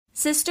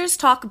Sisters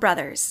Talk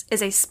Brothers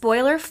is a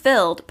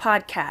spoiler-filled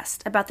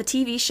podcast about the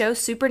TV show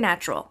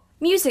Supernatural.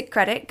 Music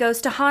credit goes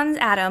to Hans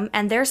Adam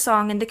and their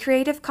song in the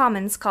Creative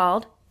Commons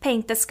called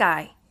Paint the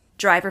Sky.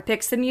 Driver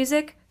picks the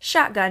music,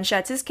 Shotgun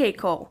shuts his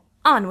cake hole.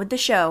 On with the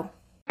show.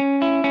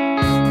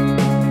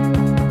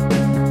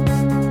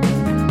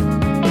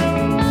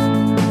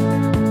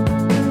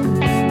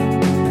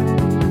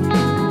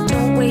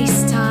 Don't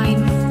waste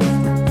time.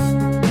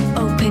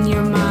 Open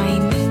your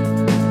mind.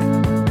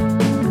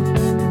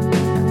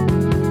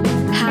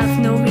 Have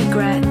no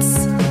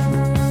regrets.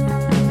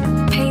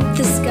 Paint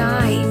the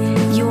sky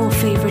your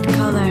favorite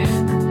color.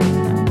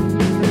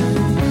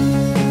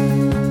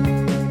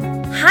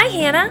 Hi,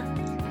 Hannah.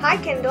 Hi,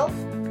 Kendall.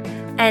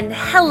 And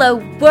hello,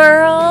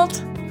 world.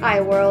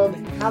 Hi, world.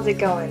 How's it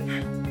going?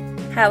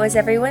 How is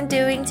everyone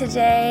doing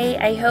today?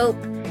 I hope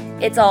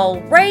it's all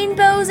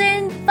rainbows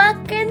and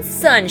fucking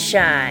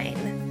sunshine.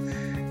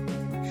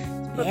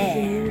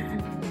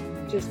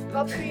 Just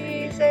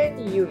puppies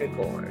and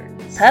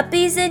unicorns.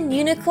 Puppies and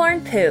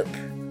unicorn poop.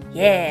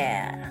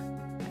 Yeah.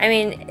 I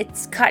mean,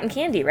 it's cotton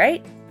candy,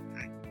 right?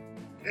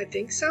 I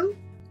think so.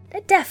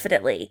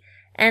 Definitely.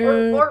 And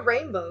or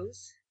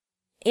rainbows.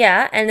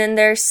 yeah, and then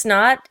their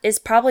snot is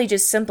probably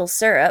just simple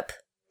syrup.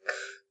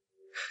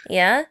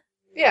 Yeah?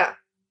 Yeah.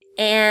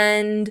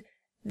 And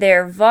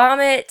their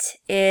vomit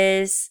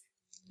is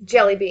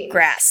Jelly beans.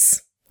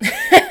 grass.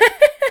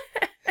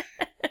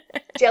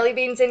 Jelly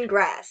beans and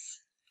grass.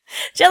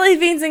 Jelly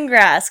beans and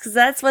grass, because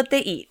that's what they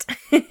eat.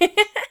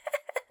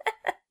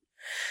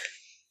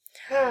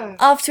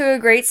 Off to a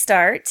great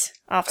start.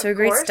 Of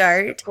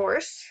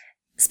course.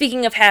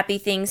 Speaking of happy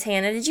things,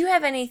 Hannah, did you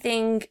have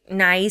anything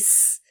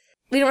nice?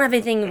 We don't have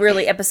anything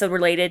really episode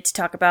related to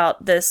talk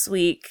about this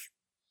week.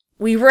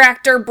 We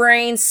racked our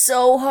brains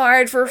so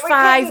hard for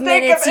 5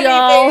 minutes,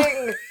 y'all.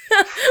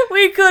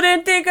 We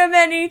couldn't think of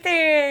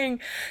anything.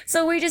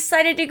 So we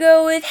decided to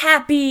go with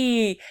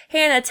happy.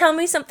 Hannah, tell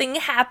me something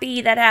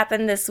happy that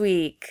happened this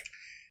week.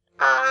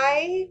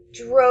 I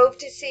drove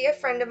to see a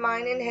friend of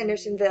mine in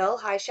Hendersonville.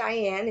 Hi,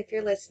 Cheyenne, if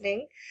you're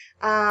listening.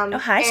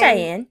 Hi,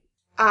 Cheyenne.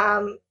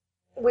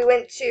 We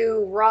went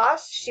to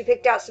Ross. She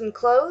picked out some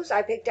clothes.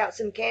 I picked out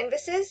some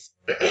canvases.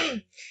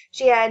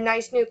 She had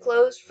nice new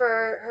clothes for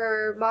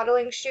her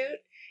modeling shoot,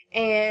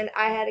 and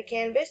I had a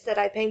canvas that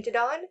I painted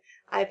on.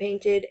 I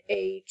painted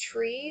a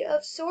tree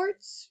of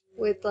sorts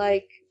with,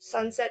 like,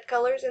 sunset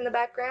colors in the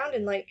background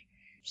and, like,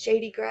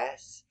 shady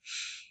grass.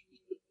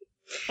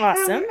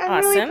 Awesome,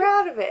 I'm really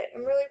proud of it.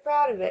 I'm really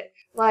proud of it.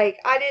 Like,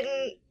 I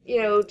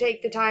didn't,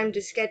 take the time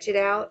to sketch it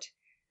out.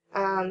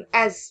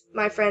 As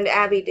my friend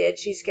Abby did,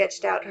 she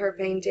sketched out her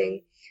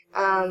painting.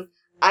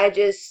 I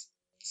just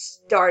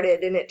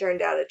started and it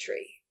turned out a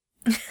tree.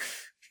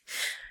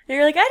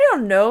 You're like, I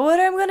don't know what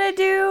I'm gonna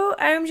do.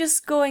 I'm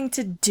just going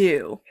to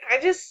do. I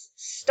just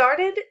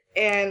started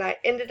and I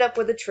ended up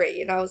with a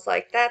tree, and I was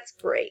like, that's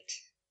great.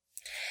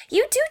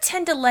 You do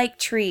tend to like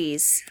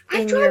trees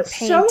in I've your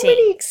drawn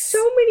paintings.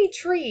 so many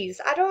trees.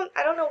 I don't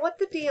know what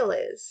the deal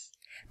is.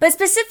 But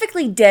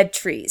specifically dead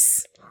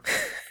trees.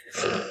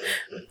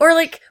 Or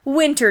like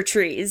winter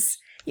trees.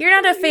 You're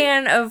not a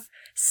fan of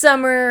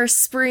summer,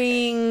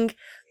 spring,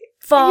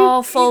 fall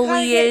You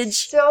foliage. get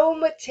so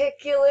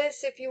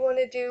meticulous if you want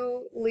to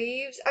do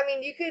leaves. I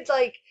mean, you could,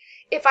 like,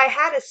 if I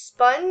had a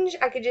sponge,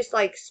 I could just,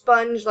 like,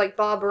 sponge like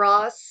Bob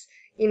Ross,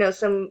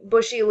 some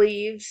bushy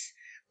leaves.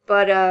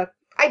 But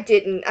I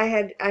didn't. I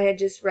had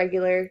just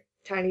regular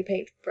tiny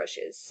paint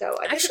brushes. So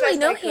I did Actually, the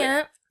no, best I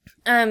could.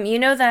 Hannah. You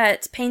know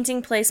that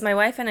painting place my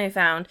wife and I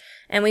found,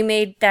 and we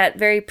made that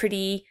very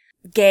pretty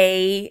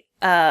gay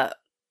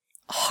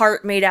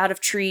heart made out of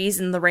trees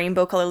in the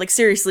rainbow color. Like,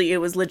 seriously, it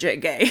was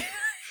legit gay.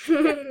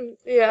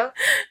 Yeah.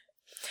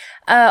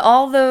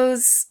 All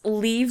those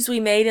leaves we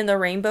made in the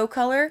rainbow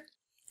color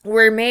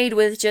were made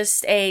with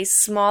just a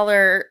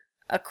smaller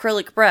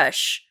acrylic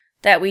brush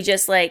that we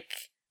just, like,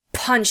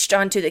 punched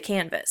onto the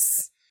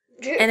canvas.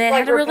 And it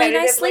Like had a really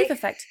nice repetitively? sleeve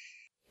effect.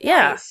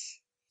 Yeah. Nice.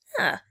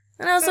 Yeah.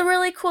 And it was a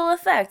really cool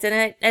effect.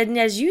 And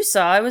as you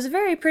saw, it was a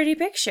very pretty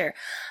picture.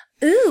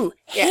 Ooh,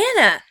 Yeah.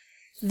 Hannah,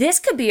 this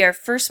could be our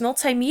first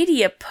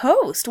multimedia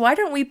post. Why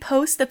don't we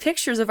post the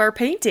pictures of our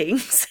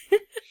paintings?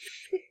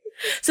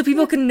 So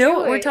people can know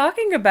what we're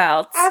talking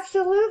about.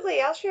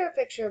 Absolutely. I'll share a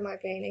picture of my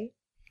painting.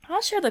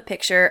 I'll share the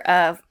picture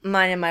of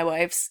mine and my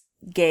wife's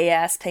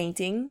gay-ass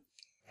painting.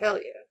 Hell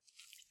yeah.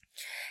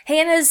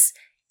 Hannah's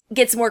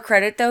gets more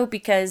credit, though,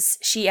 because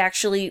she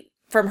actually,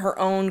 from her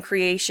own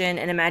creation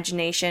and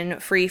imagination,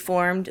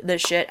 free-formed the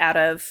shit out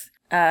of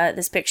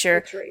this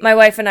picture. My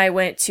wife and I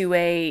went to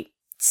a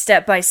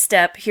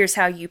step-by-step, here's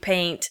how you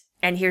paint,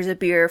 and here's a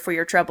beer for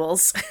your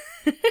troubles.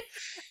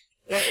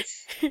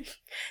 Nice.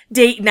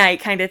 Date night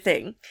kind of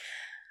thing.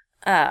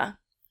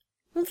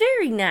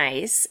 Very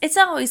nice. It's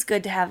always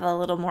good to have a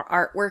little more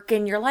artwork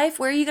in your life.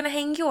 Where are you going to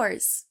hang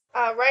yours?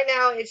 Right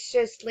now, it's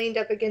just leaned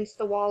up against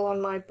the wall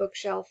on my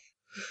bookshelf.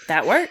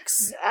 That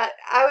works.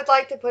 I would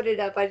like to put it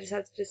up. I just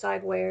have to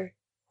decide where.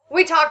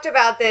 We talked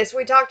about this.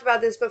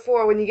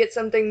 before when you get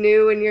something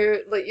new and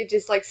it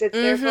just like sits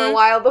there for a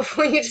while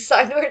before you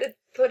decide where to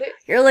put it.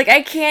 You're like,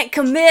 I can't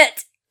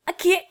commit. I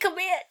can't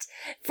commit.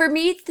 For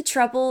me, the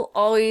trouble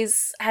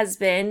always has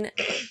been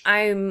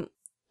I'm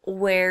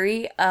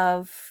wary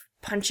of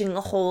punching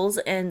holes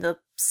in the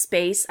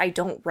space I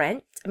don't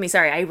rent.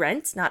 I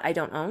rent, not I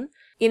don't own.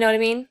 You know what I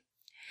mean?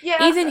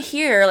 Yeah. Even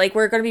here, like,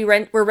 we're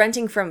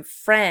renting from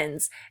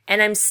friends,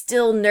 and I'm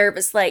still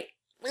nervous, like,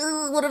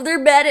 ugh, what if they're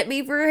mad at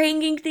me for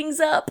hanging things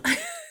up?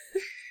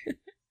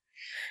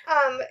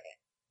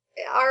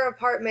 Our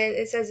apartment,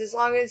 it says as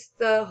long as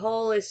the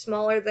hole is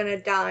smaller than a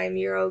dime,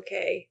 you're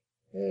okay.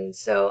 And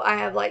so I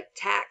have, like,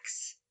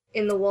 tacks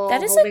in the wall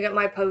holding up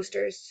my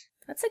posters.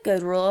 That's a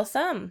good rule of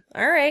thumb.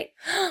 All right.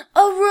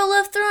 A rule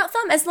of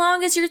thumb. As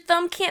long as your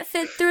thumb can't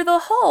fit through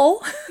the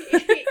hole.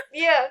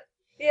 Yeah,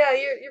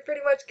 you're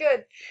pretty much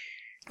good.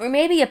 Or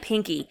maybe a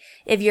pinky.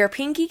 If your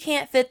pinky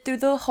can't fit through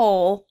the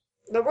hole.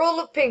 The rule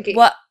of pinky.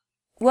 What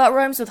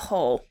rhymes with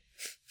hole?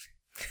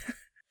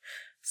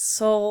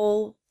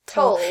 Soul.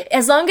 Toll.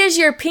 As long as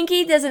your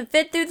pinky doesn't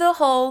fit through the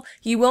hole,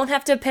 you won't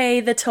have to pay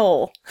the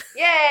toll.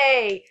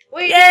 Yay!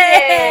 We did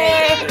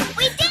it!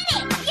 We did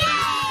it!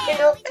 Yay!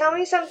 Kendall, tell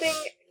me something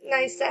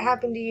nice that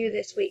happened to you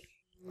this week.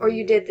 Or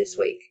you did this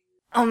week.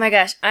 Oh my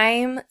gosh,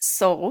 I'm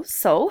so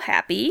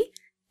happy.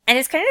 And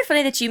it's kind of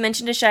funny that you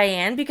mentioned a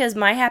Cheyenne because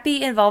my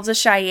happy involves a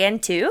Cheyenne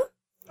too.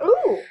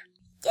 Ooh!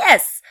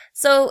 Yes!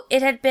 So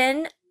it had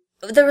been...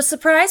 The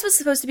surprise was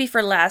supposed to be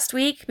for last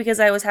week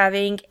because I was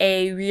having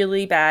a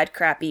really bad,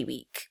 crappy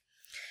week.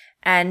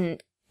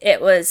 And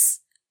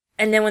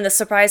then when the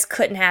surprise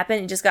couldn't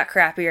happen, it just got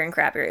crappier and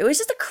crappier. It was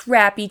just a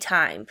crappy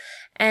time.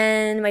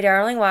 And my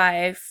darling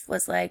wife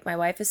was like, my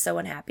wife is so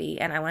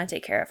unhappy and I want to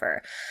take care of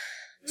her.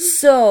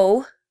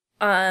 So,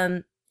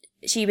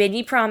 she made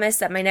me promise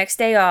that my next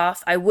day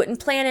off, I wouldn't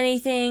plan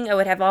anything. I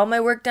would have all my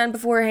work done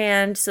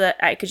beforehand so that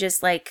I could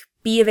just, like,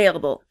 be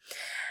available.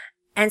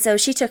 And so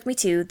she took me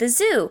to the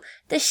zoo,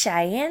 the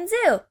Cheyenne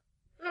Zoo.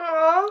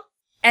 Aww.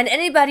 And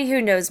anybody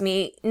who knows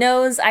me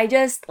knows I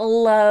just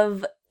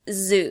love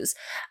zoos.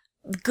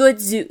 Good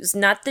zoos,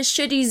 not the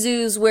shitty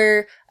zoos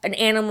where an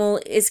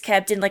animal is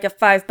kept in like a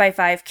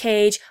 5x5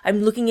 cage.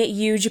 I'm looking at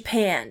you,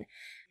 Japan.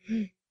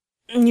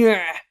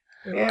 Yeah.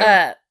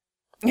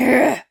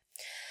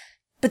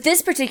 But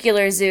this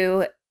particular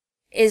zoo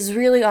is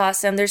really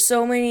awesome. There's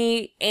so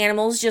many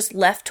animals just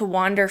left to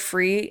wander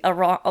free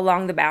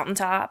along the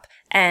mountaintop,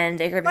 and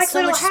there could be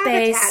so much space. Like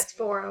little habitats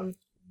for them.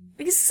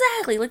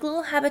 Exactly, like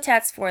little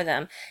habitats for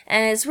them.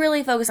 And it's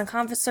really focused on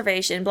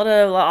conservation, blah,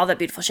 blah, blah, all that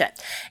beautiful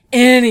shit.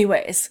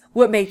 Anyways,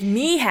 what made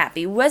me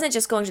happy wasn't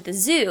just going to the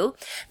zoo,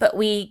 but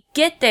we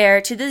get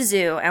there to the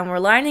zoo, and we're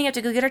lining up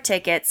to go get our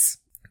tickets,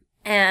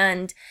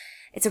 and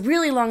it's a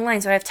really long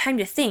line, so I have time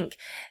to think.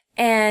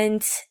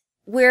 And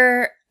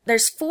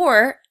there's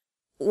 4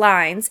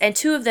 lines, and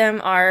 2 of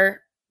them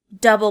are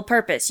double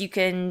purpose. You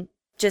can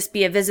just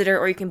be a visitor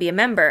or you can be a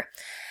member.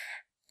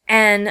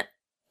 And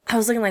I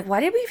was looking like,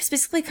 why did we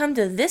specifically come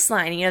to this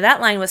line? You know,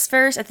 that line was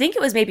first. I think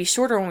it was maybe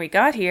shorter when we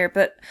got here,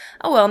 but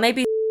oh well,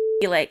 maybe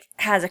like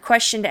has a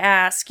question to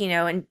ask, you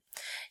know, and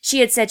she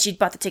had said she'd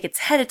bought the tickets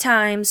ahead of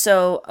time,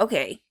 so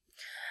okay.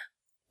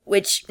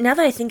 Which, now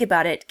that I think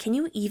about it, can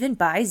you even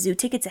buy zoo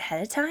tickets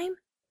ahead of time?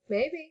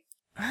 Maybe.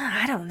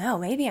 I don't know.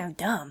 Maybe I'm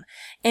dumb.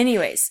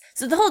 Anyways,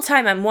 so the whole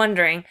time I'm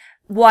wondering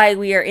why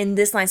we are in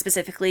this line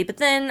specifically, but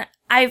then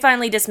I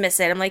finally dismiss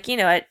it. I'm like, you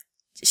know what?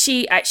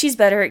 She's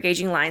better at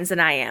gauging lines than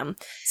I am,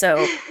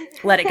 so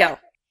let it go.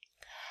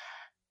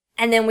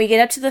 And then we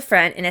get up to the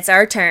front, and it's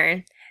our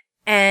turn,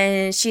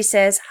 and she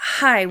says,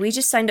 "Hi, we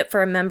just signed up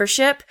for a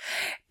membership."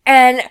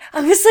 And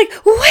I was like,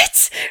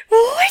 what?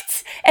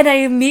 And I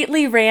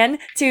immediately ran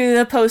to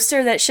the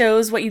poster that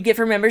shows what you get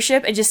for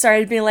membership and just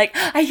started being like,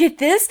 I get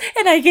this,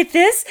 and I get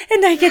this,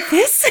 and I get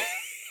this.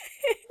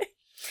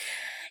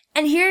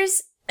 And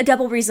here's a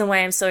double reason why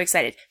I'm so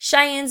excited.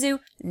 Cheyenne Zoo,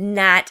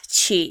 not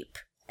cheap.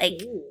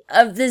 Like,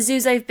 of the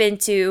zoos I've been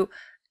to,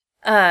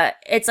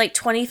 it's like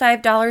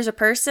 $25 a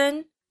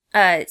person.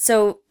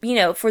 So, you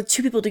know, for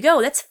 2 people to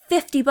go, that's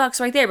 $50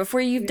 right there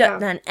before you've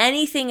done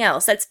anything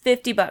else. That's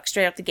 $50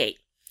 straight out the gate.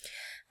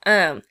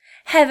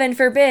 Heaven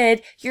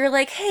forbid, you're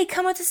like, hey,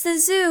 come with us to the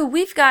zoo,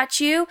 we've got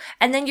you,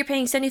 and then you're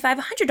paying $75,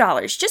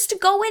 $100 just to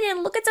go in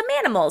and look at some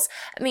animals.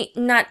 I mean,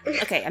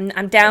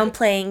 I'm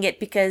downplaying it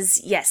because,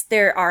 yes,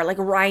 there are, like,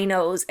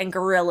 rhinos and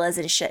gorillas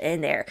and shit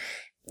in there.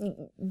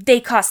 They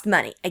cost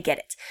money, I get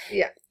it.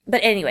 Yeah.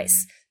 But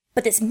anyways,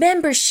 this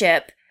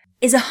membership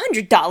is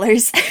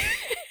 $100.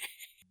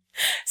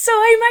 So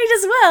I might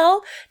as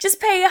well just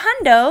pay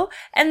 $100,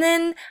 and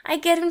then I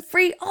get them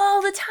free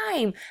all the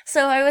time.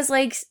 So I was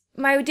like,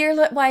 my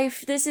dear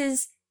wife, this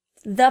is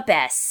the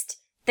best.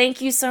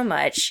 Thank you so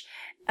much.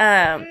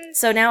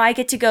 So now I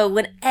get to go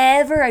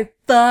whenever I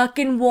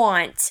fucking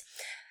want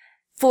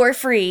for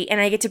free,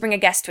 and I get to bring a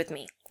guest with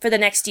me for the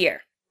next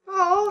year.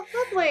 Oh,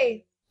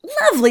 lovely.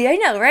 Lovely, I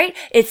know, right?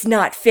 It's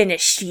not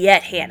finished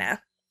yet,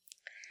 Hannah.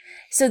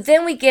 So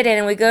then we get in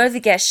and we go to the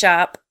guest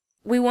shop.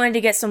 We wanted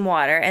to get some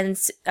water, and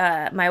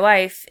my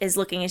wife is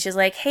looking, and she's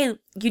like, hey,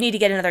 you need to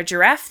get another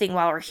giraffe thing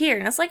while we're here.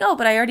 And I was like, oh,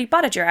 but I already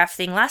bought a giraffe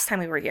thing last time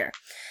we were here.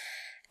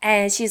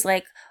 And she's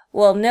like,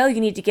 well, no, you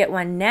need to get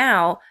one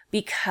now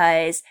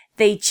because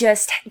they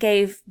just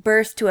gave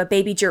birth to a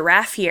baby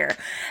giraffe here. And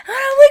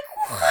I'm like,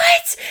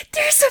 what?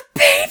 There's a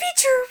baby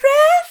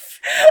giraffe?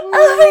 Oh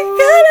my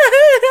god,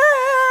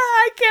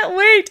 I can't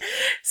wait.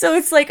 So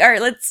it's like, all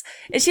right,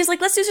 and she's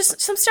like, let's do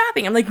some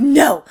shopping. I'm like,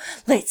 no,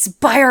 let's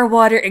buy our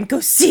water and go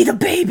see the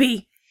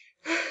baby.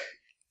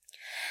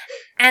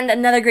 And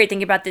another great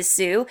thing about this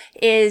zoo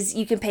is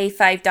you can pay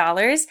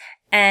 $5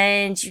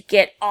 and you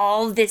get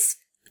all this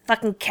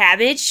fucking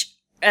cabbage,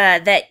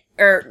 Roma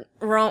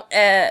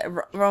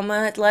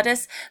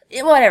lettuce,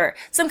 whatever,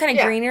 some kind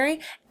of greenery,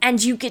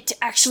 and you get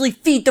to actually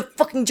feed the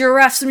fucking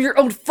giraffes from your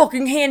own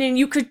fucking hand, and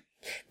you could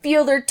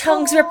feel their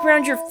tongues wrap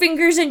around your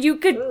fingers, and you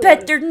could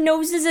pet their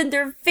noses and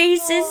their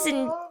faces,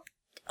 and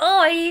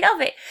I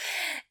love it.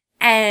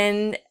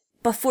 And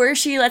before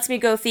she lets me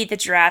go feed the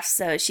giraffes,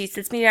 so she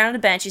sits me down on the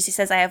bench and she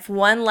says, I have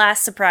one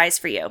last surprise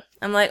for you.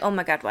 I'm like, oh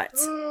my god, what?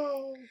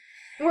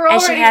 We're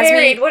already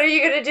married. What are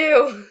you gonna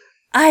do?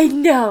 I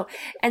know.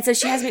 And so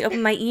she has me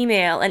open my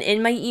email, and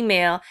in my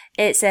email,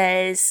 it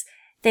says,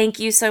 thank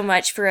you so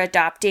much for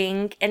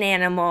adopting an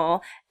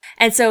animal.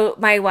 And so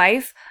my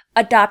wife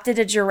adopted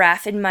a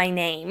giraffe in my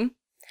name.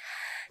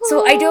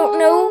 So I don't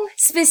know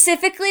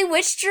specifically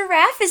which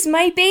giraffe is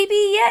my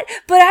baby yet,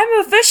 but I'm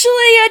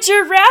officially a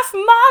giraffe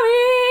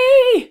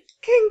mommy!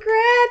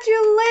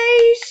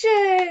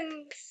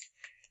 Congratulations!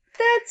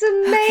 That's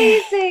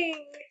amazing!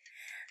 Okay.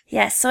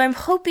 Yes, so I'm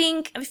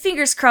hoping,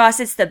 fingers crossed,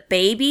 it's the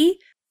baby.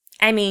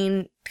 I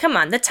mean, come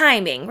on, the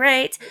timing,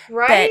 right?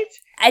 Right?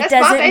 But it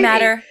doesn't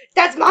matter.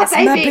 That's my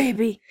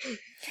baby.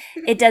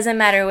 It doesn't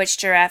matter which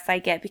giraffe I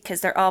get because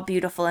they're all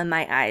beautiful in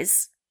my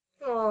eyes.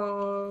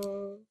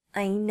 Aww.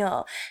 I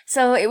know.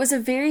 So it was a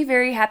very,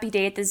 very happy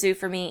day at the zoo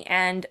for me,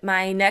 and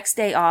my next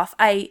day off,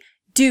 I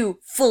do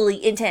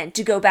fully intend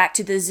to go back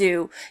to the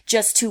zoo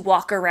just to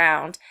walk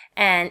around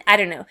and, I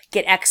don't know,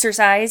 get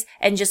exercise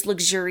and just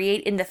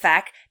luxuriate in the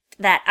fact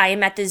that I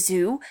am at the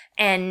zoo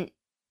and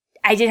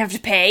I didn't have to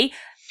pay.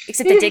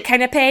 Except I did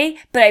kind of pay,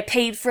 but I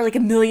paid for like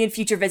 1 million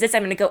future visits.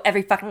 I'm going to go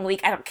every fucking week.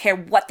 I don't care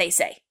what they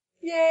say.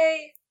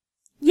 Yay.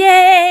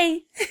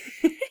 Yay!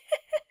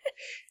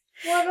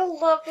 What a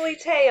lovely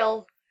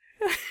tale.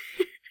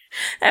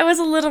 That was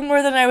a little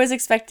more than I was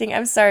expecting.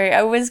 I'm sorry.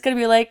 I was going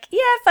to be like, yeah,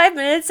 5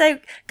 minutes.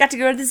 I got to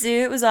go to the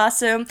zoo. It was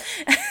awesome.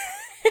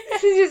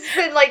 You just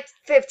spent like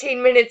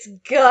 15 minutes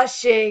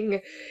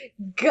gushing.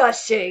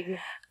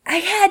 I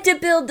had to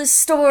build the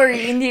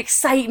story and the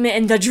excitement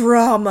and the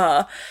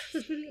drama.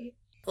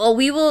 Well,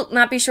 we will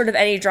not be short of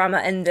any drama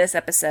in this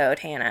episode,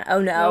 Hannah. Oh,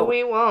 no. No,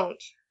 we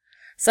won't.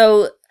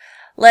 So,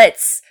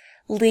 let's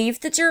leave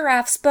the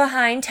giraffes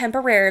behind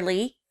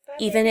temporarily,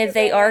 even if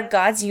they are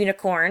God's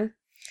unicorn.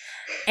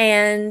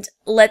 And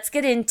let's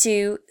get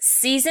into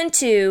Season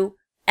 2,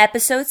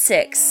 Episode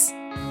 6,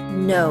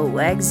 No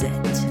Exit.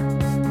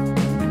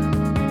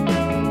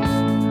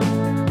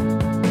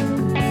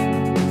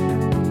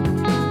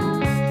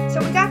 So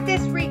we got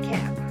this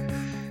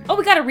recap. Oh,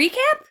 we got a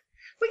recap?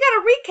 We got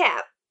a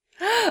recap.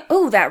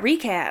 Oh, that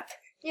recap.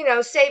 You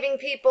know, saving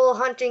people,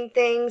 hunting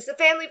things, the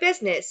family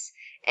business,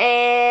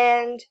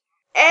 and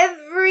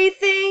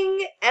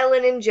everything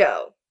Ellen and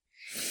Joe.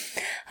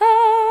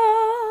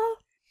 Oh.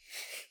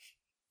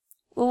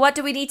 Well, what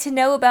do we need to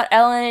know about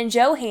Ellen and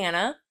Joe,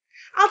 Hannah?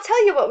 I'll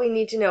tell you what we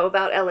need to know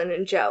about Ellen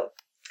and Joe.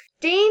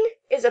 Dean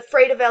is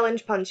afraid of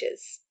Ellen's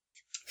punches.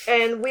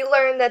 And we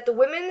learn that the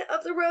women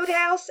of the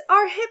Roadhouse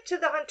are hip to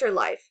the hunter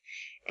life.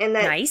 And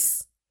that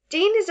Nice.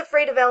 Dean is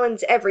afraid of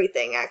Ellen's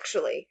everything,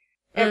 actually.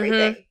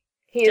 Everything. Mm-hmm.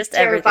 He is Just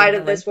terrified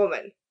everything, of this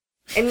woman.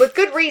 And with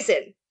good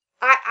reason.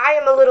 I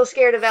am a little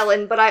scared of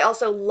Ellen, but I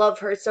also love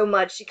her so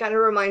much. She kind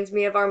of reminds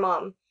me of our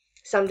mom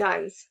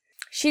sometimes.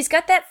 She's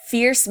got that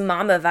fierce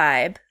mama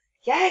vibe.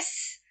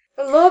 Yes!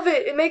 I love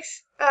it. It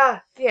makes...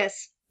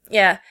 yes.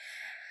 Yeah.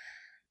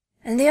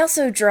 And they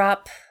also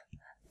drop...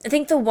 I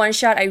think the one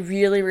shot I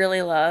really,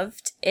 really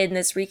loved in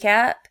this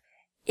recap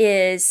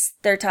is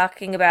they're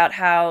talking about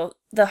how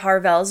the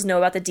Harvells know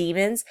about the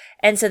demons,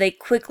 and so they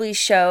quickly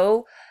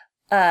show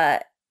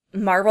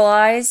Marble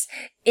Eyes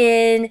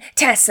in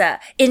Tessa,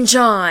 in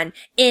John,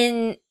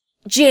 in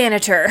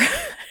Janitor.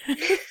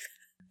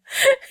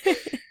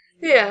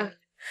 Yeah.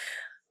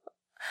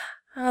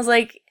 I was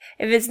like,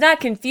 if it's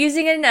not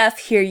confusing enough,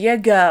 here you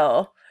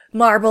go.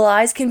 Marble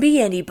Eyes can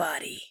be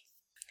anybody.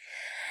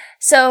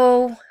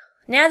 So,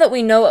 now that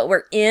we know what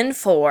we're in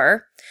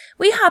for,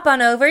 we hop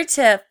on over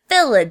to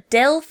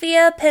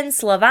Philadelphia,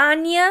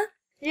 Pennsylvania.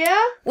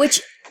 Yeah?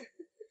 Which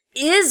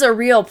is a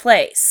real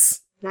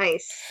place.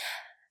 Nice.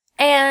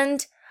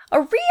 And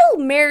a real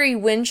Mary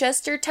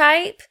Winchester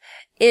type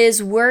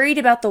is worried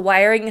about the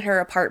wiring in her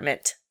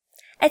apartment.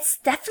 It's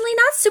definitely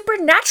not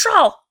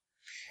supernatural.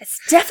 It's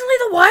definitely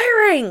the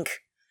wiring.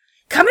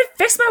 Come and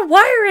fix my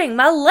wiring,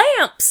 my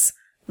lamps.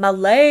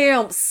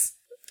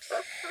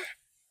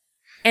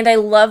 And I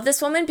love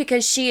this woman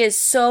because she is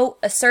so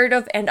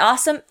assertive and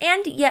awesome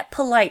and yet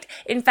polite.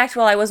 In fact,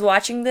 while I was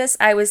watching this,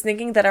 I was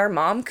thinking that our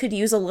mom could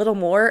use a little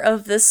more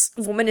of this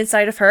woman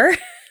inside of her.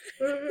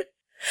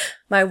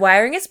 My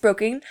wiring is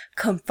broken.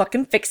 Come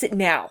fucking fix it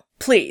now.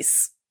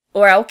 Please.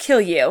 Or I'll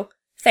kill you.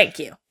 Thank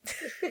you.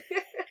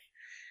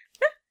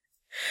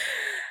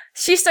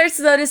 She starts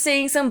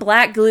noticing some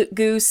black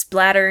goo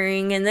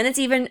splattering, and then it's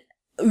even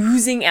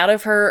oozing out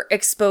of her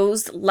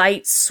exposed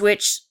light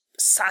switch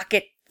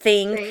socket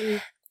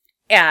thing.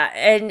 Yeah,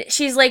 and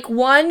she's like,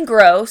 1,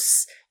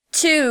 gross.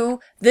 2,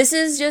 this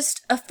is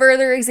just a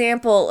further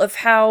example of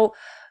how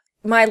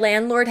my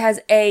landlord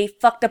has a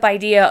fucked up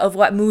idea of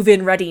what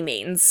move-in ready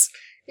means.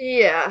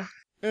 Yeah.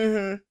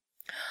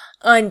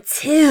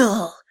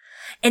 Until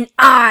an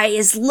eye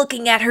is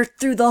looking at her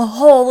through the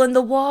hole in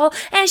the wall,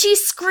 and she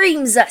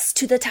screams us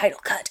to the title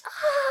cut.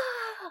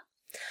 Ah.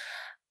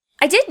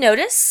 I did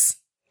notice.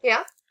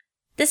 Yeah?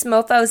 This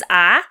mofo's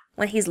eye,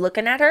 when he's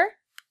looking at her,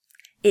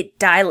 it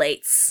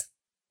dilates.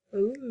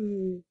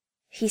 Ooh.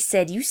 He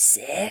said, "You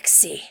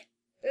sexy."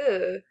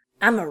 Ugh.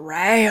 I'm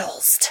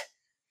aroused.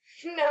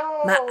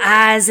 No. My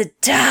eyes are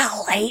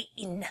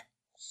dilating.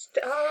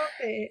 Stop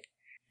it.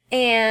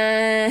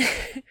 And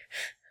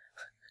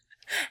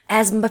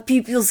as my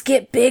pupils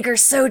get bigger,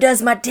 so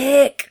does my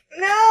dick.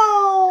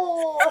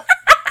 No.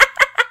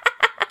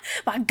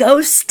 My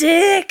ghost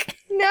stick.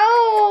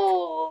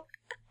 No.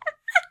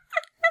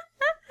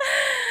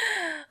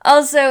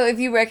 Also, if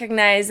you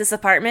recognize this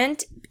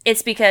apartment,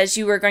 it's because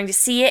you were going to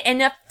see it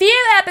in a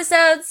few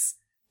episodes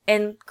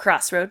in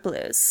Crossroad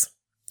Blues.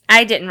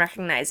 I didn't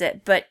recognize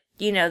it, but,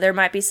 you know, there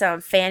might be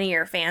some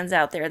fannier fans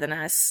out there than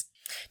us.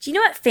 Do you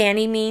know what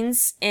fanny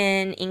means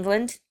in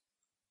England?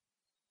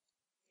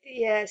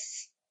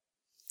 Yes.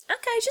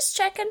 Okay, just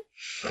checking.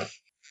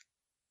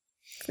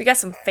 We got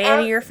some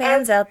fannier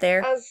fans out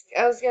there.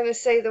 I was gonna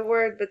say the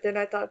word, but then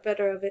I thought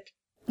better of it.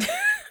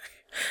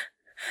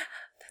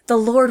 The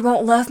Lord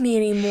won't love me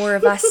anymore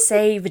if I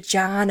say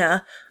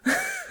vagina.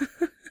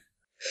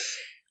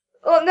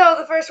 Well, no,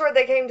 the first word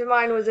that came to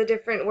mind was a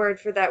different word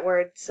for that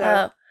word,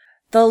 so.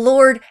 The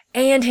Lord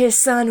and his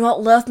son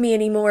won't love me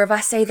anymore if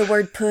I say the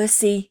word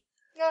pussy.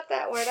 Not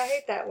that word, I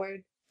hate that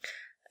word.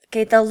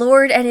 Okay, the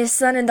Lord and his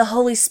son and the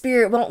Holy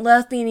Spirit won't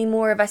love me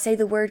anymore if I say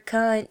the word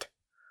cunt.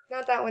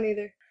 Not that one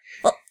either.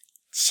 Well,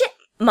 shit,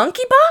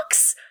 monkey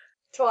box?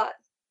 Twat.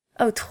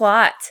 Oh,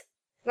 twat.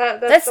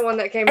 That's the one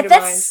that came to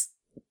mind.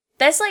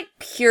 That's like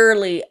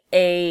purely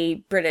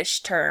a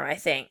British term, I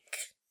think.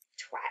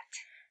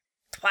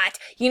 Twat.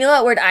 You know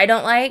what word I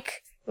don't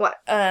like? What?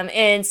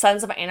 In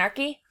Sons of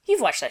Anarchy?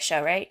 You've watched that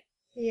show, right?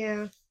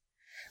 Yeah.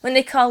 When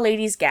they call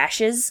ladies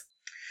gashes.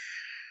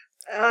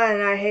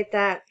 And I hate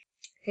that.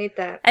 Hate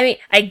that. I mean,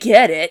 I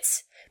get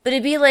it, but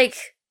it'd be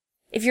like,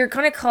 if you're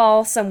gonna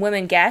call some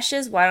women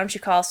gashes, why don't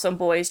you call some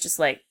boys just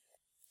like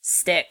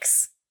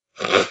sticks?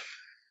 Bunch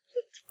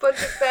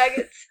of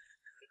faggots.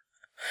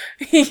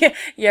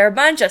 You're a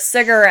bunch of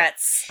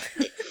cigarettes.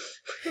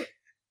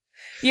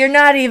 You're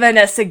not even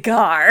a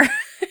cigar.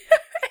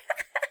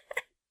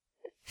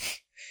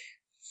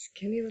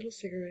 Skinny little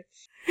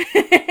cigarettes.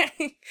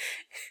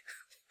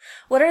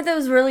 What are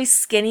those really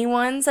skinny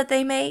ones that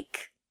they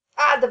make?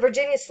 Ah, the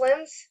Virginia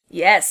Slims?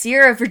 Yes,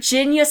 you're a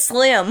Virginia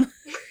Slim.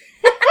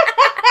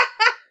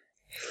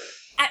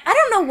 I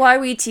don't know why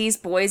we tease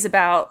boys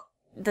about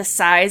the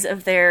size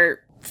of their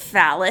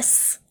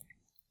phallus.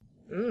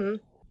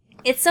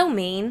 It's so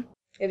mean.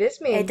 It is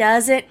mean. It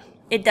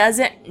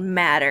doesn't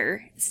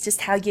matter. It's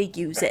just how you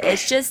use it.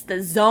 It's just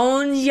the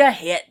zones you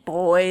hit,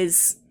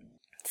 boys.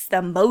 It's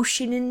the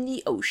motion in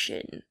the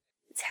ocean.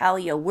 It's how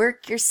you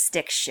work your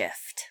stick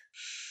shift.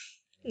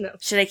 No.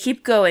 Should I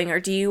keep going, or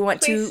do you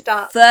want Please to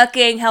stop.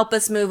 fucking help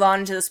us move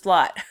on to this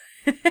plot?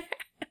 The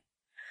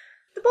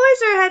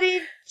boys are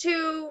heading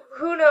to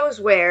who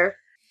knows where.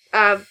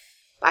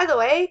 By the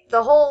way,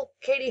 the whole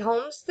Katie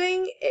Holmes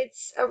thing,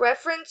 it's a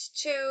reference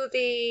to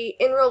the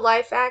in real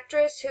life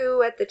actress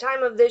who, at the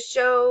time of this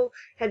show,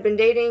 had been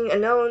dating a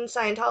known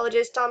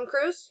Scientologist, Tom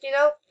Cruise. You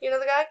know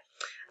the guy?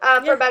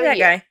 For about a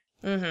year.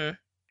 Guy. Mm-hmm.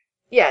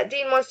 Yeah,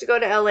 Dean wants to go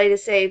to LA to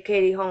save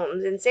Katie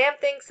Holmes, and Sam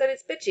thinks that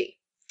it's bitchy.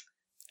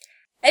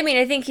 I mean,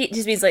 I think he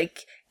just means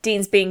like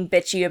Dean's being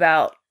bitchy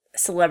about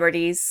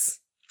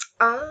celebrities.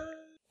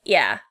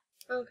 Yeah.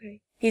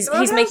 Okay. He's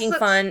making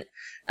fun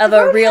of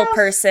a real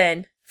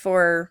person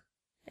for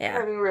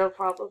having real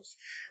problems.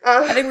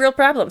 Having real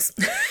problems.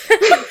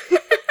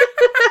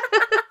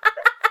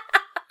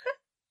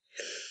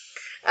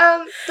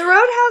 The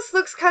Roadhouse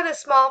looks kind of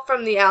small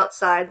from the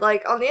outside.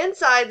 Like, on the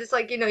inside, it's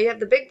like, you have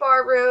the big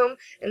bar room,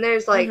 and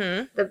there's, like,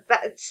 the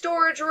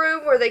storage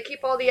room where they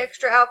keep all the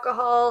extra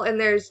alcohol, and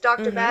there's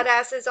Dr.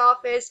 Badass's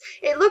office.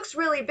 It looks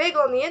really big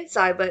on the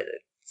inside, but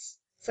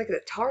it's like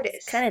the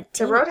TARDIS. Kind of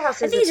The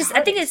Roadhouse is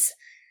I think it's...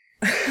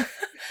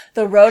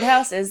 The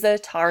Roadhouse is the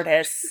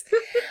TARDIS.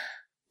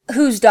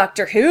 Who's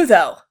Doctor Who,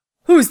 though?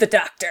 Who's the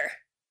doctor?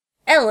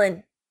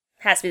 Ellen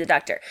has to be the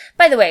doctor.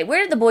 By the way,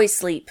 where did the boys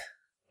sleep?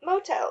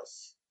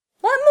 Motels.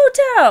 What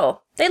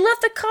motel? They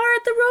left the car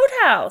at the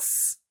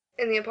Roadhouse.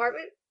 In the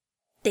apartment?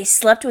 They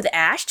slept with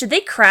Ash? Did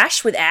they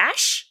crash with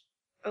Ash?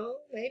 Oh,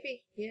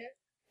 maybe, yeah.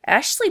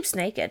 Ash sleeps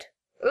naked.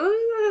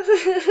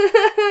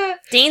 Ooh.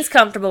 Dean's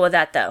comfortable with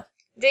that, though.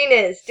 Dean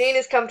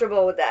is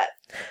comfortable with that.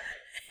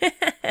 All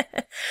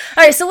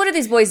right, so what do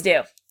these boys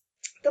do?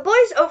 The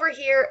boys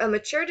overhear a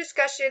mature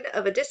discussion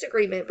of a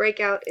disagreement break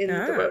out in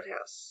the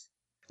roadhouse.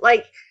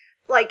 Like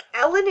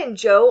Ellen and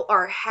Joe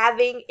are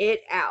having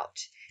it out.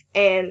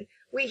 And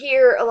we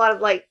hear a lot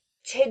of, like,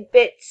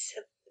 tidbits,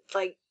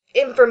 like,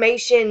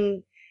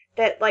 information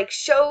that, like,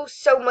 show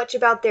so much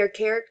about their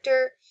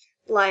character.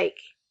 Like,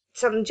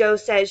 Joe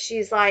says,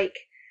 she's like,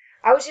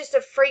 I was just a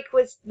freak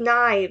with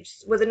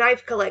knives, with a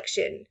knife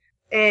collection.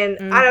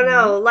 And I don't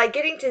know, like,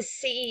 getting to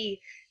see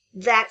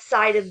that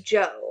side of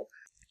Joe.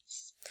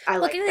 I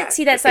like getting that. to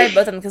see that side of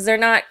both of them, because they're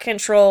not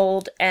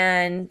controlled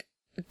and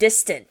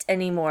distant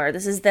anymore.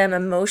 This is them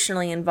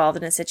emotionally involved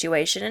in a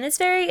situation, and it's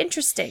very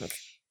interesting.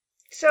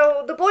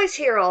 So the boys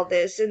hear all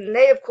this, and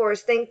they, of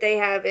course, think they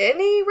have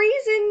any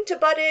reason to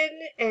butt in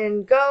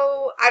and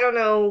go, I don't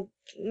know,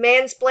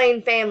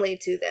 mansplain family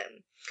to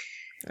them.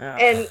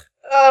 And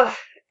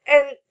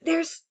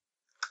there's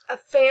a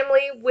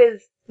family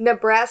with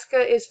Nebraska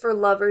is for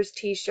lovers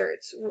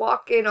t-shirts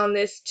walk in on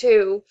this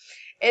too,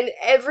 and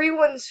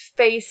everyone's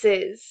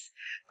faces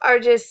are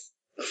just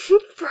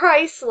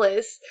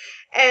priceless.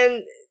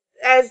 And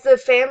as the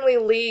family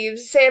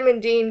leaves, Sam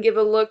and Dean give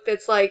a look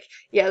that's like,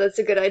 yeah, that's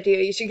a good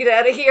idea, you should get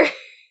out of here.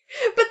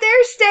 But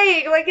they're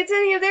staying like it's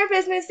any of their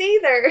business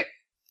either.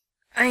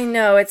 I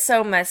know, it's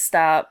so messed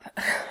up.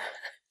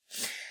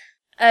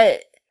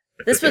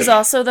 This was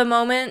also the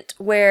moment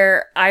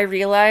where I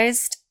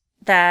realized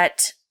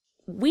that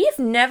we've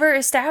never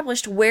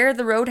established where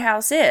the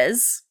Roadhouse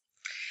is.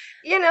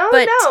 You know,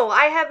 no,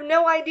 I have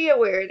no idea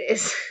where it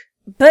is.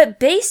 But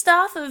based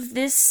off of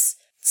this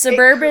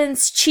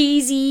Suburban's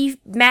cheesy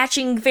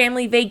matching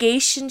family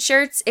vacation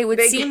shirts, it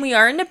would seem we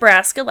are in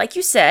Nebraska, like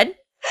you said.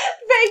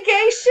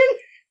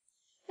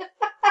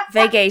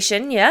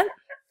 Vacation, yeah.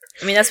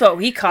 I mean, that's what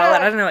we call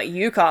it. I don't know what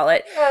you call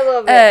it. I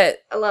love it.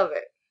 I love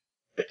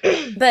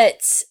it.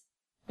 But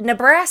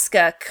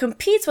Nebraska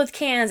competes with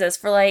Kansas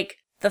for, like,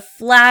 the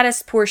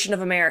flattest portion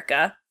of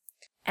America.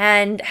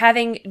 And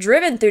having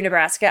driven through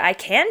Nebraska, I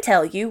can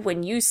tell you,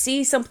 when you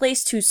see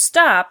someplace to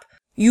stop,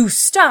 you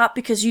stop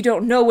because you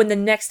don't know when the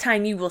next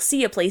time you will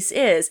see a place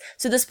is.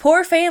 So this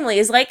poor family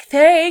is like,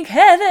 thank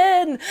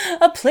heaven!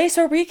 A place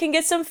where we can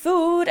get some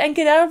food and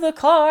get out of the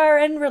car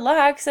and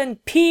relax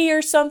and pee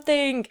or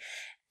something.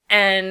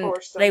 And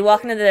they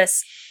walk into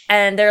this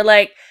and they're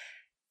like,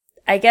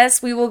 I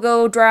guess we will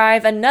go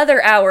drive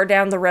another hour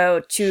down the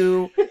road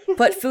to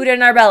put food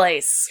in our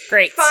bellies.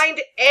 Great.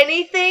 Find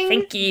anything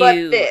Thank you.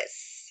 But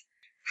this.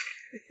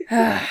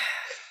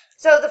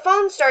 So the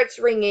phone starts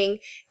ringing,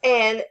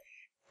 and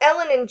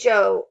Ellen and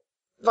Joe,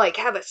 like,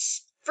 have a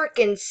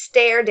freaking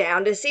stare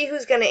down to see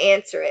who's going to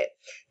answer it.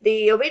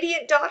 The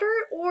obedient daughter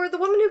or the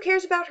woman who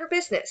cares about her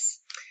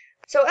business.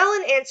 So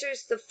Ellen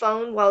answers the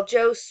phone while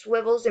Joe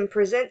swivels and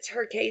presents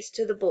her case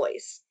to the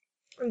boys.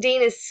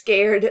 Dean is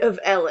scared of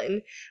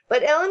Ellen,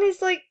 but Ellen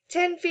is like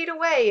 10 feet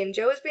away, and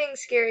Joe is being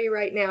scary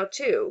right now,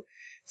 too.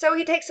 So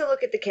he takes a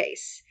look at the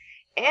case,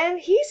 and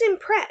he's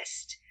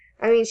impressed.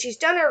 I mean, she's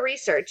done her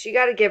research, you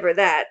gotta give her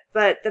that,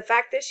 but the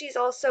fact that she's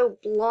also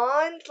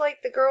blonde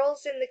like the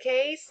girls in the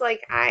case,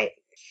 like, I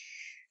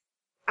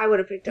would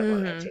have picked up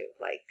on that too.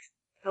 Like,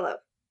 hello.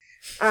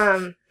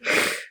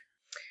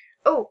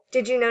 Oh,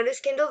 did you notice,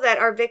 Kendall, that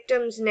our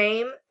victim's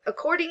name,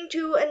 according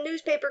to a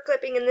newspaper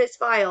clipping in this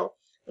file,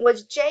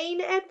 was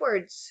Jane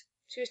Edwards?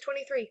 She was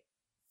 23.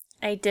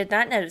 I did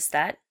not notice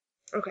that.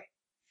 Okay.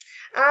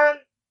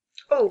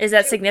 Is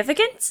that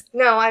significant?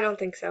 No, I don't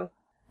think so.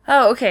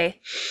 Oh,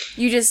 okay.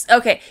 You're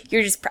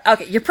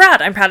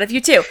proud. I'm proud of you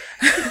too.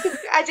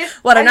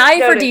 What an eye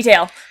for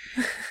detail.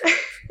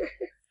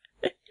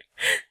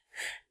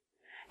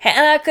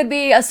 Hannah could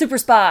be a super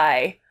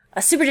spy,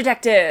 a super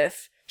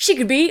detective. She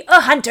could be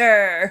a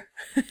hunter.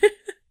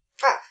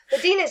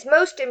 But Dean is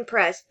most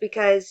impressed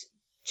because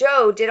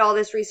Joe did all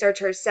this research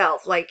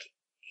herself. Like,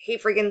 he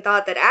freaking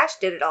thought that Ash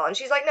did it all. And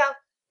she's like, no,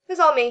 it's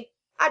all me.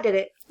 I did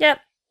it. Yep.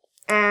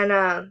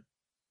 And,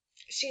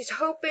 she's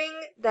hoping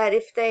that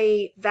if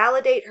they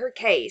validate her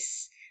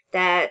case,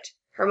 that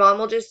her mom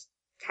will just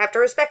have to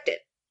respect it.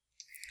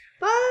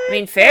 But I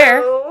mean,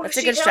 fair. No, that's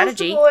a good She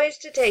strategy. tells the boys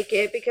to take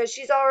it because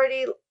she's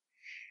already...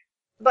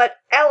 But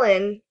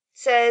Ellen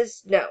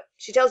says no.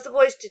 She tells the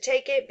boys to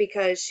take it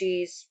because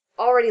she's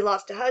already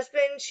lost a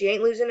husband. She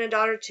ain't losing a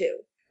daughter too.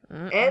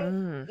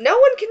 And no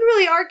one can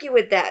really argue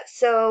with that,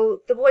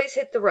 so the boys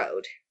hit the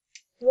road.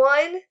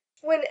 When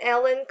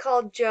Ellen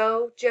called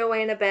Joe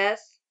Joanna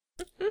Beth.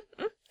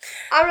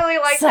 I really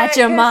like that.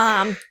 Such a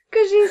mom.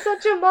 Because she's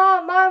such a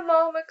mom. My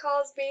mama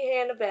calls me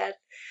Hannah Beth.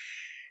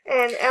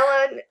 And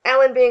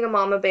Ellen being a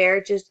mama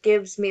bear just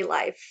gives me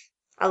life.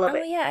 I love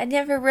it. Oh yeah, I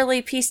never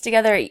really pieced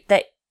together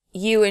that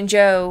you and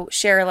Joe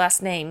share a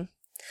last name.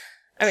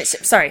 I mean,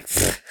 sorry.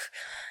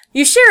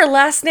 You share a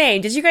last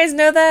name. Did you guys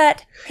know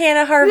that?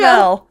 Hannah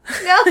Harvell.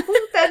 No,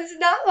 that is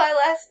not my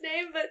last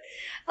name, but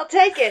I'll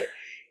take it.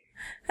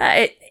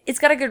 It's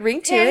got a good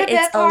ring to Hannah it.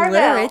 Beth It's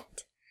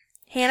alliterate.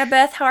 Hannah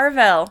Beth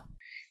Harvell.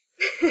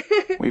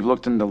 We've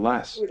looked into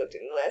less. We looked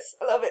into this.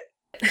 I love it.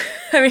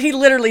 I mean, he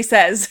literally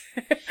says,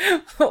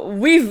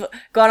 we've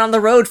gone on the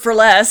road for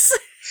less.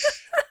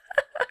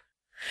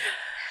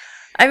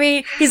 I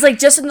mean, he's like,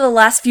 just in the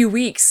last few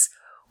weeks,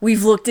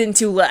 we've looked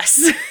into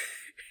less.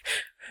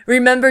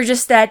 Remember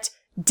just that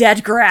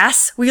dead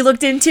grass we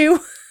looked into?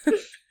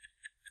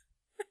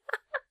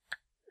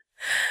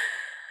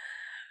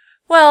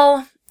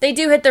 Well, they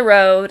do hit the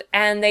road,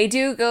 and they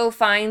do go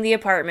find the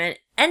apartment,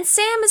 and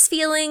Sam is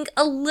feeling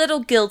a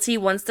little guilty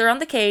once they're on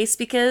the case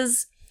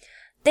because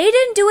they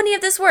didn't do any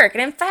of this work.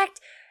 And in fact,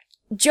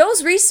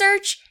 Joe's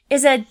research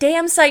is a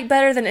damn sight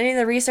better than any of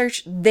the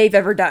research they've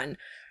ever done.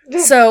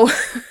 So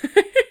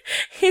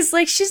he's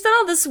like, she's done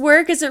all this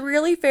work. Is it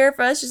really fair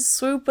for us to just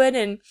swoop in?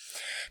 And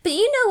but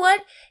you know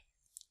what?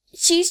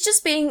 She's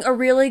just being a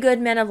really good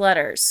man of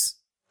letters.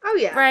 Oh,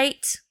 yeah.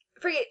 Right?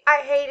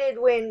 I hated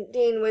when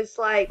Dean was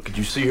like... Could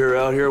you see her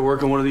out here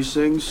working one of these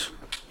things?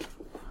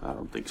 I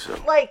don't think so.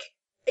 Like,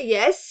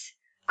 yes,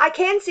 I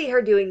can see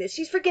her doing this.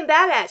 She's freaking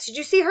badass. Did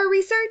you see her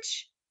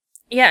research?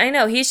 Yeah, I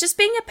know. He's just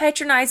being a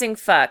patronizing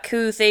fuck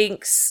who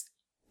thinks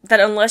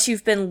that unless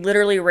you've been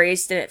literally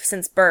raised in it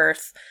since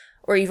birth,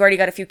 or you've already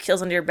got a few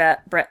kills under your belt,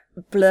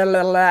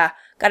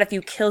 got a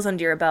few kills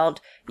under your belt,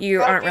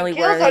 you aren't really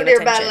worthy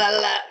of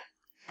attention.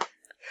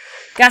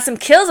 Got some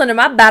kills under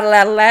my battle.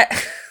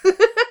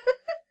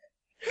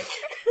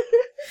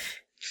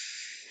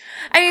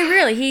 I mean,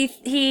 really,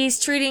 he's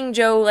treating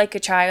Joe like a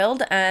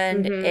child,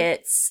 and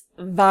it's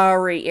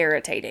very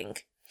irritating.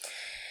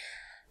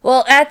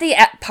 Well, at the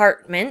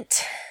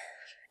apartment,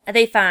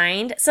 they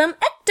find some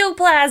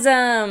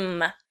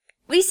ectoplasm.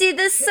 We see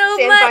this so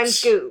Sam much.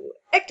 finds goo.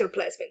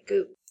 Ectoplasmic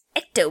goo.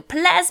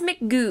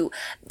 Ectoplasmic goo.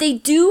 They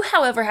do,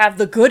 however, have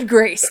the good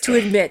grace to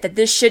admit that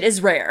this shit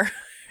is rare.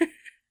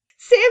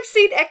 Sam's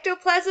seen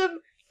ectoplasm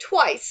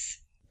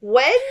twice.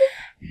 When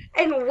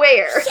and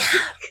where?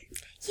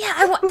 Yeah,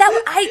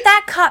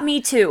 that caught me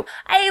too.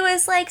 I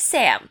was like,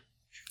 Sam,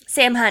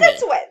 honey.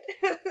 That's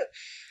when.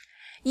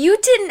 You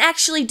didn't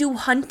actually do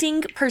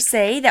hunting per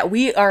se that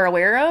we are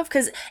aware of,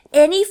 because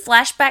any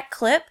flashback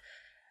clip,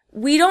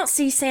 we don't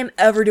see Sam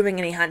ever doing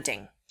any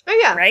hunting. Oh,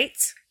 yeah. Right?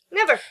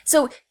 Never.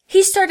 So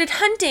he started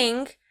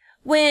hunting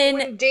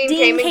when Dean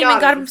came and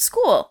got him from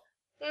school.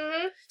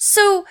 Mm-hmm.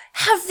 So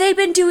have they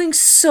been doing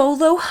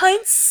solo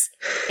hunts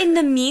in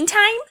the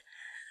meantime?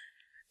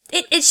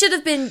 It should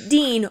have been,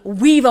 Dean,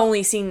 we've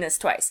only seen this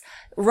twice.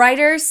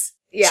 Writers,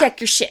 check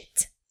your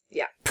shit.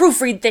 Yeah.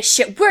 Proofread this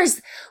shit.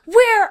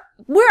 Where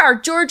are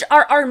George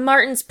R.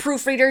 Martin's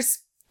proofreaders?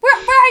 Where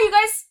are you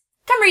guys?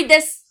 Come read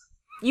this.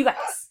 You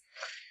guys.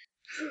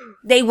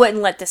 They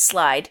wouldn't let this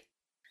slide.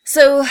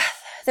 So,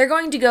 they're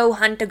going to go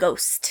hunt a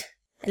ghost.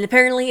 And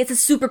apparently it's a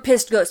super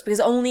pissed ghost because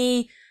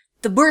only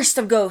the worst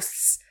of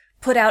ghosts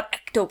put out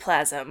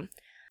ectoplasm.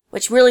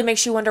 Which really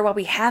makes you wonder why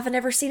we haven't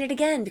ever seen it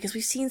again, because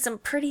we've seen some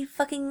pretty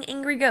fucking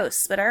angry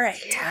ghosts. But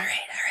alright.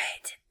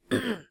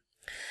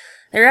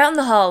 They're out in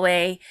the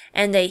hallway,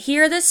 and they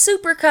hear the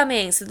super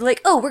coming. So they're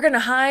like, oh, we're gonna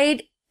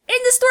hide in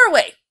this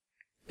doorway.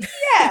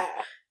 Yeah.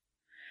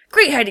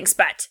 Great hiding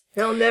spot.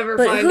 They'll never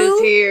find us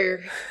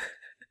here.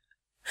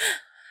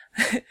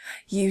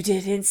 You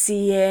didn't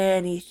see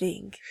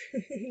anything.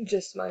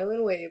 Just smile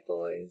and wave,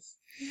 boys.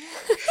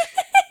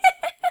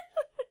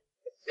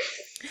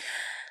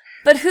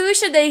 But who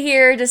should they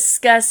hear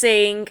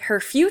discussing her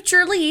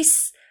future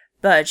lease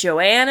but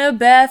Joanna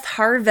Beth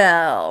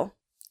Harvell?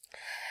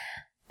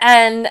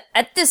 And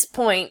at this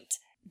point,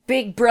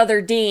 Big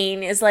Brother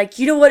Dean is like,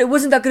 you know what? It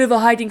wasn't that good of a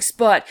hiding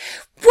spot.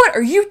 What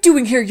are you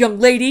doing here, young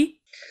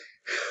lady?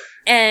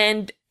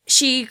 And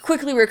she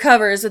quickly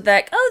recovers with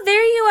that, oh,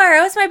 there you are.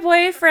 I was my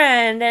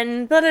boyfriend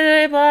and blah,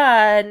 blah,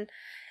 blah, blah.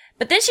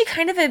 But then she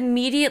kind of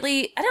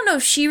immediately, I don't know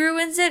if she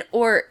ruins it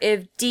or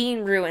if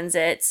Dean ruins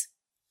it.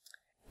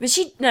 But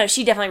she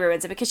definitely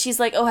ruins it because she's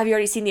like, oh, have you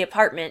already seen the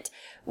apartment?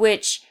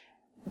 Which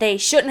they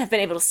shouldn't have been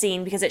able to see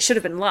because it should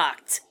have been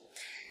locked.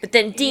 But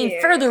then Dean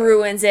further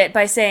ruins it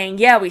by saying,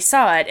 yeah, we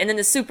saw it. And then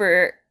the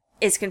super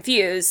is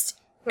confused.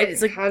 And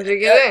it's like, how'd you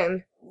get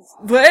in?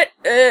 What?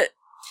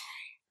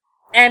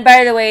 And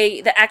by the way,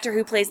 the actor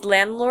who plays the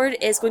landlord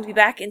is going to be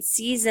back in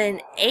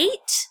season 8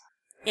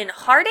 in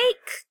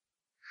Heartache.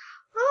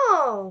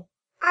 Oh,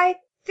 I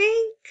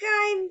think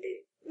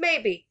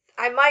maybe.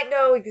 I might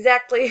know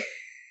exactly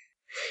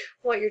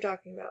what you're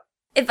talking about.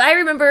 If I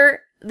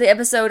remember the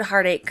episode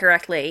Heartache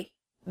correctly,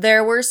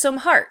 there were some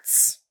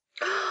hearts.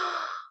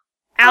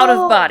 Out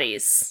of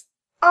bodies.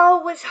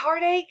 Oh, was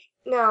Heartache?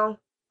 No.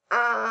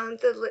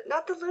 Not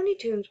the Looney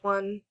Tunes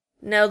one.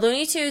 No,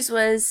 Looney Tunes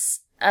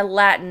was a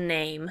Latin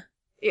name.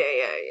 Yeah.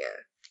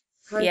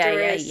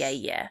 Huntress.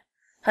 Yeah.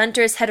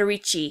 Huntress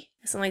Hederici.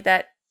 Something like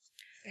that.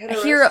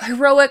 Heterus.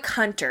 Heroic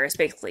hunters,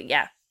 basically,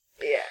 yeah.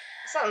 Yeah,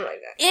 something like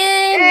that.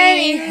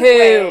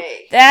 Anywho,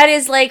 that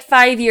is like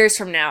 5 years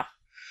from now.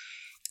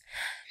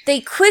 They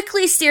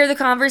quickly steer the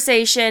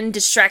conversation,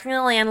 distracting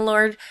the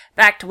landlord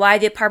back to why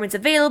the apartment's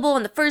available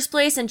in the first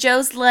place, and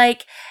Joe's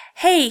like,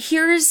 hey,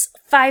 here's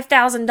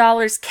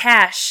 $5,000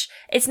 cash.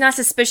 It's not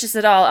suspicious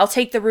at all. I'll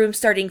take the room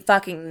starting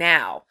fucking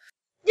now.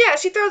 Yeah,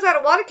 she throws out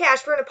a wad of cash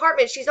for an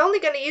apartment she's only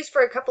going to use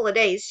for a couple of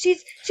days.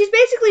 She's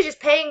basically just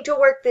paying to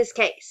work this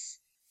case.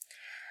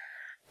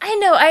 I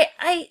know,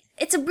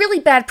 it's a really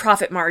bad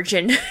profit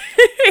margin, is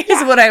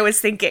Yeah. what I was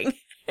thinking.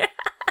 Like,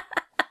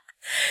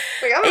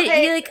 I'm gonna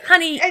pay, Like,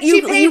 honey, and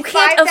you she paid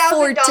can't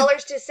afford to...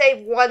 $5,000 to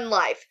save one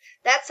life.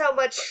 That's how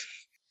much.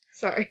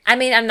 Sorry. I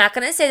mean, I'm not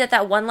going to say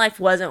that one life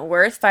wasn't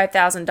worth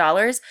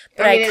 $5,000,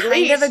 but I mean, I at kind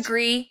of least.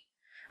 agree.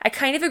 I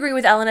kind of agree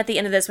with Ellen at the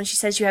end of this when she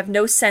says you have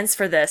no sense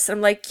for this. I'm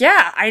like,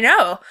 yeah, I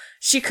know.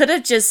 She could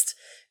have just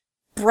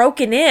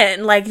broken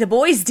in like the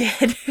boys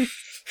did.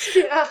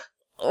 Yeah.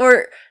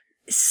 Or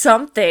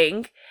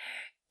something.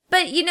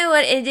 But you know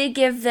what? It did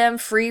give them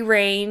free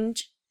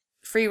range.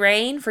 Free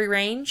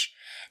range.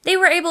 They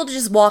were able to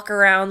just walk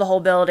around the whole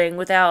building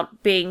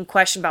without being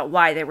questioned about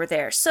why they were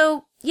there.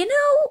 So, you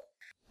know,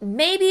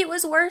 maybe it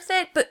was worth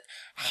it, but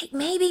hey,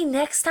 maybe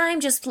next time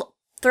just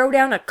throw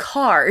down a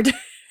card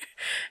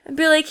and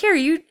be like,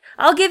 here,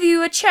 I'll give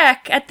you a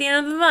check at the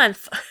end of the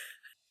month.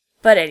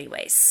 But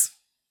anyways.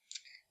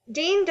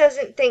 Dean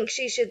doesn't think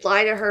she should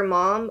lie to her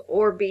mom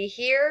or be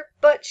here,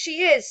 but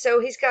she is,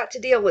 so he's got to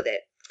deal with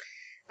it.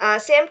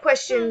 Sam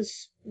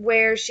questions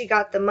where she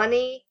got the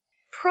money,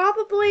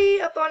 probably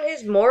up on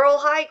his moral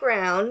high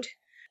ground.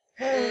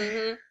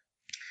 Yeah,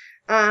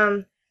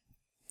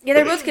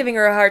 they're both giving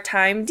her a hard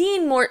time.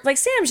 Dean more, like,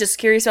 Sam's just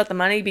curious about the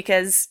money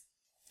because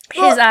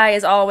his eye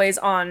is always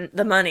on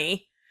the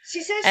money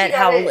She says and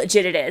how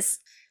legit it is.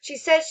 She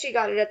says she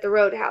got it at the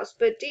Roadhouse,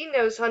 but Dean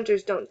knows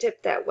hunters don't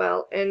tip that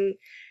well, and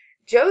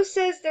Joe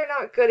says they're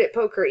not good at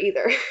poker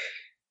either.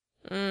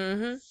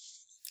 Mm-hmm.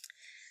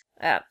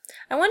 I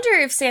wonder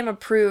if Sam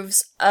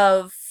approves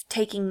of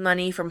taking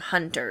money from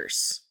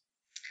hunters.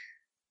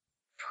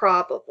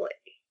 Probably.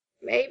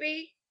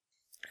 Maybe.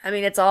 I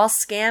mean, it's all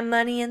scam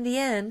money in the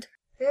end.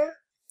 Yeah.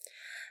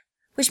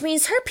 Which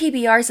means her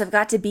PBRs have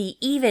got to be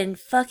even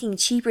fucking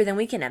cheaper than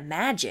we can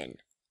imagine.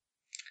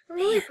 I'm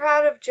really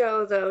proud of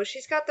Jo, though.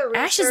 She's got the research.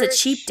 Ash is a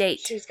cheap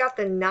date. She's got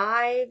the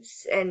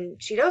knives, and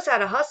she knows how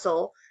to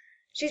hustle.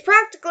 She's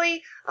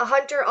practically a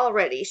hunter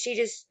already. She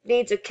just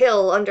needs a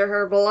kill under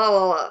her blah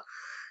blah blah.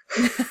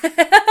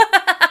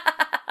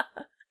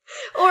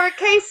 Or a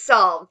case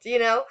solved, you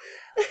know?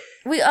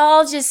 We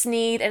all just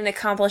need an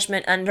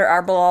accomplishment under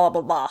our blah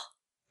blah blah.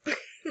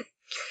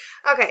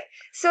 Okay,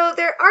 so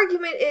their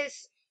argument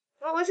is...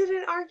 What was it,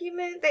 an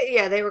argument?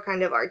 They were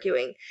kind of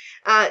arguing.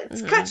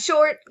 It's cut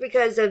short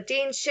because of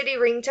Dean's shitty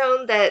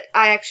ringtone that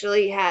I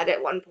actually had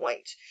at one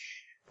point.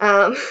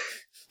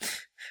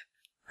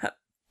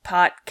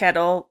 Pot,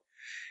 kettle,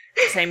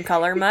 same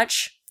color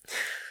much?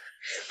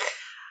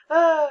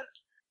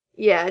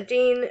 Yeah,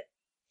 Dean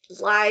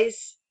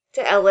lies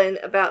to Ellen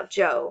about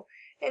Jo,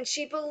 and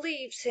she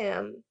believes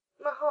him.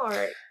 My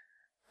heart.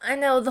 I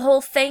know, the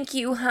whole thank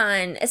you,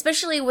 hun.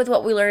 Especially with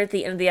what we learned at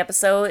the end of the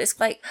episode. It's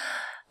like...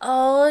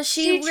 Oh,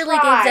 she really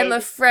tried. gave them a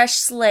fresh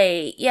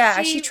slate.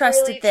 Yeah, she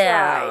trusted really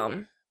them.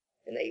 tried.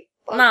 And they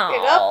fucked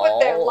it up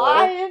with their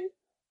lying.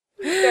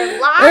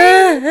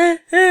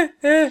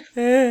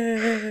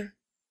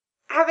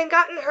 Having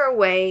gotten her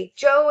way,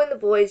 Jo and the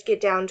boys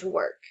get down to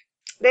work.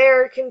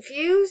 They're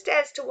confused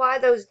as to why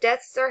those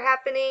deaths are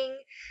happening.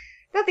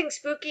 Nothing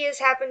spooky has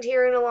happened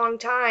here in a long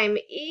time,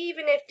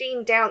 even if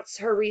Dean doubts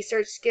her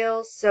research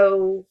skills,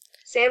 so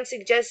Sam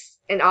suggests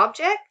an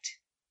object?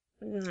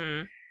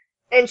 Mm-hmm.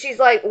 And she's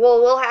like,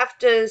 well, we'll have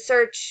to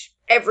search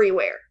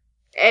everywhere.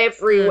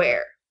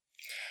 Everywhere.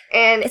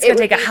 And It's it gonna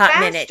would take a be hot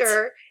minute.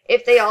 faster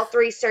if they all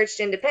three searched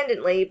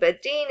independently,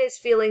 but Dean is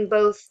feeling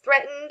both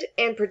threatened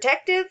and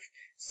protective,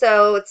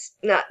 so it's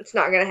not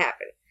gonna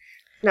happen.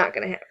 Not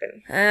gonna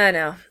happen. I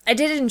know. I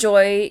did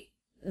enjoy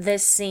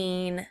this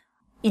scene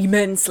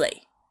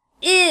immensely.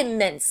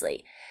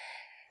 Immensely.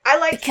 I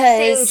like Because-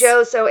 seeing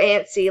Jo so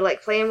antsy,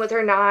 like playing with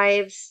her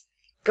knives,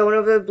 going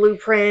over the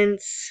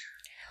blueprints.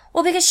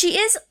 Well, because she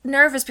is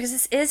nervous because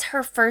this is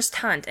her first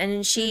hunt,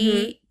 and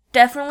she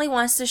definitely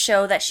wants to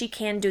show that she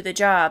can do the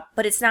job,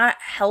 but it's not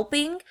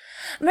helping.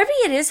 Maybe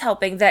it is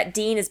helping that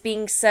Dean is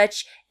being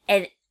such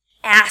an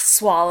ass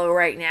swallow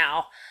right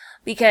now,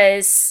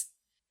 because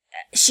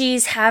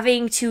she's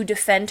having to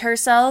defend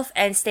herself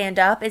and stand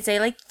up and say,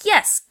 like,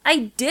 yes,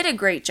 I did a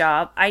great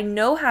job. I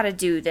know how to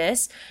do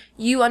this.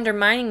 You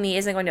undermining me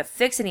isn't going to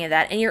fix any of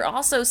that. And you're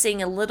also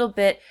seeing a little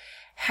bit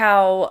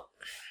how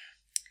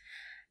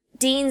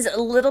Dean's a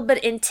little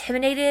bit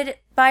intimidated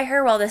by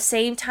her, while at the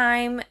same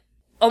time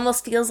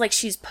almost feels like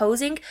she's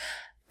posing.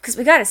 Because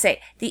we gotta say,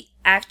 the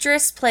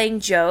actress playing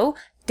Jo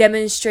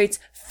demonstrates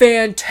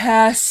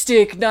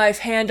fantastic knife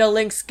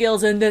handling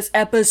skills in this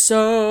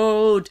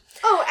episode.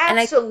 Oh, And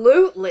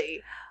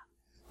absolutely.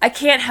 I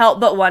can't help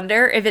but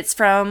wonder if it's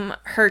from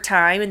her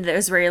time in the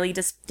Israeli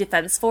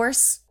Defense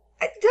Force.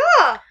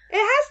 Duh! It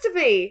has to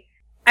be.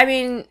 I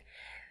mean,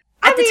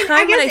 at the I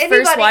time when guess I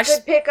first anybody watched...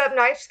 could pick up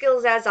knife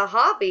skills as a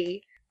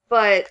hobby,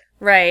 but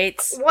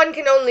Right. one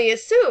can only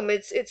assume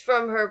it's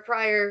from her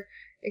prior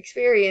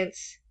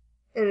experience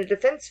in the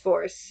defense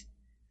force.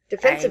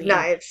 Defensive I mean,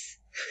 knives.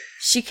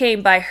 She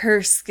came by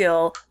her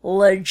skill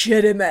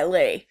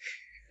legitimately.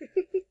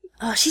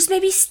 Oh, she's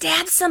maybe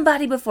stabbed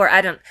somebody before.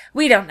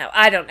 We don't know.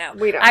 I don't know.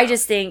 We don't I know.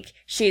 just think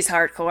she's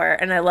hardcore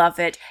and I love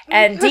it.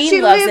 And Because Dean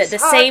she loves it lives the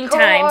same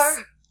times.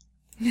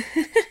 hardcore.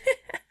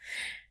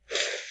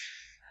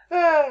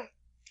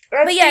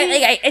 But yeah,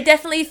 like, I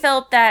definitely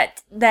felt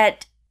that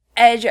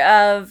edge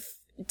of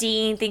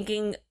Dean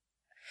thinking,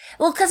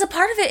 well, because a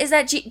part of it is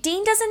that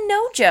Dean doesn't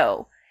know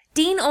Joe.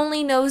 Dean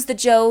only knows the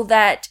Joe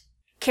that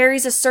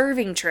carries a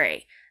serving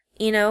tray.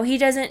 You know, he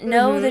doesn't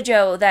know the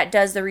Joe that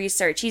does the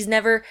research. He's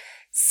never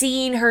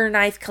seen her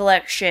knife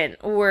collection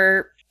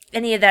or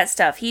any of that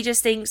stuff. He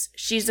just thinks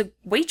she's a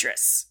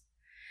waitress.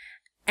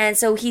 And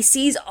so he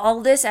sees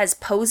all this as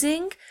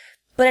posing,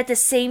 but at the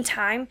same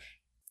time,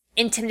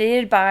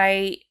 intimidated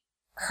by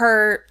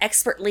her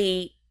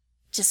expertly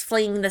just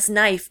flinging this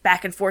knife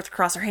back and forth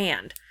across her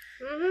hand.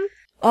 Mm-hmm.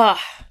 Ugh.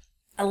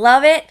 I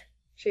love it.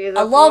 She is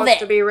I a love force it.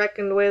 to be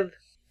reckoned with.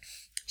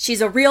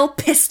 She's a real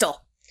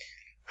pistol.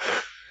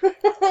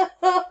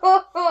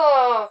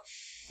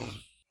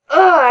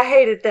 Oh, I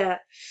hated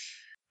that.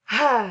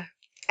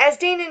 As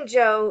Dean and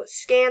Joe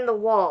scan the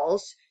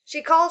walls,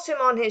 she calls him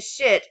on his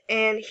shit,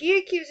 and he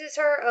accuses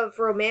her of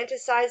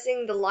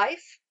romanticizing the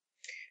life.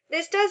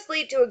 This does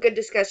lead to a good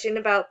discussion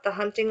about the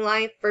hunting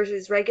life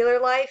versus regular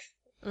life.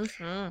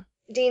 Mm-hmm.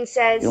 Dean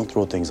says, You don't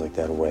throw things like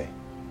that away.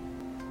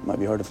 It might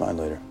be hard to find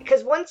later.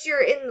 because once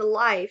you're in the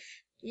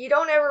life, you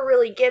don't ever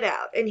really get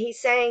out. And he's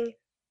saying,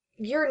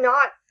 you're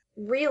not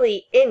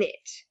really in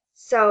it.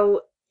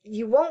 So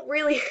you won't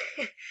really,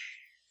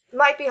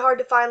 might be hard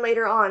to find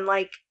later on.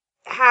 Like,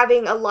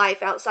 having a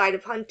life outside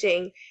of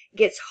hunting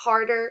gets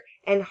harder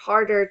and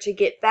harder to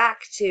get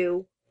back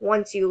to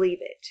once you leave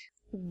it.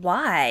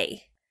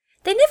 Why?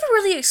 They never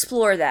really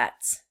explore that.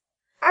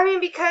 I mean,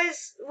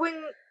 because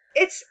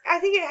I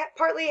think it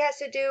partly has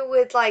to do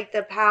with, like,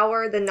 the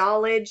power, the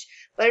knowledge,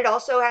 but it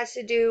also has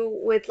to do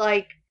with,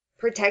 like,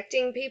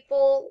 protecting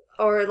people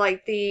or,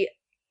 like, the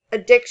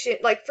addiction.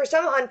 Like, for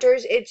some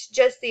hunters, it's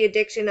just the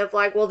addiction of,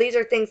 like, well, these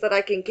are things that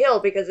I can kill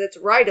because it's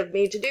right of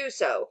me to do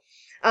so.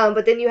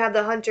 But then you have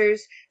the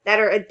hunters that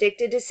are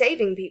addicted to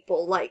saving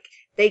people. Like,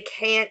 they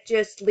can't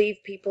just leave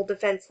people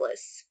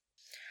defenseless.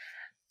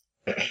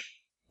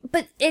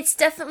 But it's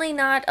definitely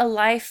not a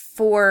life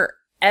for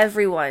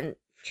everyone.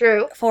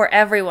 True. For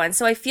everyone.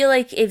 So I feel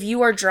like if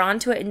you are drawn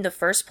to it in the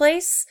first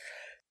place,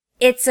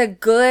 it's a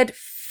good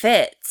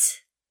fit.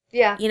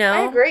 Yeah, You know?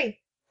 I agree.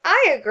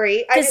 I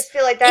 'Cause just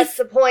feel like that's if-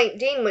 the point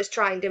Dean was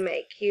trying to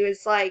make. He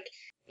was like,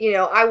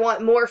 I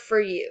want more for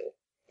you.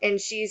 And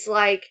she's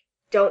like,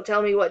 don't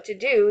tell me what to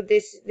do.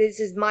 This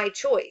is my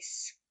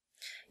choice.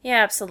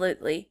 Yeah,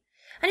 absolutely.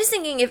 I'm just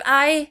thinking if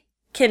I,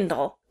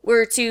 Kindle,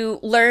 were to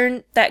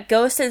learn that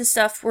ghosts and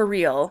stuff were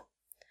real,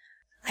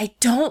 I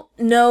don't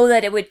know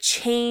that it would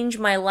change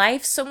my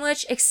life so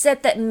much,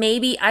 except that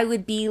maybe I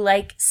would be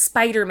like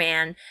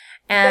Spider-Man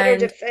Better and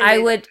defended. I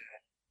would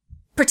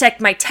protect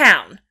my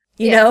town,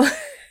 you Yeah. know?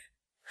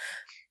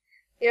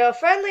 You're a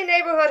friendly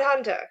neighborhood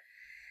hunter.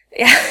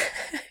 Yeah.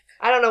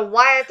 I don't know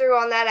why I threw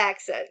on that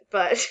accent,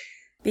 but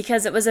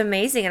Because it was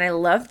amazing and I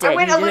loved it. I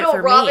went He a did it little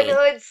for Robin me.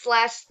 Hood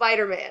 /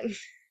 Spider-Man.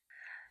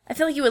 I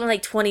feel like you went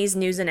like 20s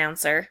news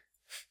announcer,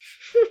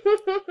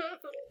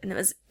 and it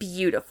was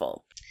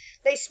beautiful.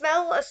 They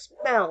smell a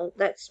smell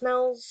that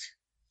smells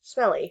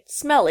smelly.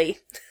 Smelly.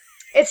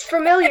 It's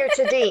familiar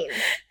to Dean.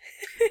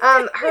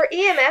 Her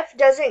EMF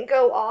doesn't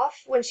go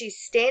off when she's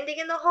standing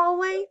in the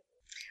hallway,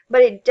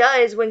 but it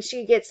does when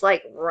she gets,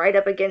 like, right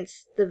up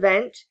against the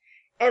vent.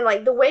 And,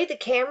 like, the way the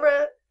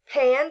camera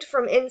panned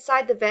from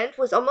inside the vent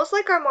was almost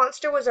like our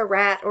monster was a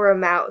rat or a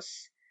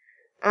mouse.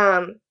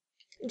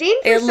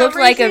 Dean, for It some looked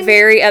like a reason-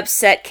 very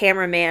upset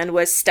cameraman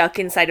was stuck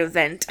inside a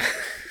vent.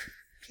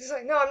 He's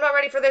like, no, I'm not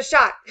ready for this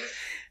shot.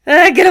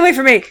 Get away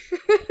from me!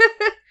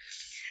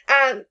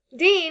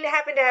 Dean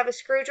happened to have a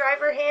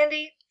screwdriver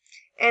handy,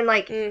 and,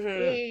 like,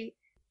 He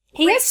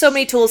has so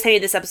many tools handy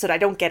this episode, I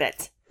don't get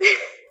it.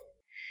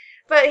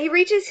 But he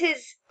reaches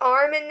his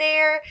arm in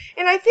there,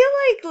 and I feel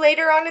like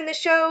later on in the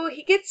show,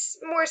 he gets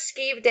more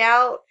skeeved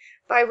out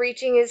by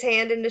reaching his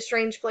hand into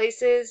strange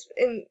places,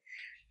 and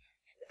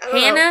I don't know.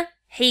 Hannah,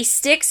 he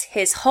sticks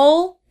his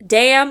whole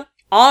damn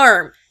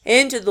arm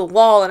into the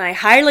wall, and I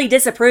highly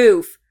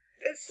disapprove.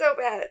 It's so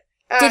bad.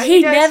 Did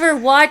he does- never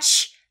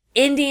watch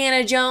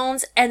Indiana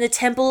Jones and the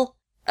Temple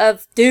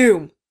of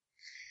Doom?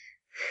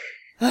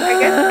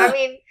 I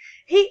mean,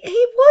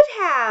 he would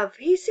have.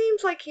 He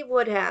seems like he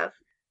would have.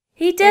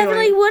 He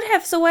definitely Anyway. would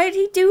have, so why did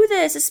he do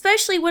this?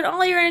 Especially when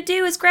all you're gonna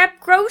do is grab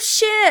gross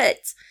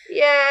shit.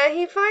 Yeah,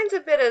 he finds a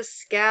bit of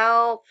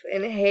scalp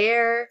and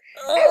hair,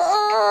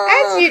 Ugh.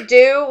 as you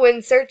do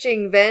when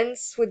searching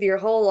vents with your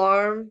whole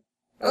arm.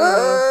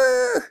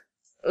 Ugh.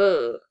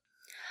 Ugh.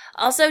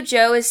 Also,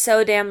 Joe is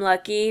so damn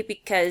lucky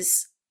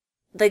because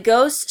the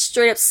ghost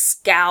straight up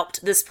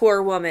scalped this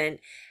poor woman.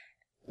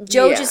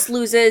 Joe Yeah. just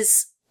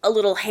loses a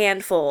little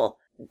handful.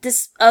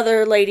 This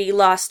other lady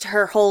lost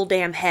her whole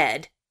damn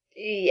head.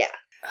 Yeah.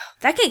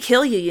 That can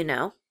kill you, you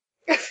know.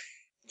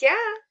 Yeah.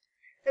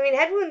 I mean,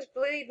 head wounds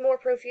bleed more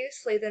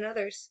profusely than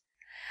others.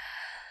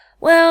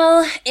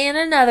 Well, in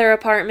another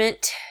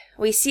apartment,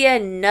 We see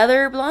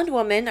another blonde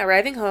woman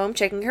arriving home,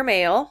 checking her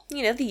mail.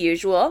 You know, the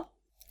usual.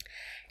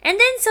 And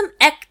then some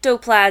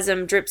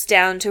ectoplasm drips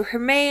down to her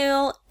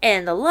mail,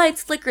 and the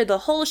lights flicker, the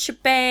whole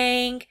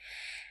shebang.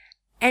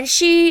 And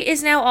she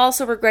is now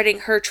also regretting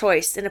her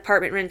choice in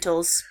apartment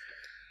rentals.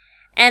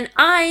 And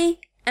I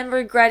am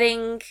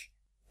regretting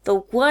the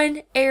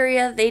one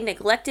area they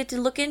neglected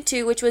to look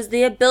into, which was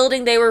the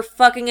building they were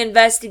fucking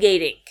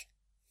investigating.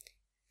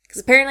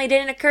 Because apparently it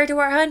didn't occur to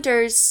our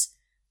hunters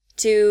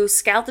to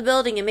scout the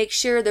building and make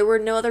sure there were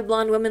no other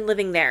blonde women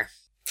living there.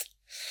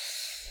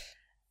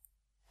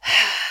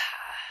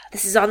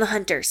 This is on the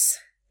hunters.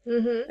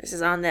 Mm-hmm. This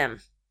is on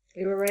them.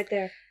 You were right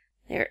there.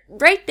 They're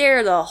right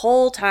there the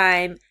whole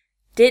time.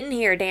 Didn't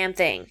hear a damn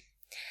thing.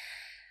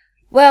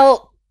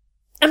 Well,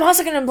 I'm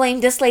also going to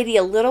blame this lady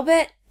a little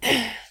bit.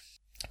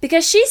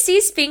 Because she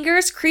sees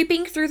fingers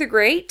creeping through the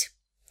grate.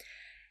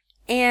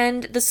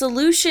 And the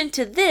solution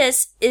to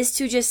this is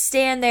to just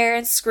stand there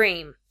and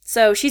scream.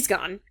 So she's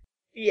gone.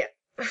 Yeah.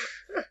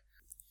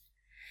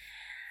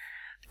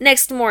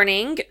 Next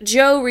morning,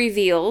 Joe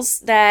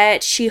reveals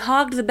that she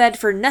hogged the bed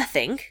for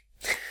nothing,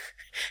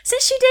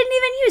 since she didn't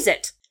even use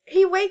it.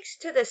 He wakes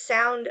to the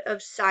sound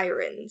of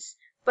sirens,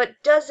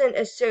 but doesn't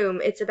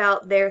assume it's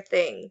about their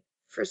thing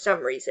for some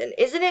reason.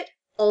 Isn't it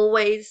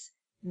always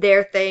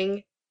their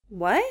thing?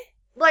 What?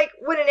 Like,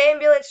 when an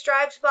ambulance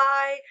drives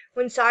by,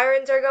 when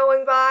sirens are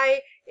going by,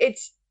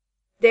 it's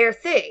their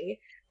thing.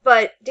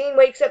 But Dean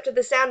wakes up to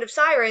the sound of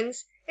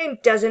sirens and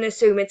doesn't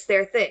assume it's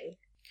their thing.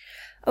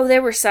 Oh,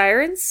 there were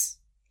sirens?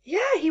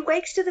 Yeah, he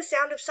wakes to the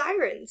sound of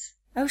sirens.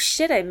 Oh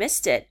shit, I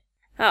missed it.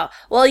 Oh,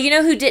 well, you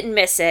know who didn't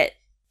miss it?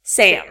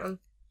 Sam.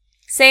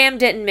 Sam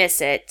didn't miss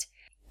it.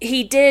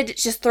 He did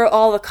just throw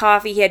all the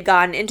coffee he had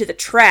gotten into the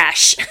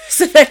trash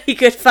so that he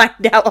could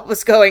find out what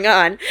was going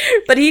on.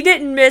 But he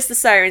didn't miss the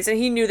sirens, and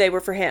he knew they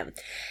were for him.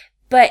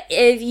 But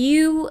if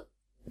you,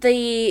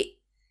 the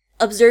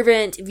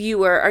observant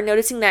viewer, are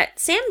noticing that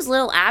Sam's a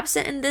little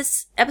absent in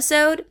this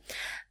episode,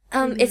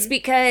 it's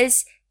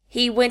because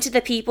he went to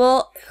the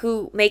people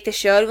who make the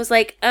show and was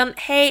like,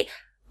 hey,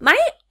 my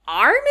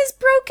arm is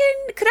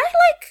broken. Could I,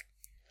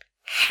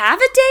 have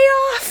a day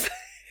off?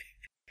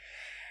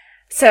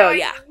 So,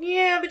 yeah.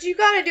 Yeah, but you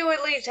gotta do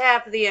at least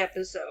half of the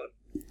episode.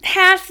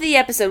 Half the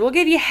episode. We'll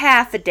give you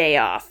half a day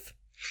off.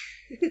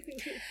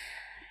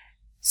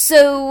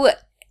 So,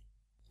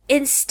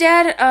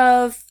 instead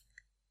of,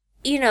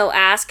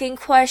 asking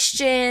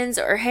questions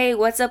or, hey,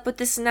 what's up with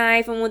this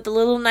knife and what the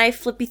little knife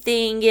flippy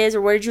thing is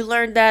or where did you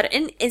learn that?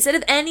 And instead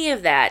of any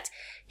of that,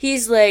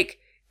 he's like,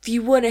 if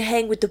you want to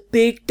hang with the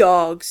big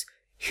dogs,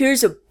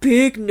 here's a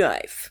big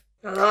knife.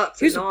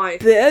 Here's a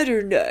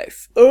better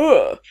knife.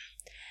 Ugh.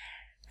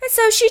 And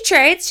so she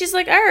trades. She's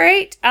like, all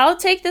right, I'll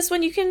take this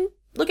one. You can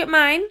look at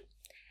mine.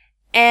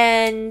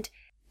 And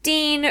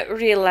Dean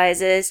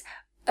realizes,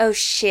 oh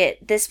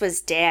shit, this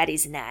was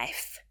Daddy's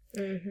knife.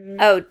 Mm-hmm.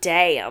 Oh,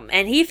 damn.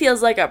 And he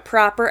feels like a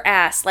proper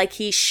ass, like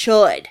he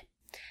should.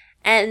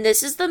 And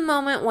this is the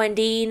moment when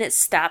Dean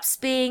stops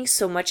being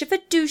so much of a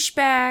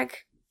douchebag.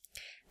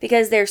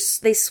 Because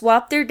they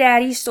swap their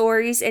daddy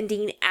stories and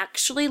Dean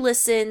actually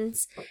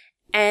listens.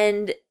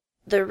 And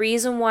the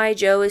reason why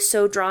Joe is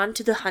so drawn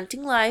to the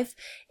hunting life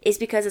is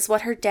because it's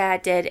what her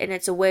dad did. And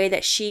it's a way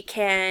that she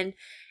can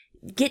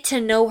get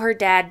to know her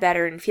dad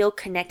better and feel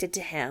connected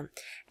to him.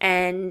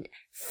 And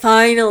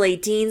finally,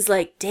 Dean's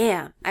like,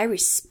 damn, I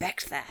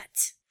respect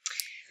that.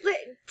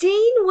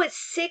 Dean was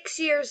 6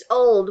 years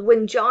old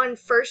when John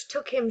first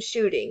took him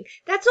shooting.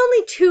 That's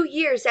only 2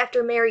 years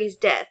after Mary's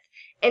death.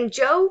 And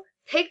Joe,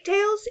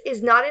 pigtails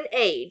is not an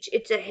age.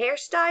 It's a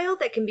hairstyle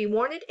that can be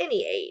worn at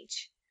any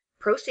age.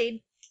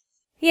 Proceed.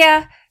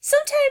 Yeah,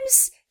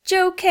 sometimes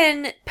Joe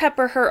can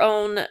pepper her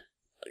own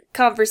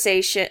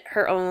conversation,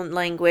 her own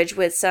language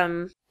with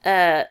some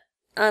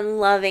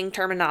unloving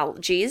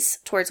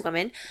terminologies towards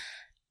women.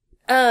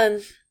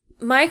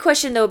 My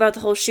question, though, about the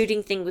whole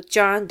shooting thing with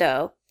John,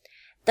 though,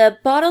 the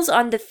bottles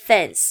on the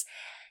fence,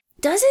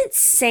 doesn't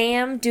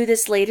Sam do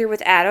this later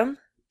with Adam?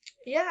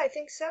 Yeah, I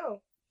think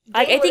so.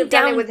 I think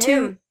down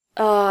to...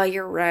 Oh,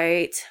 you're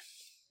right.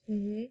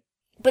 Mm-hmm.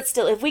 But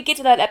still, if we get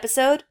to that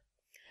episode,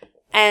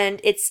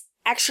 and it's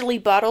actually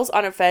bottles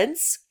on a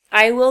fence,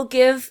 I will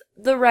give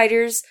the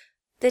writers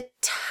the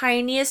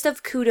tiniest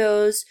of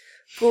kudos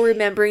for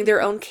remembering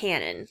their own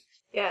canon.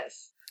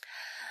 Yes.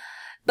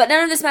 But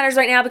none of this matters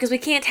right now because we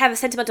can't have a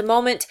sentimental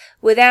moment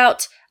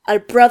without a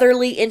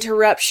brotherly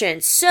interruption.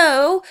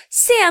 So,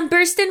 Sam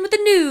burst in with the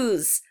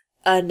news.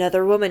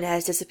 Another woman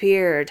has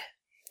disappeared.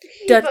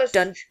 Dun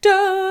dun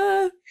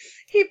dun!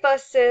 He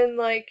busts in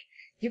like,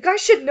 you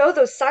guys should know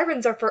those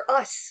sirens are for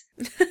us.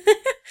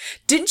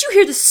 Didn't you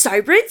hear the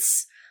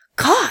sirens?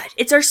 God,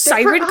 it's our They're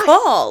siren for us.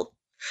 call.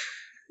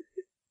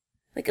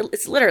 Like,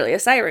 it's literally a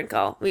siren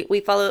call. We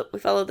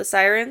follow the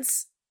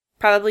sirens,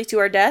 probably to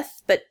our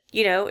death, but,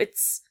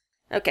 it's...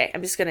 Okay,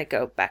 I'm just gonna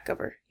go back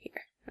over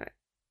here. All right.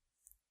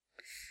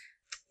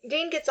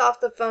 Dean gets off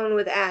the phone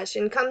with Ash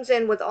and comes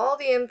in with all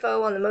the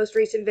info on the most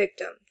recent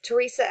victim.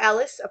 Teresa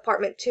Ellis,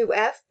 apartment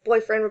 2F.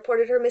 Boyfriend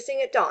reported her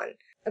missing at dawn,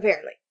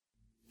 apparently.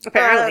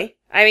 Apparently.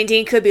 I mean,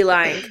 Dean could be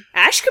lying.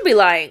 Ash could be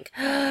lying.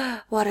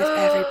 What if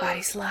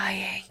everybody's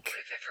lying? What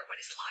if everyone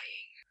is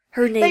lying?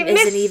 Her name They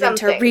isn't missed even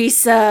something.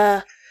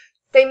 Teresa.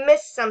 They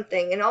missed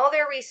something in all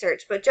their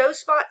research, but Jo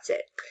spots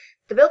it.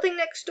 The building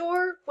next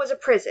door was a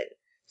prison,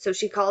 so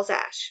she calls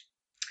Ash.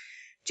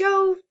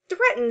 Jo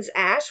threatens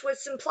Ash with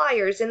some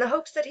pliers in the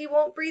hopes that he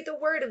won't breathe a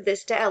word of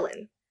this to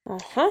Ellen.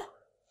 Uh-huh.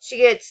 She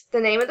gets the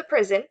name of the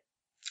prison,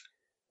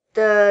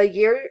 the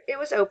year it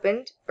was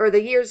opened, or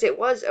the years it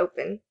was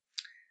open,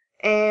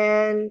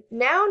 and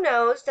now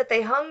knows that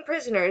they hung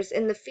prisoners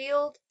in the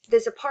field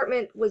this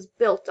apartment was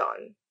built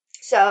on.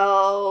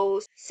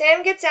 So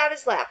Sam gets out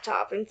his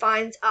laptop and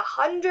finds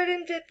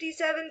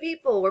 157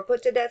 people were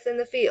put to death in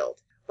the field.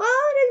 But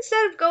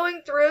instead of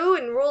going through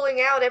and ruling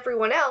out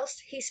everyone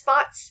else, he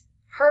spots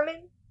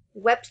Herman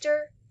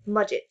Webster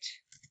Mudgett,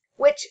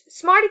 which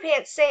Smarty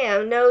Pants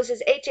Sam knows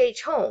as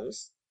H.H.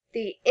 Holmes,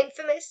 the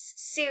infamous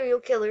serial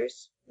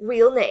killer's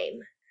real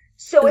name.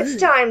 So it's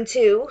time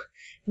to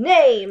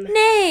name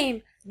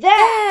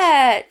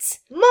That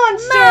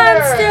monster!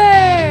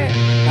 monster!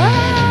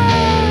 Ah!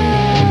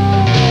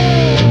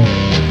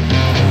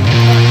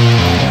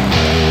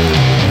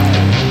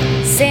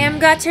 Sam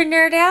got to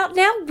nerd out.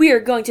 Now we're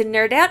going to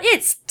nerd out.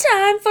 It's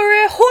time for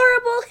a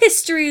horrible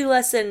history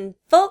lesson,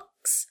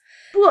 folks.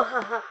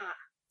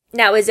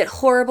 Now, is it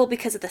horrible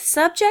because of the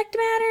subject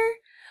matter?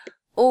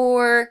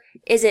 Or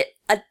is it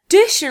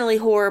additionally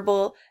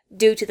horrible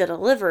due to the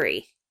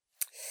delivery?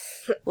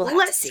 We'll have to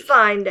Let's see.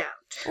 find out.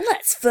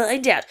 Let's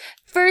find out.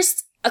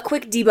 First, a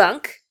quick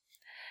debunk.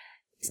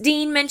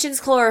 Dean mentions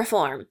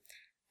chloroform.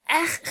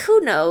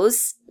 Who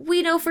knows?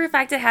 We know for a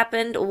fact it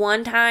happened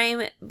one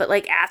time, but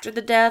like after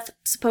the death,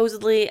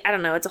 supposedly. I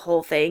don't know, it's a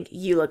whole thing.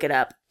 You look it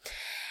up.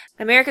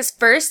 America's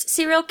first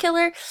serial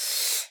killer?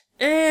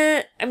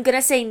 I'm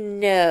gonna say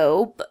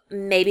no, but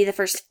maybe the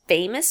first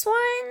famous one?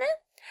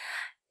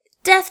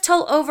 Death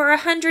toll over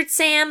 100,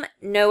 Sam?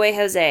 No way,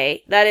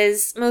 Jose. That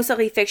is most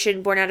likely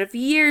fiction born out of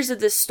years of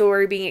this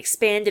story being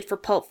expanded for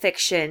pulp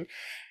fiction,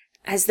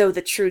 as though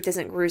the truth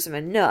isn't gruesome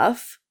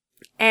enough.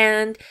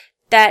 And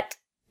that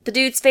the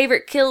dude's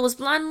favorite kill was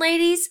blonde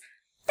ladies?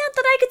 Not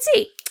that I could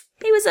see.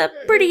 He was a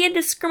pretty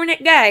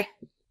indiscriminate guy.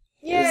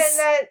 Yeah,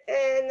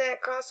 and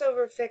that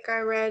crossover fic I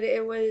read,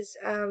 it was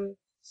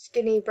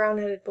skinny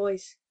brown-headed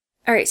boys.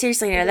 Alright,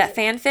 seriously now, that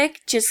fanfic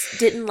just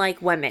didn't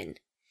like women.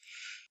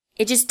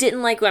 It just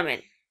didn't like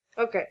women.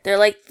 Okay. They're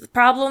like, the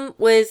problem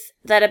with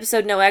that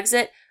episode No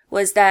Exit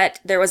was that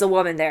there was a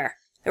woman there.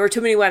 There were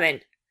too many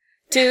women.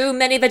 Too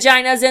many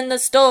vaginas in the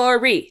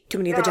story. Too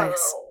many vaginas.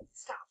 No,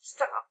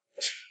 stop.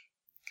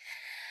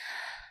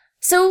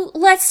 So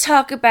let's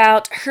talk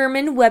about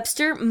Herman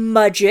Webster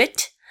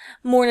Mudgett,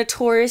 more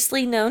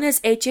notoriously known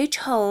as H.H.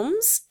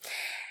 Holmes.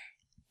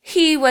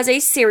 He was a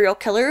serial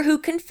killer who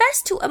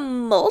confessed to a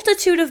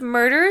multitude of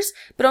murders,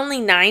 but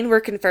only 9 were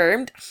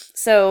confirmed.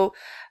 So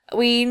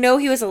we know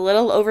he was a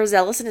little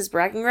overzealous in his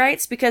bragging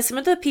rights because some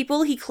of the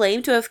people he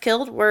claimed to have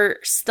killed were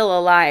still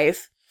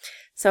alive.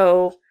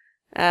 So,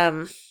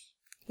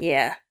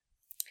 yeah.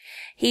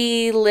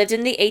 He lived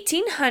in the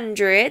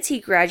 1800s. He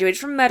graduated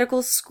from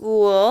medical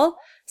school,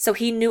 so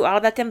he knew all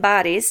about them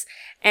bodies.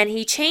 And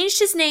he changed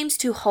his names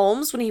to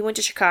Holmes when he went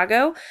to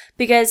Chicago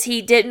because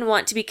he didn't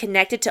want to be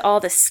connected to all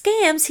the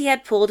scams he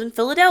had pulled in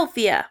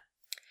Philadelphia.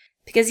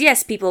 Because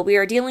yes, people, we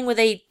are dealing with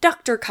a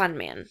Dr.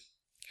 Conman.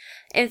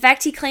 In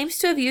fact, he claims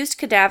to have used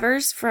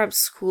cadavers from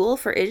school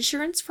for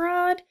insurance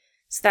fraud.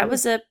 So that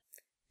was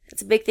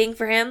that's a big thing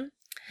for him.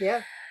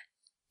 Yeah.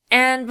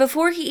 And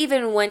before he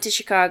even went to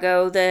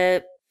Chicago,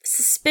 the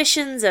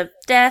suspicions of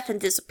death and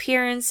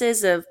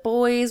disappearances of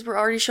boys were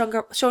already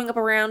showing up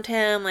around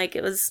him. Like,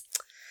 it was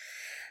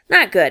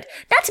not good.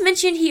 Not to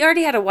mention, he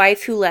already had a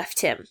wife who left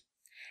him.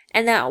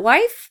 And that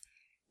wife,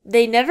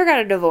 they never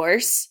got a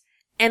divorce.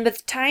 And by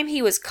the time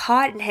he was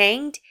caught and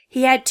hanged,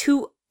 he had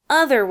 2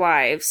 other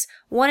wives.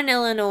 One in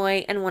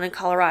Illinois and one in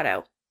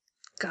Colorado.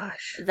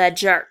 Gosh. The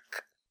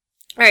jerk.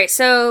 Alright,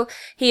 so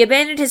he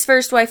abandoned his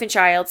first wife and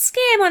child.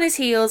 Scam on his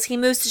heels. He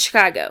moves to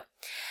Chicago.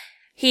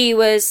 He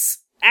was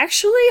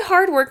actually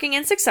hardworking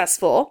and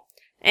successful,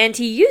 and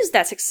he used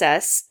that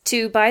success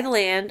to buy the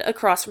land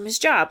across from his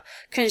job,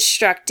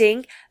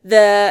 constructing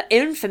the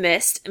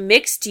infamous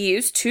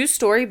mixed-use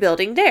 2-story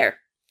building there.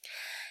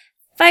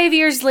 5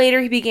 years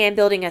later, he began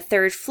building a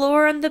 3rd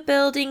floor on the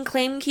building,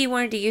 claiming he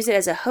wanted to use it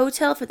as a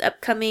hotel for the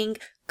upcoming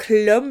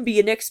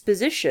Columbian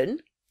Exposition.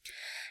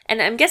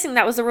 And I'm guessing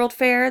that was the World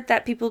Fair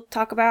that people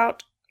talk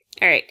about.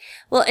 Alright,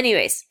 well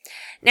anyways,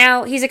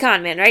 now he's a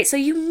con man, right? So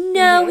you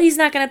know he's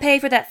not going to pay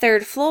for that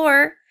 3rd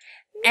floor.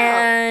 No.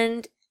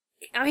 And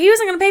he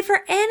wasn't going to pay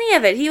for any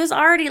of it. He was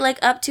already like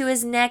up to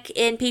his neck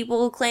in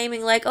people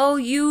claiming like, oh,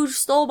 you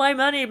stole my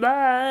money,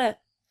 blah.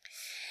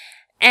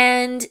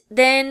 And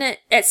then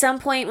at some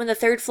point when the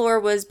 3rd floor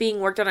was being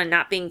worked on and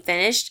not being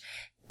finished,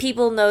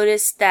 people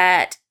noticed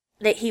that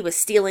he was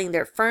stealing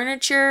their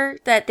furniture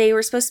that they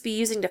were supposed to be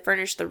using to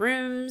furnish the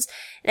rooms,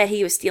 that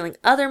he was stealing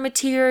other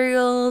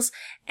materials,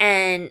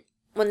 and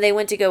when they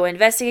went to go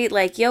investigate,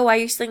 like, yo, why are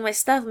you stealing my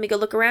stuff? Let me go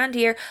look around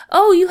here.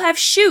 Oh, you have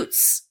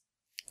chutes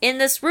in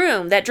this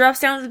room that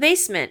drops down to the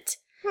basement.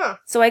 Huh.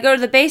 So I go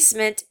to the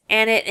basement,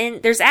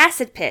 and there's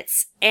acid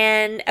pits,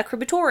 and a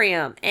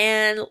crematorium,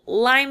 and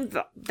lime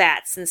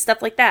vats, and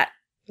stuff like that.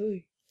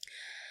 Ooh.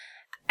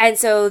 And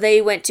so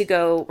they went to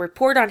go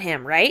report on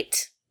him,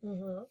 right?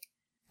 Mm-hmm.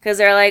 Because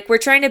they're like, we're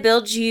trying to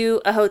build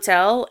you a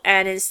hotel,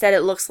 and instead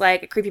it looks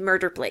like a creepy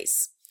murder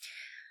place.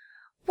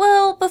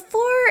 Well,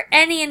 before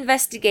any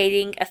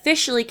investigating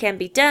officially can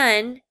be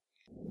done,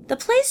 the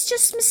place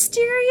just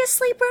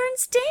mysteriously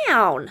burns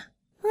down.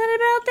 What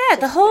about that?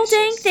 The whole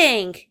dang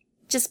thing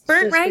just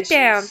burnt right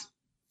down.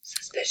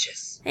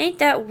 Suspicious. Ain't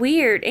that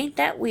weird? Ain't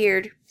that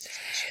weird?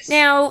 Suspicious.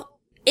 Now,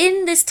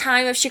 in this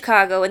time of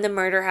Chicago in the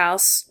murder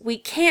house, we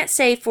can't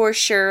say for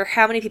sure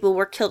how many people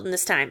were killed in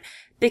this time.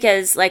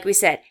 Because, like we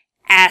said,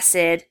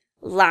 acid,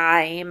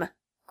 lime,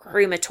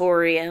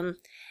 crematorium.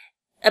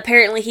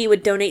 Apparently he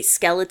would donate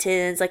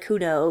skeletons, like who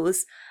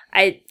knows.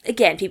 I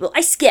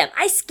skim.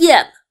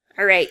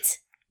 Alright.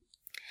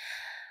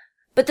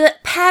 But the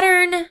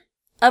pattern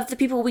of the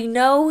people we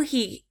know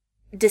he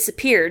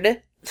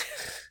disappeared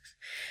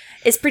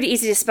is pretty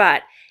easy to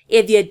spot.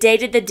 If you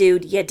dated the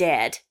dude, you're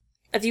dead.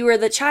 If you were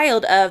the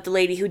child of the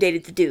lady who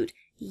dated the dude,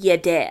 you're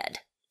dead.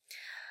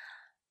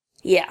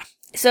 Yeah.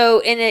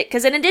 So,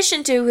 because in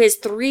addition to his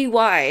 3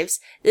 wives,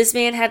 this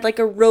man had like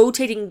a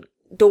rotating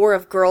door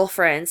of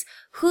girlfriends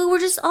who were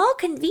just all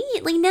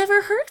conveniently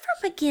never heard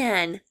from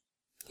again.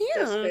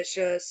 Yeah.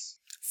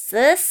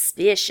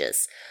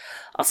 Suspicious.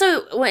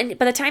 Also,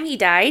 by the time he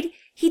died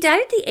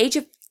at the age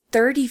of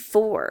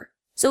 34.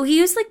 So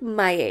he was like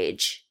my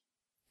age.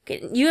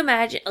 Can you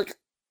imagine? Like,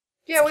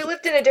 yeah, we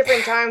lived in a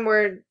different time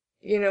where,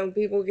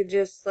 people could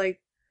just,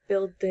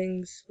 build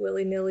things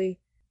willy-nilly,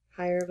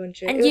 hire a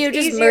bunch of... And you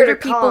just murder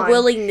people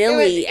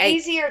willy-nilly. It was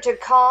easier to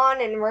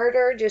con and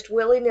murder just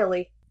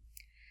willy-nilly.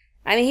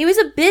 I mean, he was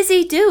a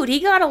busy dude. He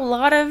got a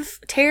lot of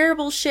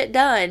terrible shit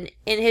done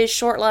in his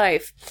short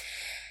life.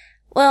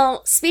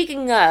 Well,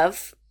 speaking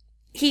of,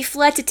 he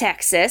fled to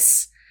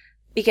Texas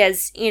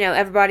because,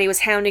 everybody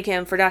was hounding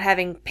him for not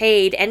having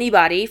paid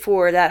anybody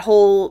for that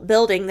whole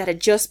building that had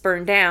just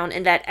burned down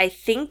and that I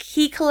think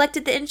he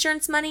collected the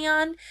insurance money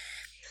on.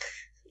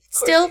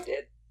 Still. He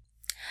did.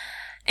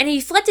 And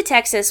he fled to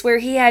Texas where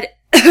he had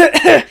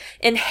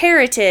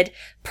inherited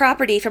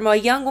property from a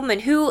young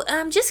woman who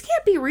just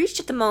can't be reached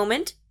at the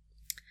moment.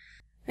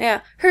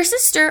 Yeah. Her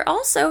sister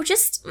also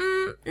just,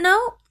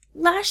 no.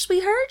 Last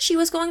we heard, she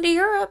was going to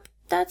Europe.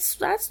 That's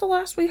the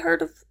last we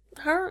heard of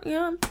her,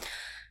 yeah.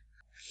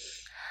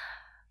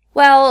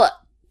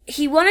 Well,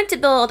 he wanted to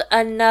build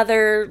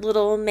another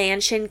little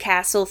mansion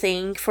castle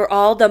thing for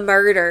all the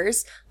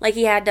murders, like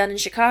he had done in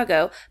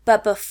Chicago.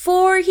 But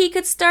before he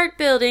could start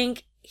building,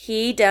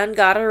 he done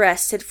got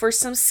arrested for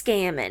some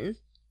scamming.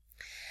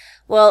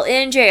 Well,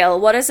 in jail,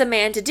 what is a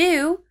man to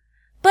do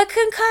but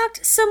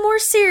concoct some more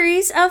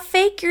series of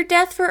fake your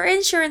death for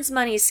insurance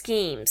money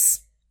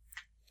schemes?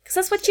 Because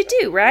that's what you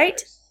do,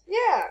 right?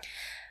 Yeah.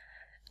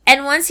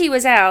 And once he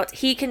was out,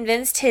 he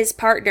convinced his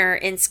partner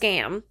in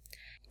scam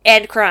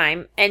and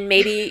crime and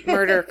maybe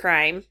murder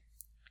crime.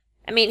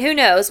 I mean, who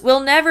knows? We'll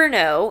never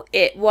know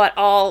what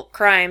all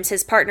crimes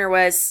his partner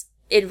was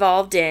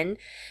involved in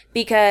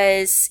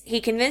because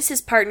he convinced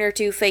his partner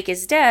to fake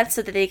his death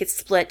so that they could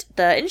split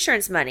the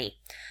insurance money.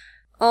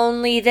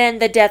 Only then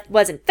the death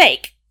wasn't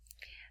fake.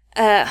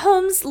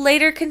 Holmes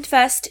later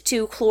confessed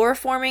to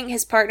chloroforming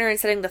his partner and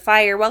setting the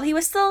fire while he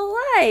was still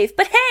alive.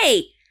 But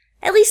hey,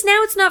 at least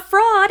now it's not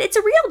fraud, it's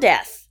a real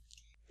death.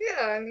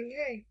 Yeah, I mean,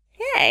 hey.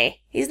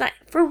 Hey, he's not,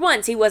 for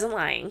once he wasn't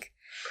lying.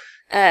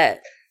 And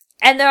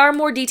there are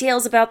more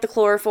details about the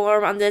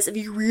chloroform on this. If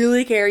you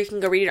really care, you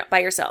can go read it by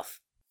yourself.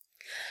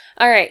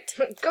 Alright.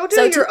 Go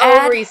do your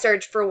own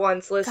research for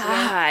once, listener.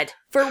 God,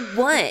 for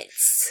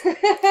once.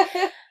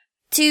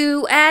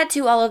 To add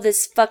to all of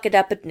this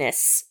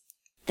fucked-upness,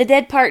 the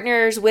dead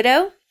partner's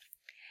widow,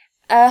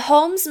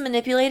 Holmes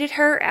manipulated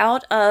her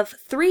out of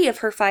 3 of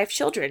her 5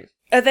 children,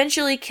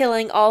 eventually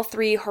killing all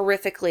 3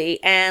 horrifically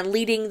and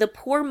leading the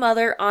poor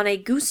mother on a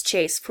goose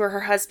chase for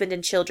her husband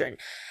and children.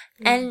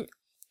 And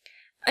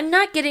I'm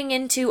not getting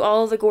into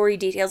all the gory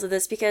details of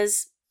this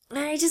because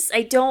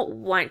I don't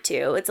want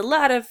to. It's a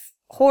lot of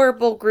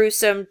horrible,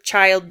 gruesome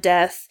child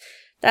death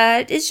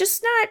that is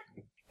just not...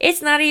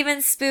 It's not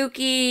even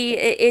spooky.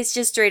 It's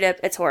just straight up,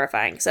 it's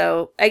horrifying.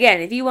 So, again,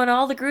 if you want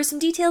all the gruesome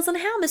details on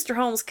how Mr.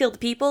 Holmes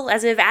killed people,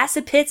 as if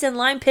acid pits and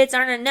lime pits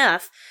aren't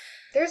enough.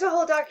 There's a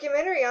whole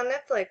documentary on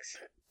Netflix.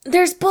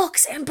 There's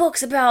books and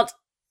books about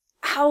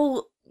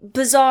how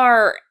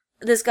bizarre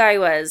this guy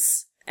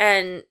was.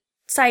 And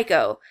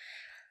psycho.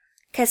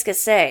 Qu'est-ce que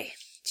c'est?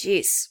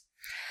 Jeez.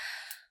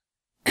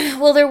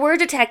 Well, there were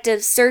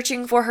detectives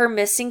searching for her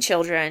missing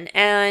children,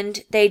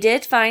 and they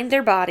did find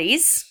their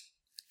bodies.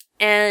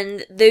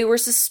 And they were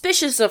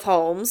suspicious of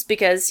Holmes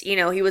because,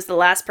 he was the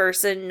last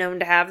person known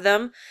to have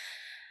them.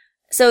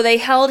 So they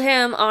held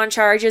him on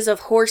charges of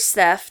horse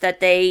theft that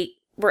they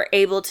were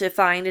able to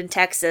find in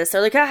Texas.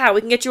 They're like,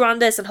 we can get you on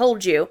this and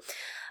hold you.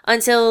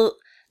 Until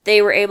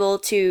they were able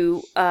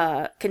to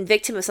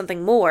convict him of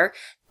something more.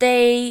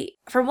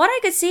 From what I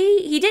could see,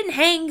 he didn't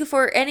hang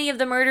for any of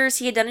the murders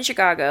he had done in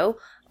Chicago,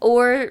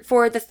 or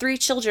for the 3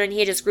 children he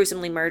had just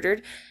gruesomely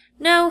murdered.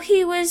 No,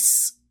 he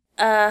was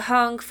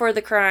hung for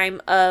the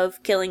crime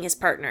of killing his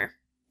partner.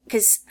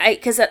 Because I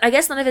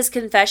guess none of his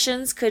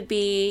confessions could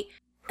be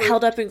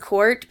held up in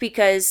court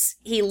because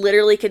he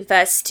literally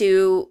confessed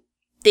to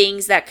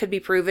things that could be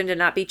proven to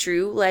not be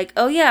true. Like,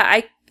 oh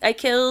yeah, I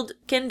killed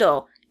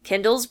Kendall.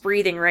 Kendall's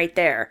breathing right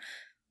there.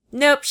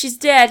 Nope, she's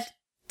dead.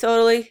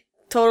 Totally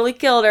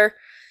killed her.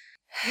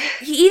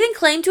 He even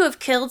claimed to have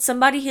killed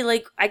somebody he,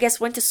 like, I guess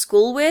went to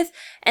school with,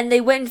 and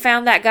they went and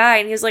found that guy,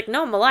 and he was like,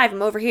 no, I'm alive,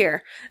 I'm over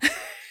here.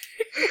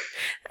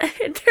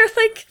 And they're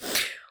like,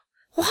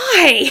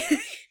 why?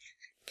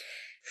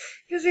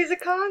 Because he's a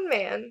con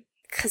man.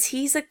 Because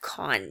he's a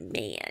con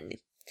man.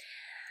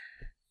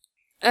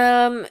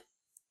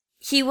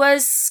 He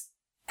was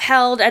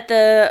held at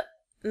the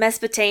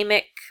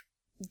Mesopotamic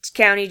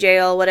County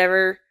Jail,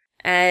 whatever,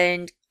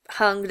 and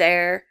hung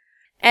there.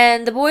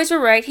 And the boys were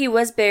right, he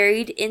was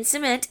buried in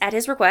cement at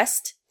his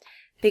request,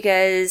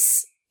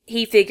 because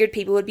he figured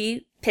people would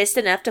be pissed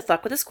enough to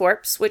fuck with his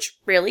corpse, which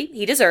really,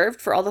 he deserved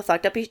for all the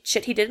fucked up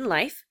shit he did in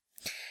life.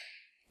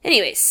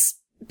 Anyways,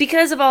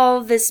 because of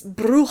all this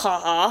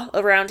brouhaha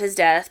around his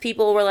death,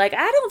 people were like,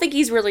 I don't think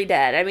he's really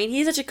dead. I mean,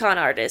 he's such a con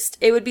artist.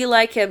 It would be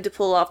like him to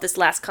pull off this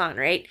last con,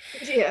 right?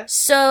 Yeah.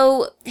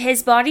 So,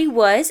 his body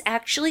was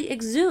actually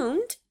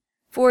exhumed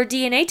for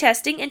DNA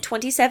testing in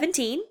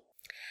 2017.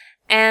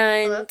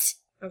 And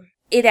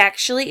it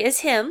actually is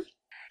him.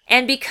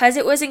 And because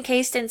it was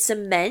encased in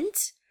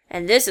cement,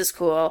 and this is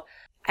cool,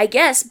 I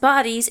guess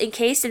bodies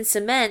encased in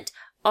cement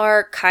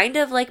are kind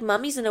of like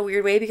mummies in a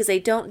weird way because they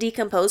don't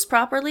decompose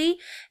properly,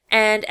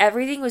 and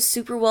everything was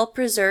super well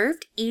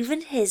preserved,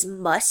 even his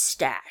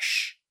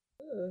mustache.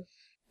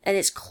 And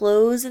his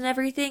clothes and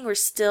everything were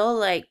still,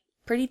 like,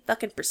 pretty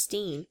fucking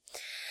pristine.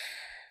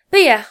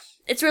 But yeah,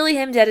 it's really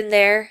him dead in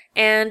there,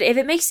 and if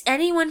it makes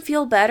anyone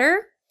feel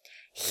better,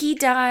 he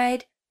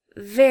died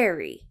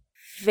very,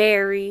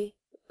 very,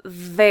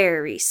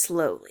 very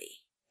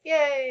slowly.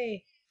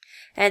 Yay!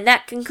 And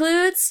that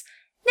concludes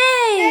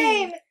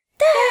Name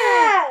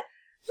That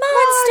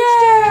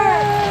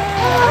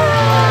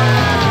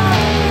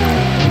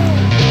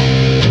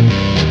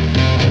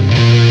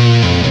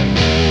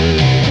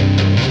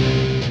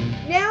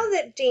Now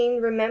that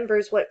Dean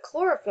remembers what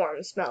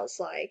chloroform smells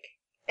like,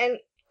 and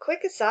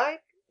quick aside,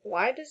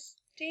 why does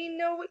Dean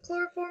know what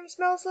chloroform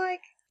smells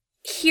like?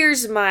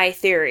 Here's my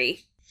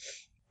theory.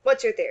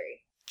 What's your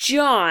theory?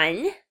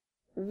 John,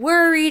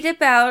 worried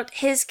about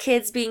his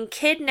kids being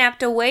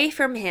kidnapped away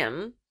from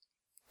him,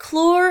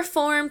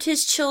 chloroformed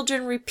his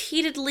children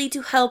repeatedly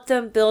to help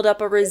them build up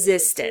a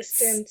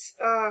resistance.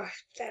 Ah,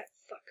 that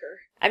fucker.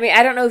 I mean,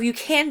 I don't know if you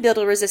can build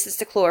a resistance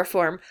to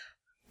chloroform,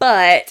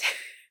 but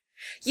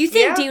you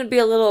think Dean would be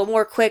a little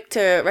more quick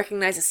to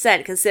recognize a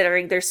scent,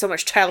 considering there's so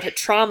much childhood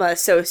trauma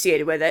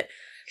associated with it.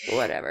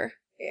 Whatever.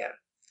 Yeah.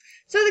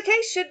 So the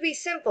case should be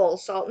simple,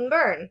 salt and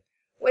burn.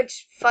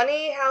 Which,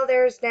 funny how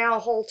there's now a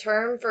whole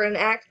term for an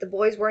act the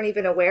boys weren't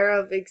even aware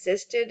of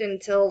existed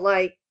until,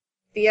 like,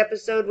 the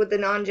episode with the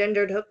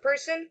non-gendered hook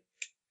person.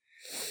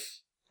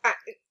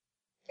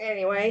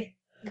 Anyway.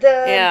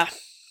 Yeah.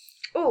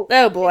 Ooh.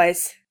 Oh,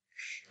 boys.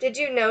 Did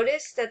you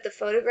notice that the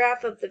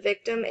photograph of the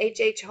victim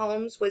H.H.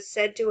 Holmes was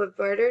said to have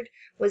murdered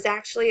was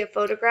actually a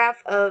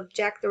photograph of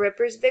Jack the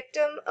Ripper's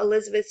victim,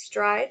 Elizabeth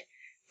Stride,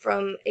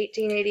 from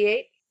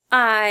 1888?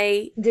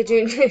 Did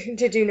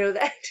you know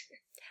that?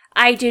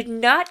 I did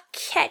not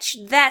catch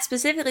that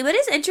specifically, but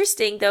it's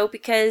interesting, though,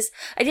 because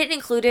I didn't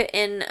include it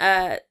in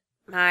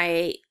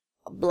my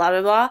blah,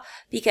 blah, blah,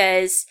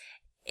 because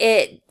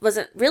it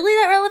wasn't really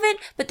that relevant,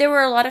 but there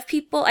were a lot of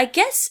people, I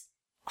guess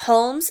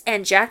Holmes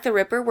and Jack the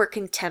Ripper were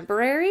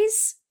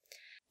contemporaries,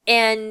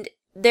 and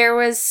there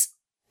was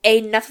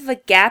enough of a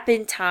gap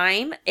in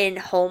time in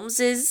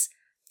Holmes's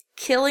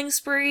killing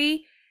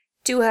spree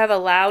to have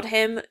allowed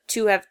him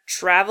to have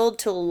traveled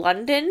to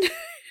London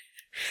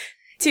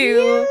to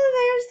there's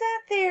that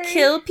theory.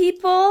 Kill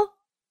people.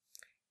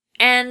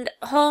 And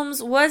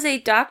Holmes was a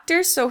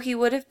doctor, so he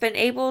would have been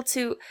able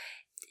to...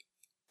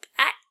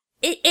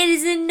 It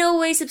is in no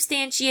way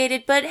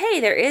substantiated, but hey,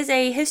 there is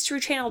a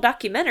History Channel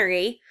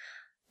documentary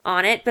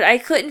on it, but I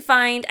couldn't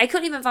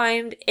even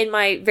find in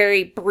my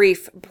very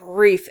brief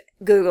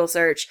Google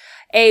search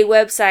a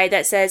website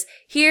that says,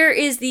 here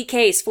is the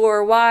case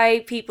for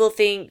why people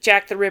think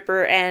Jack the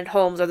Ripper and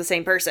Holmes are the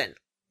same person.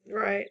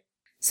 Right.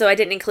 So I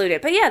didn't include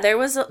it. But yeah,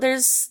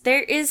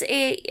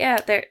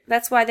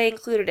 that's why they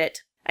included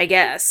it, I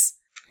guess.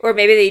 Or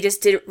maybe they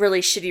just did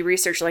really shitty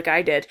research like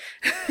I did.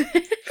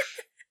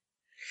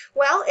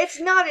 Well, it's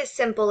not as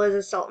simple as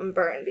a salt and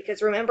burn,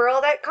 because remember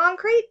all that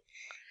concrete?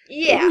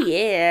 Yeah. Ooh,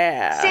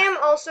 yeah. Sam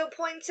also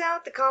points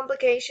out the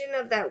complication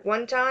of that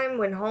one time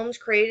when Holmes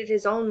created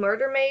his own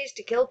murder maze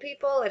to kill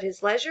people at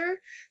his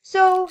leisure.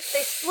 So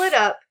they split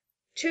up,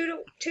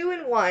 two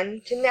and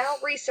one, to now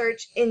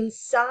research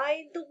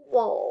inside the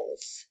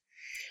walls.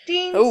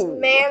 Dean's Oh.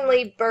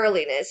 manly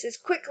burliness is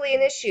quickly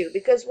an issue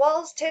because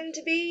walls tend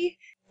to be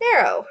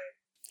narrow.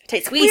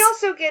 Tight We squeeze.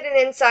 also get an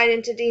insight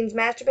into Dean's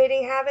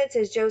masturbating habits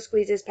as Joe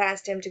squeezes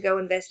past him to go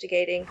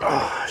investigating.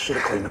 I should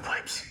have cleaned the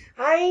pipes.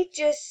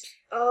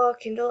 Oh,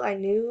 Kendall, I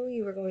knew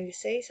you were going to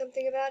say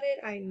something about it.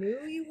 I knew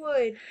you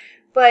would.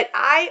 But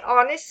I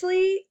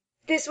honestly,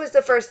 this was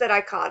the first that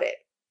I caught it.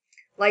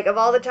 Like, of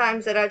all the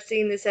times that I've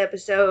seen this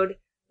episode,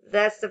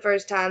 that's the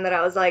first time that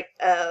I was like,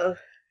 oh,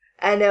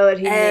 I know what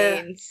he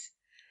means.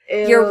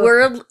 Ew.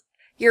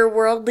 You're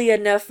worldly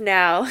enough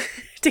now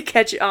to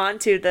catch on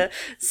to the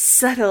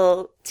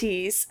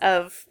subtleties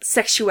of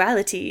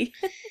sexuality.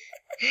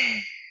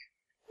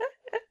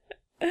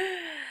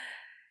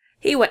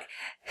 He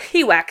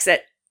whacks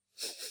it.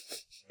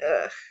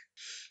 Ugh.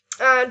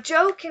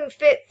 Joe can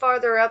fit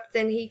farther up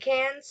than he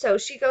can, so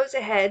she goes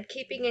ahead,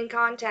 keeping in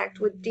contact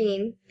with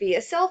Dean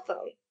via cell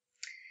phone.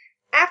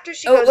 After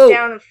she goes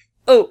down...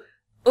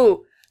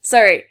 Oh,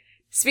 sorry.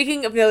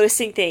 Speaking of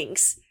noticing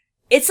things,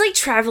 it's like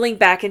traveling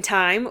back in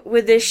time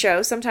with this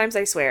show, sometimes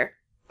I swear.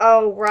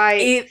 Oh,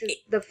 right.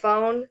 The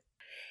phone.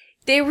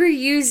 They were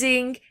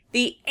using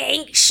the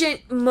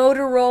ancient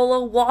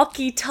Motorola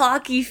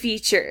walkie-talkie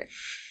feature.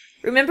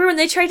 Remember when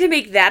they tried to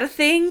make that a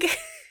thing?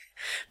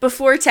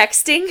 Before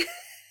texting?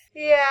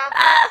 Yeah.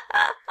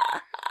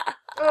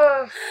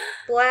 Ugh.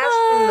 Blast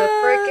from the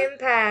frickin'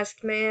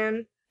 past,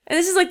 man. And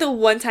this is like the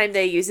one time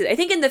they use it. I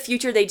think in the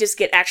future they just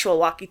get actual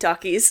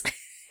walkie-talkies.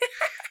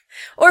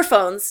 Or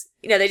phones.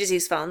 You know, they just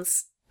use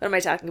phones. What am I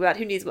talking about?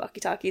 Who needs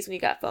walkie-talkies when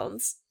you got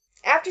phones?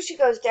 After she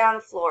goes down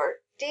a floor,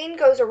 Dean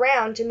goes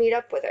around to meet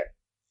up with her.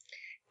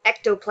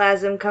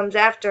 Ectoplasm comes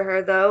after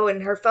her, though,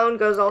 and her phone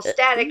goes all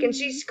static and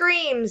she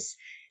screams.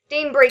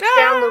 Dean breaks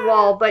down the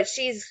wall, but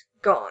she's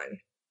gone.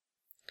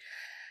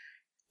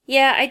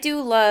 Yeah, I do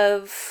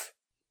love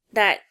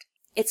that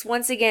it's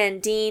once again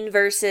Dean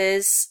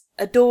versus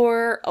a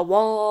door, a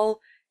wall,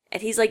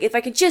 and he's like, if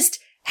I could just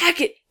hack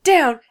it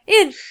down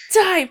in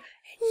time.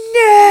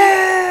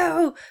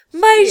 No!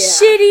 My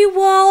shitty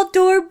wall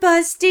door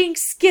busting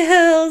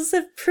skills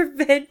have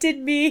prevented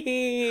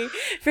me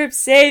from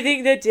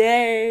saving the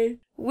day.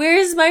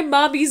 Where's my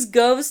mommy's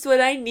ghost when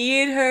I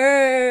need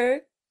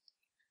her?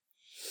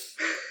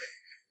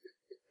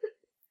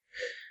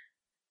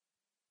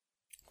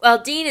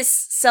 While Dean is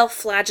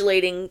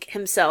self-flagellating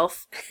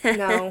himself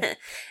No.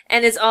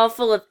 and is all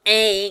full of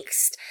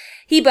angst,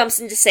 he bumps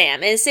into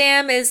Sam, and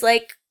Sam is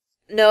like,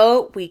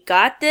 no, we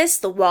got this.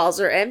 The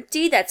walls are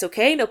empty. That's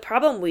okay. No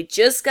problem. We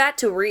just got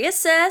to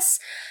reassess.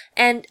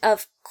 And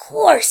of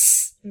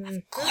course,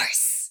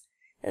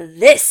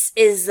 this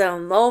is the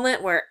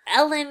moment where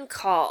Ellen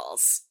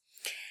calls.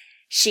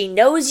 She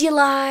knows you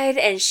lied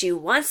and she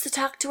wants to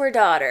talk to her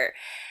daughter.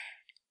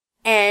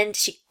 And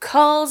she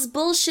calls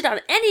bullshit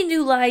on any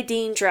new lie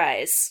Dean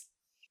tries.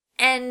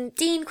 And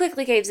Dean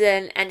quickly caves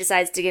in and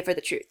decides to give her the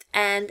truth.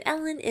 And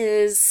Ellen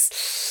is,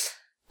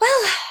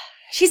 well,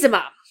 she's a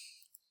mom.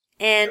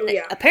 And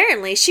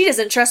apparently she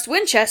doesn't trust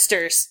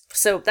Winchesters,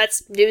 so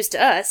that's news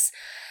to us.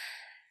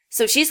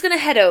 So she's gonna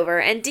head over,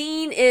 and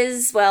Dean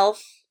is, well,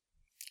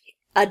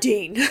 a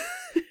Dean.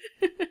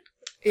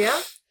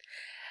 Yeah?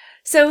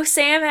 So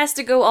Sam has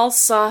to go all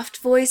soft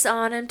voice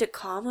on him to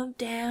calm him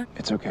down.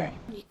 It's okay.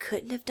 You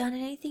couldn't have done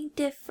anything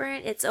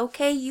different. It's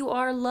okay, you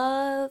are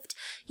loved.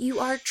 You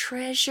are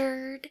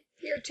treasured.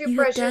 You're too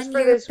precious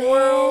for this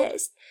world.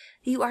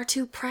 You are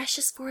too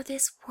precious for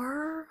this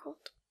world.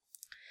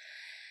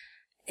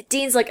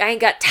 Dean's like, I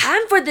ain't got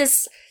time for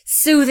this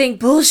soothing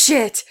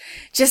bullshit.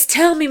 Just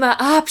tell me my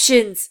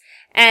options.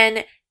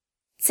 And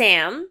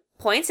Sam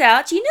points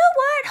out, you know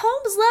what?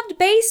 Holmes loved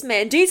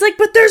basement. Dean's like,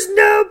 but there's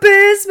no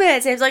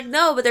basement. Sam's like,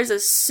 no, but there's a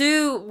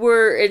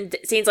sewer. And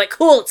Dean's like,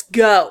 cool, let's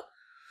go.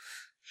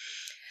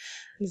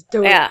 Let's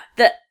do it. Yeah,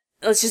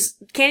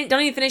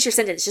 don't even finish your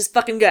sentence. Just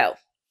fucking go.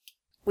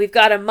 We've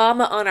got a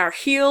mama on our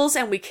heels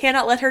and we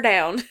cannot let her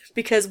down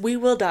because we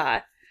will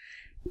die.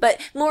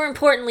 But more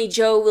importantly,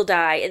 Joe will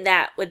die, and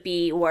that would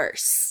be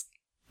worse.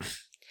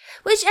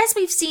 Which, as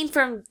we've seen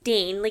from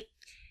Dean, like,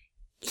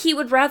 he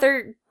would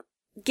rather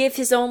give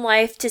his own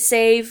life to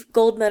save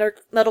gold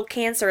medal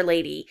cancer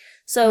lady.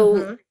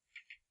 So,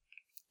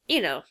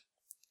 you know.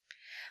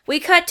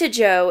 We cut to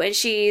Joe, and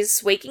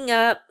she's waking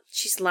up.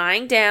 She's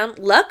lying down.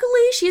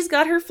 Luckily, she's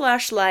got her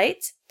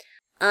flashlight.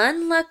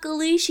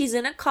 Unluckily, she's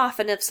in a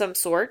coffin of some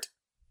sort.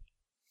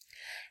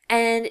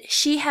 And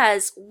she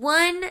has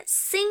one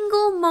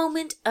single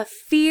moment of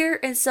fear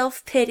and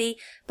self-pity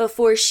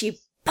before she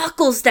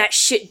buckles that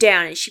shit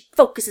down and she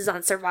focuses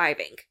on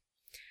surviving.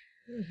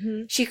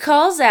 She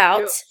calls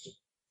out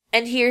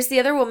and hears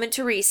the other woman,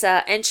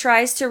 Teresa, and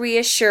tries to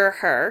reassure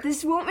her.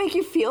 This won't make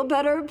you feel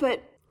better,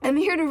 but I'm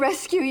here to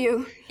rescue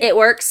you. It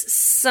works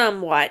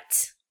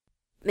somewhat.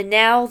 But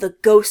now the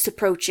ghost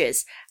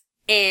approaches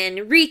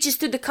and reaches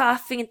through the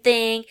coffin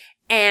thing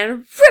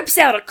and rips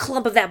out a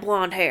clump of that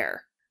blonde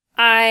hair.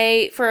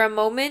 I, for a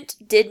moment,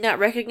 did not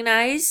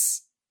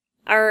recognize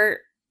our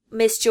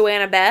Miss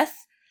Joanna Beth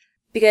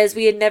because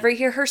we had never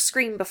heard her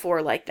scream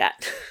before like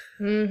that.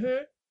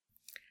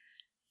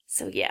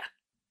 So, yeah.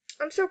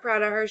 I'm so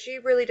proud of her. She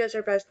really does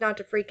her best not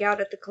to freak out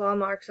at the claw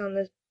marks on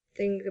the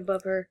thing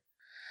above her.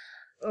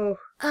 Oh,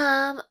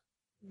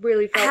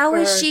 really felt How for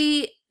is her.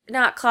 she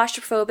not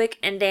claustrophobic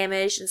and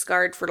damaged and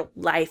scarred for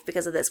life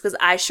because of this? Because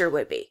I sure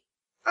would be.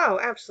 Oh,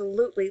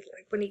 absolutely.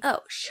 Like when he Oh,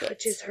 shit.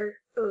 touches her.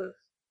 Ugh.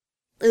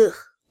 Ugh.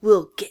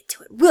 We'll get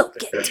to it. We'll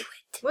get to it.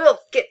 We'll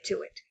get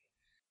to it.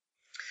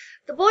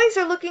 The boys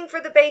are looking for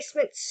the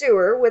basement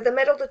sewer with a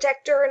metal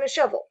detector and a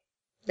shovel.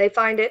 They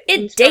find it.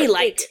 and It's start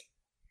daylight.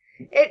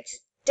 digging. It's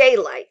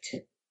daylight.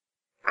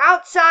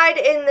 Outside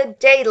in the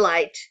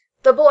daylight,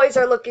 the boys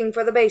are looking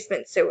for the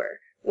basement sewer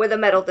with a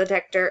metal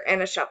detector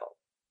and a shovel.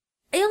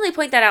 I only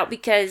point that out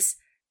because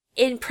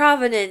in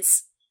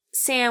Providence,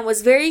 Sam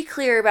was very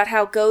clear about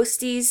how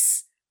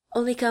ghosties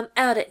only come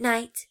out at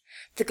night.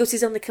 The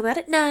ghosties only come out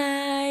at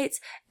night.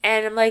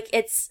 And I'm like,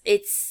 it's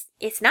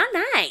not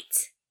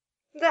night.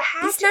 The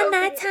hatch It's not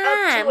opens up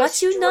nighttime. to a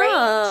What you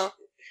know?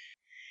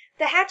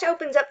 The hatch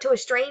opens up to a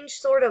strange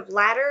sort of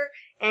ladder,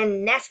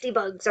 and nasty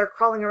bugs are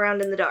crawling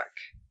around in the dark.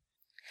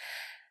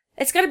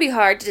 It's gotta be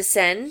hard to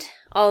descend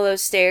all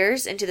those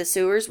stairs into the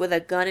sewers with a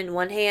gun in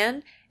one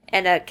hand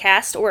and a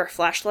cast or a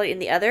flashlight in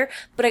the other.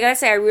 But I gotta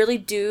say, I really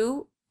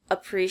do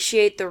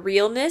appreciate the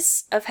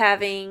realness of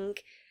having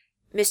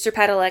Mr.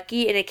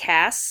 Padalecki in a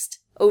cast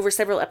over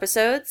several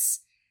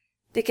episodes,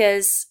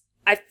 because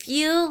I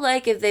feel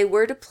like if they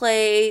were to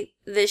play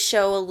this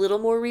show a little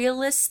more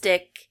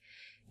realistic,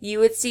 you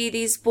would see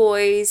these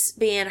boys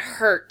being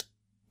hurt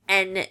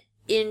and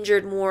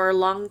injured more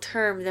long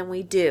term than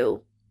we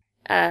do.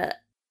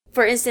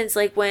 For instance,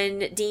 like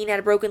when Dean had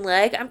a broken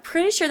leg, I'm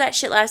pretty sure that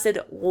shit lasted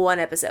one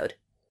episode.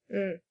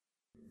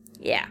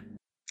 Yeah.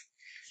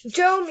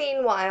 Jo,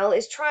 meanwhile,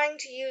 is trying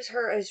to use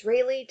her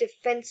Israeli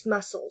defense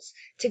muscles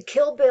to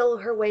Kill Bill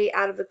her way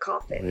out of the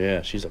coffin.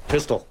 Yeah, she's a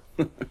pistol.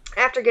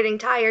 After getting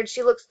tired,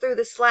 she looks through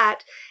the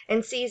slat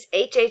and sees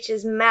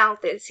HH's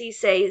mouth as he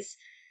says,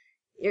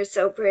 "You're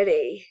so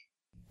pretty,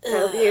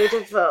 so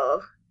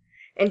beautiful."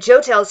 And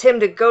Jo tells him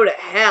to go to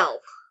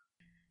hell.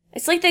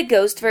 It's like the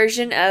ghost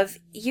version of,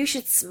 "You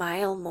should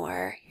smile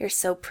more. You're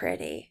so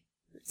pretty."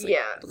 It's like,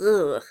 Yeah.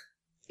 Ugh.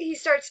 He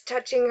starts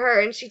touching her,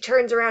 and she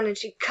turns around and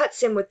she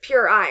cuts him with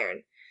pure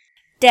iron.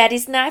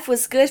 Daddy's knife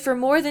was good for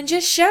more than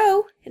just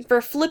show, and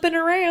for flipping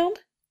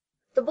around.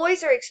 The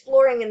boys are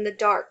exploring in the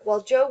dark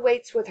while Jo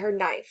waits with her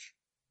knife.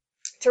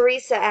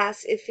 Teresa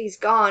asks if he's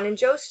gone, and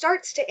Jo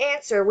starts to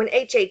answer when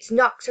HH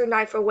knocks her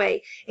knife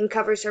away and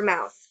covers her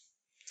mouth.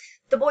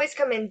 The boys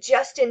come in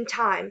just in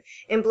time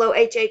and blow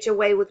HH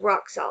away with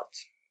rock salt.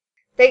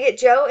 They get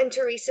Jo and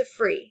Teresa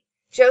free.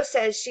 Jo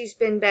says she's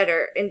been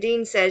better, and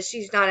Dean says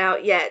she's not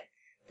out yet,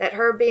 that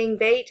her being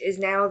bait is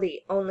now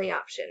the only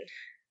option.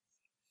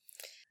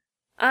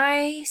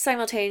 I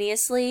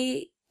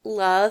simultaneously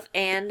love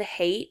and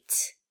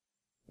hate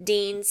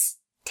Dean's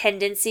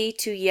tendency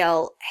to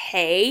yell,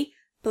 "Hey,"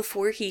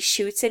 before he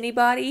shoots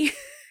anybody.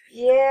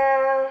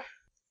 Yeah.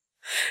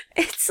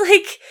 It's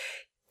like,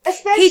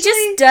 Especially, he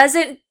just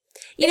doesn't,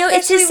 it's his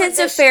Especially with sense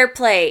of this- fair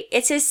play.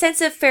 It's his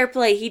sense of fair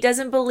play. He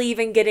doesn't believe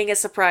in getting a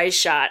surprise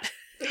shot.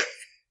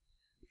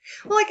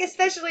 well, like,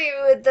 especially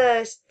with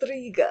the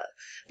striga,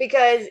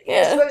 because you're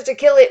Yeah. supposed to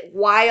kill it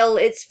while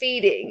it's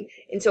feeding.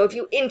 And so if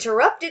you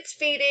interrupt its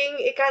feeding,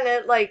 it kind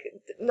of, like,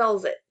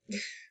 nulls it.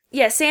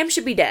 Yeah, Sam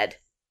should be dead.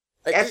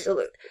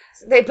 Absolutely.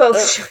 They both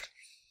Ugh. should.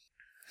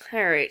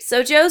 Alright,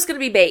 so Jo's gonna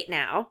be bait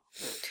now.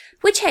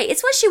 Which, hey,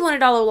 it's what she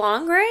wanted all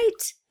along,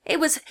 right?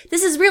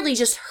 This is really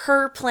just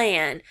her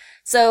plan.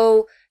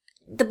 So,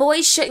 the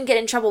boys shouldn't get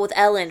in trouble with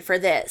Ellen for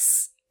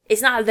this.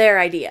 It's not their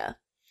idea.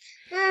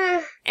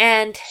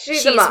 And She's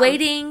a she's mom.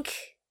 waiting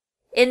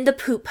in the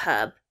poop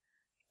hub.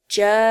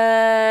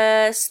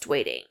 Just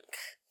waiting.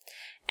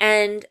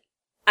 And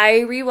I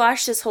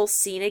rewatched this whole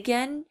scene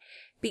again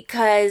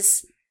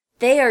because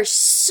they are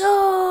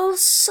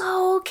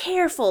so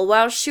careful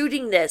while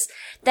shooting this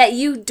that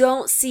you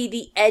don't see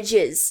the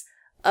edges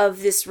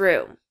of this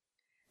room.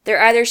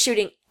 They're either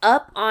shooting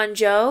up on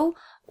Jo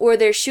or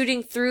they're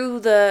shooting through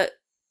the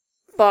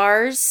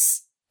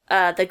bars,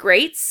 the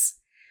grates,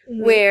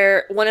 Mhm.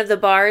 where one of the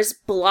bars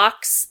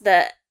blocks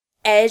the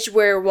edge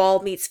where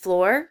wall meets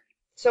floor.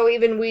 So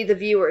even we, the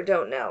viewer,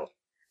 don't know.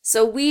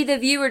 So we, the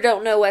viewer,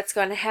 don't know what's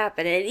going to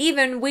happen. And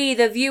even we,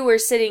 the viewer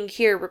sitting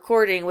here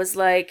recording, was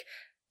like,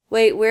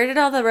 wait, where did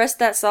all the rest of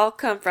that salt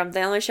come from?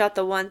 They only shot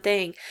the one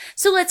thing.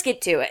 So let's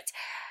get to it.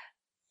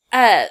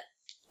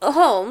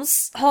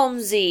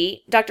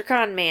 Holmesy, Dr.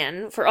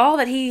 Conman, for all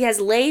that he has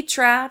laid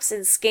traps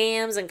and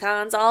scams and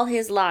cons all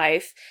his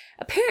life,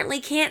 apparently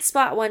can't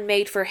spot one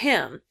made for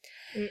him.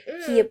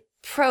 Mm-mm. He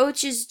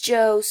approaches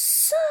Jo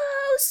so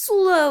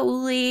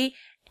slowly,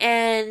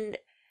 and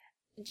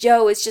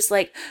Jo is just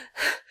like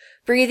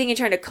breathing and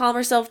trying to calm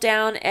herself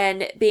down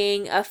and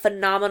being a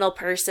phenomenal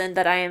person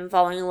that I am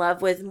falling in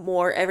love with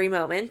more every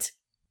moment.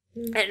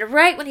 And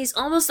right when he's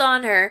almost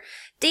on her,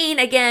 Dean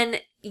again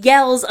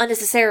yells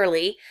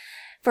unnecessarily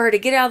for her to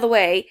get out of the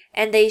way,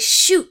 and they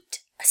shoot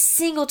a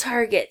single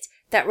target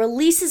that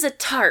releases a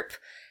tarp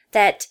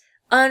that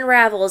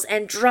unravels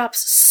and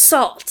drops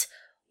salt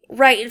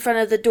right in front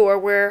of the door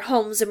where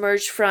Holmes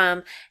emerged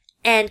from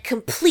and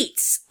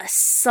completes a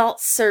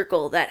salt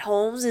circle that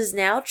Holmes is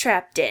now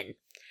trapped in.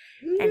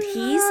 And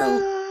he's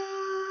a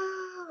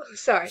little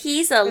sad.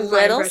 He's a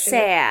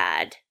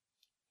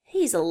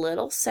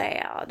little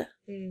sad.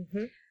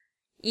 Mm-hmm.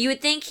 You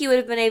would think he would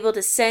have been able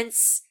to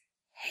sense,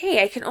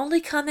 hey, I can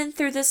only come in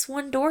through this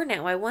one door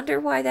now. I wonder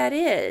why that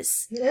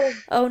is.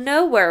 Oh,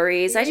 no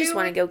worries. I just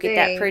want to go get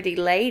that pretty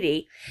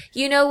lady.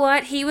 You know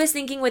what? He was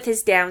thinking with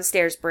his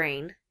downstairs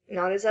brain.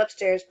 Not his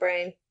upstairs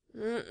brain.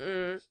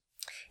 Mm-mm.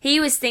 He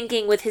was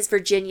thinking with his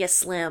Virginia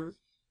Slim.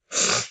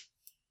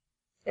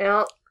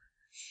 Yeah.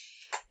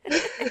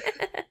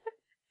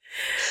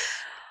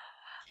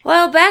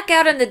 Well, back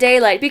out in the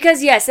daylight,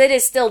 because yes, it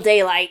is still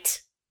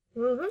daylight.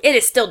 Mm-hmm. It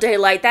is still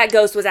daylight. That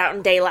ghost was out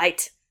in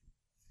daylight.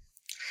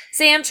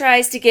 Sam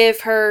tries to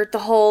give her the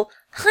whole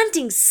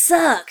hunting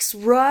sucks,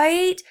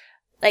 right?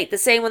 Like the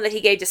same one that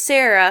he gave to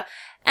Sarah.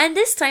 And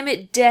this time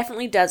it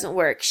definitely doesn't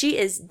work. She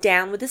is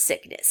down with the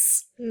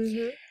sickness.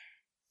 Mm-hmm.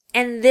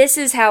 And this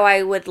is how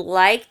I would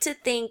like to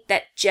think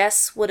that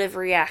Jess would have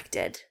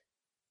reacted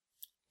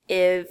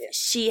if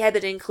she had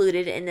been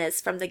included in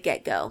this from the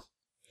get-go.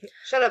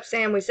 Shut up,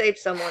 Sam. We saved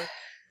someone.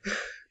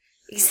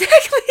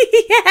 Exactly,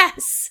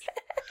 yes.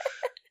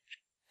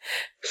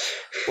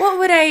 What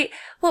would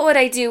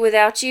I do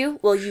without you?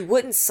 Well, you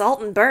wouldn't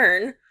salt and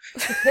burn.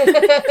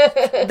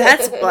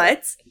 That's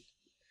what.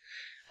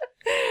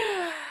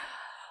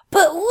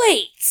 But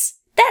wait!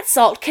 That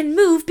salt can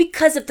move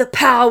because of the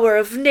power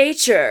of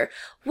nature.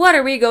 What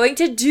are we going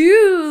to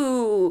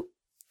do?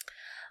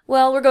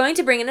 Well, we're going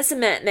to bring in a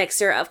cement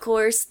mixer, of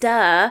course,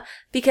 duh,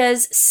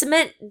 because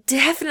cement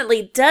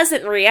definitely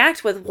doesn't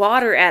react with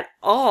water at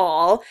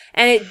all,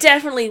 and it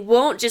definitely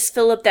won't just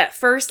fill up that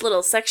first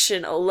little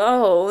section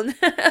alone.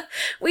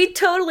 We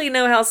totally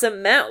know how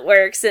cement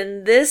works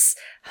in this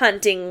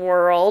hunting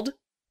world.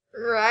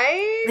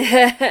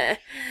 Right?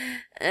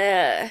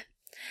 And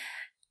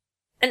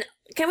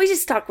can we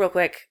just talk real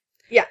quick?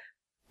 Yeah.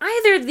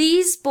 Either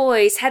these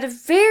boys had a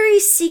very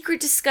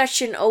secret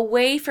discussion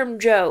away from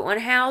Joe on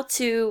how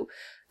to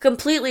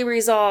completely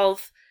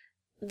resolve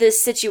this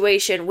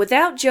situation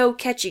without Joe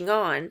catching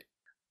on,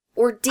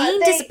 or Dean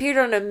disappeared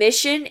on a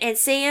mission and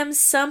Sam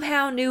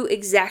somehow knew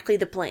exactly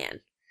the plan.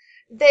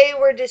 They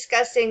were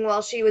discussing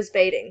while she was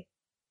baiting.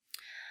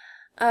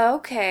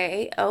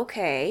 Okay. All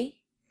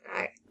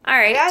right.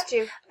 I got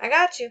you.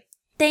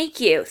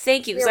 Thank you,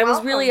 because I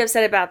was really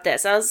upset about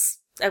this.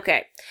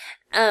 Okay.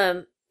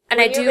 And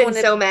I do want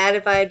to. So mad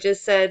if I had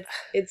just said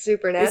it's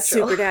supernatural. It's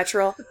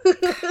supernatural.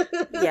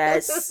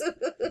 Yes.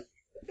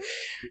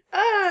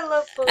 I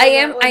love. I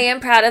am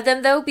proud of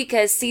them though,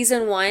 because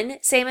season 1,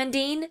 Sam and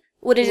Dean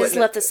would have just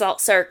left the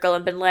salt circle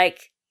and been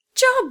like,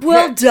 "Job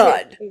well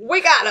done.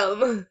 We got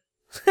him."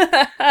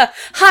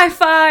 High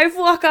five.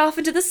 Walk off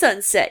into the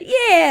sunset.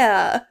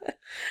 Yeah.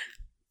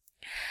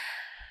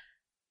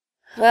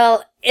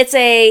 Well, it's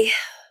a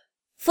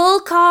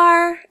full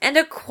car and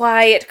a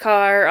quiet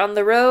car on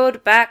the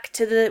road back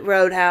to the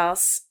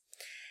roadhouse.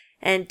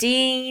 And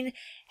Dean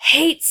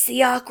hates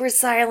the awkward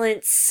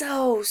silence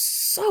so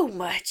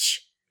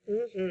much.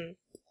 Mm-hmm.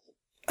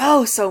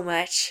 Oh, so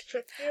much.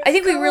 I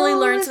think we really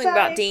learned something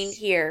about Dean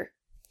here.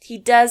 He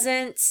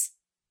doesn't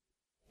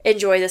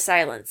enjoy the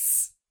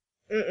silence.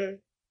 Mm-mm.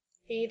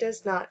 He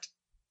does not.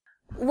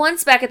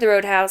 Once back at the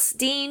roadhouse,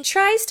 Dean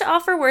tries to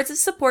offer words of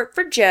support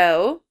for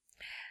Joe,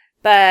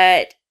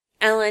 but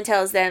Ellen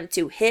tells them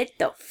to hit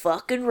the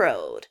fucking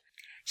road.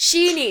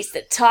 She needs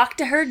to talk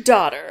to her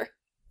daughter.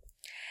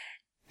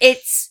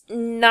 It's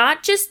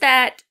not just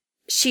that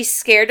she's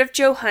scared of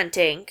Joe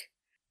hunting.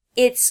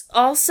 It's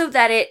also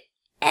that it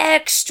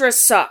extra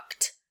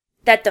sucked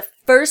that the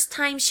first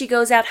time she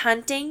goes out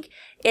hunting,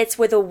 it's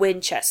with a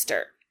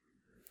Winchester.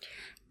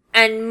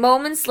 And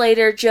moments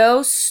later,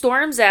 Joe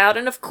storms out,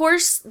 and of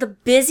course, the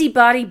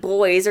busybody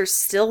boys are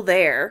still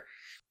there.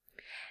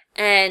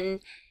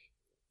 And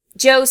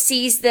Joe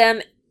sees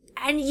them,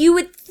 and you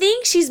would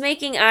think she's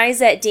making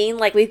eyes at Dean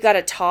like we've got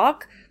to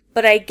talk,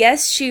 but I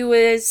guess she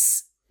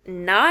was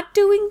not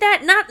doing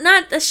that.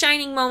 Not the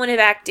shining moment of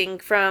acting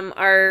from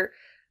our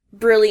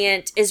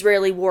brilliant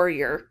Israeli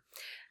warrior.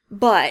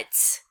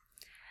 But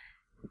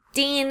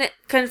Dean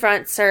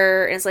confronts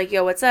her and is like,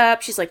 "Yo, what's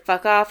up?" She's like,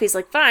 "Fuck off." He's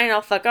like, "Fine,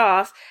 I'll fuck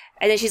off."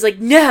 And then she's like,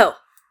 "No!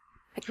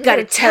 I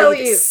gotta tell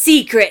you the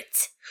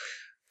secret.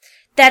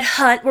 That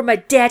hunt where my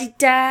daddy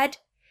died,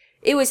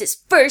 it was his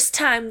first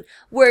time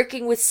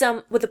working with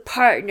a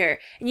partner.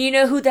 And you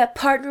know who that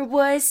partner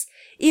was?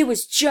 It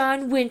was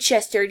John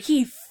Winchester, and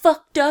he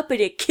fucked up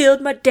and it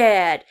killed my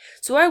dad.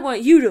 So I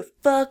want you to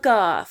fuck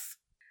off."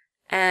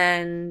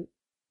 And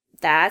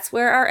that's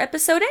where our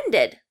episode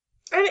ended.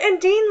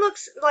 And Dean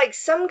looks like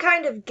some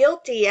kind of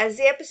guilty as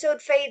the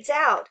episode fades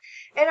out.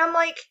 And I'm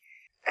like...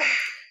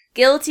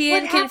 Guilty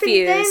and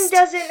confused. What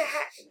happened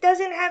then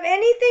doesn't have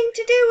anything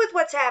to do with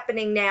what's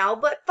happening now,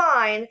 but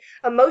fine.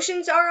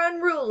 Emotions are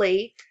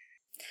unruly.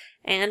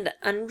 And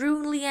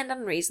unruly and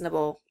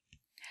unreasonable.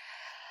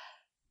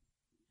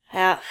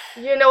 Yeah.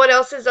 You know what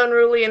else is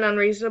unruly and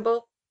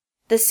unreasonable?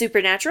 The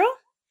supernatural?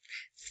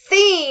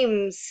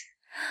 themes.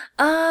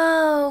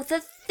 Oh, the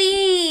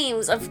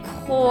themes. Of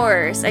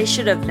course. I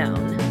should have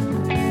known.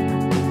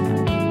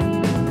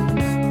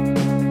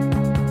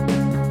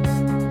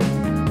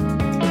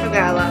 I've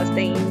got a lot of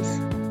themes.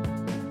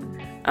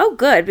 Oh,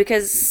 good,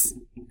 because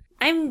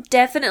I'm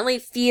definitely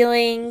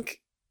feeling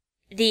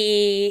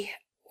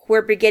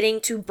we're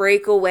beginning to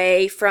break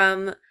away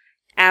from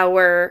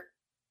our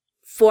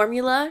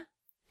formula,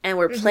 and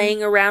we're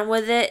playing around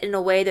with it in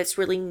a way that's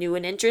really new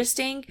and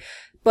interesting,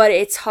 but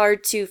it's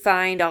hard to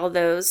find all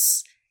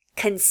those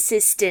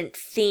consistent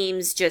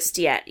themes just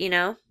yet, you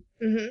know?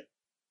 Mm-hmm.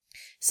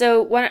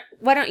 So why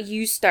don't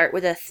you start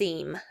with a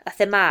theme? A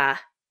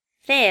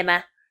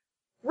theme.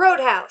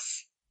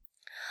 Roadhouse.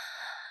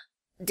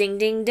 Ding,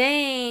 ding,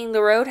 ding,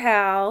 the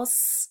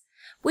Roadhouse.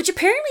 Which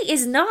apparently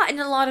is not in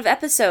a lot of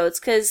episodes,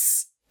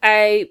 because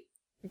I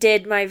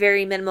did my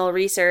very minimal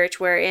research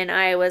wherein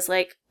I was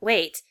like,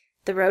 wait,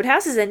 the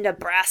Roadhouse is in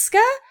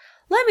Nebraska?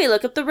 Let me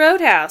look up the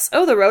Roadhouse.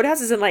 Oh, the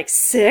Roadhouse is in like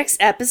 6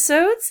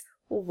 episodes?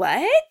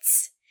 What?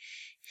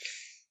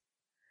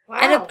 Wow.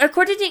 And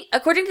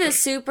according to the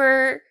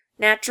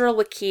Supernatural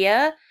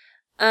Wikia,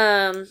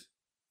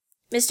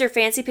 Mr.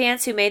 Fancy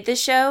Pants, who made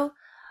this show,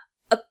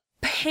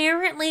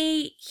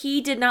 apparently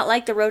he did not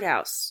like the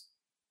Roadhouse.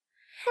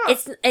 Huh.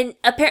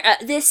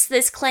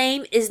 This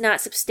claim is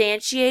not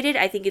substantiated.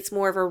 I think it's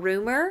more of a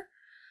rumor.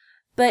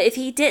 But if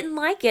he didn't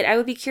like it, I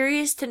would be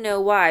curious to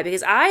know why,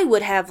 because I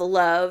would have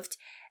loved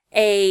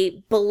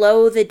a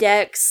Below the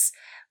Decks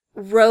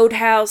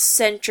Roadhouse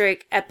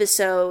centric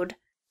episode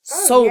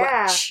so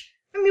much.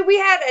 I mean, we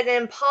had an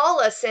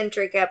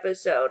Impala-centric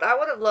episode. I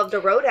would have loved a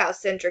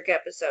Roadhouse-centric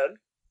episode.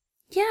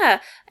 Yeah,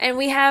 and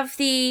we have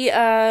the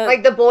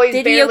Like the boys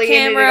video barely in it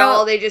camera. at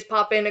all. They just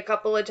pop in a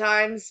couple of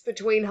times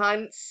between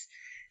hunts.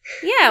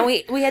 Yeah,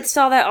 we had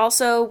saw that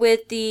also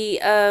with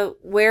the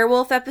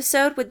werewolf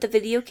episode with the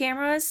video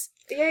cameras.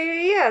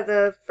 Yeah.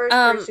 The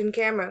first-person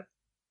camera.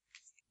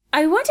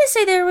 I want to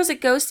say there was a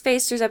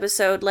Ghostfacers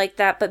episode like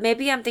that, but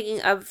maybe I'm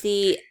thinking of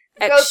the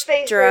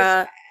Ghostfacers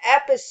extra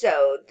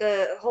episode.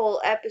 The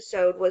whole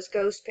episode was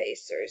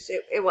Ghostfacers.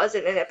 It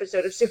wasn't an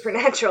episode of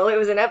Supernatural. It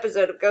was an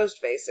episode of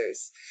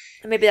Ghostfacers.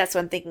 Maybe that's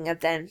what I'm thinking of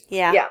then.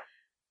 Yeah. Yeah.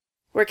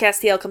 Where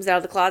Castiel comes out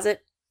of the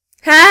closet.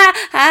 Ha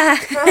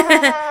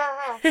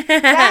ha!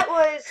 That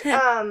was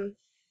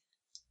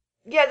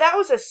that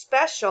was a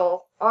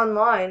special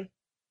online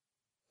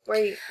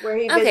where he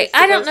visits Okay, the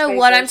I don't know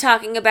what I'm Ghostfacers.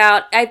 talking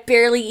about. I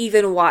barely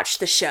even watched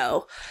the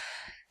show.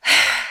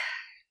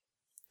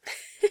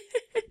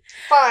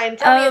 Fine,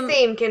 tell me a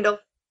theme, Kindle.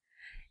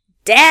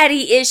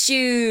 Daddy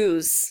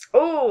issues.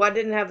 Oh, I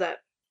didn't have that.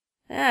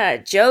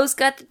 Joe's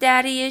got the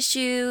daddy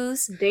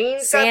issues.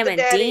 Dean's Sam got the and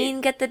daddy.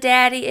 Dean got the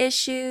daddy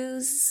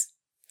issues.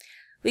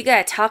 We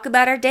gotta talk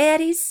about our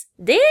daddies.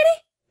 Daddy?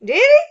 Did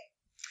he?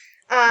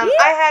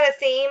 I had a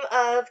theme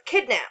of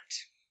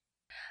kidnapped.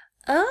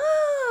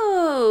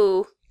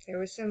 Oh. There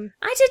was some.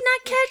 I did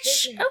not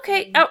catch. Kidnapping.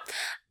 Okay. Oh.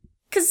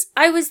 Because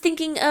I was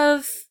thinking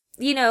of,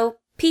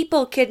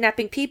 people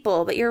kidnapping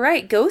people. But you're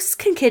right. Ghosts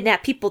can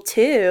kidnap people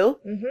too.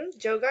 Mm-hmm.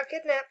 Joe got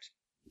kidnapped.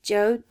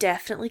 Joe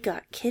definitely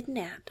got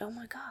kidnapped. Oh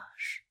my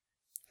gosh.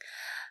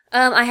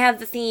 I have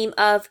the theme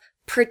of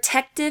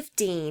Protective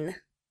Dean.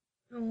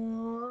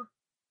 Aww.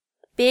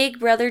 Big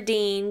brother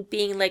Dean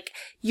being like,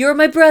 you're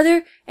my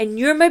brother, and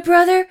you're my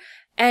brother,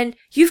 and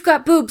you've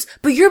got boobs,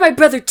 but you're my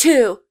brother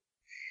too.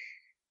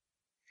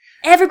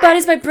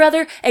 Everybody's my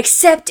brother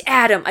except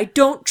Adam. I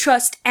don't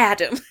trust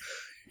Adam.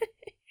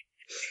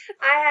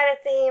 I had a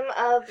theme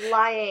of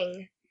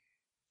lying.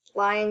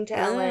 Lying to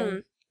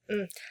Ellen.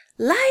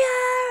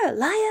 Liar!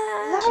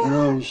 Liar! You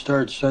know, you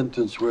start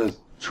sentence with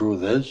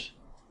truth is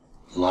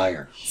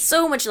liars.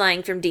 So much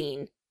lying from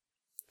Dean.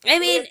 I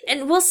mean,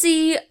 and we'll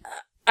see.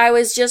 I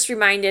was just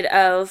reminded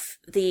of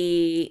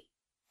the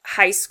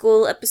high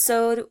school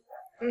episode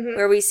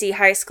where we see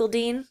high school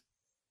Dean,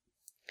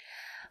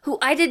 who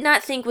I did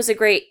not think was a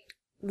great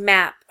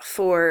map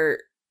for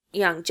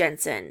young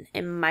Jensen,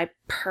 in my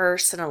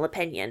personal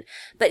opinion.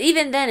 But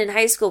even then, in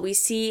high school, we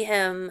see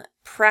him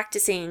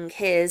practicing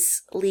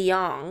his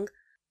Liang,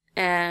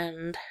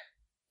 and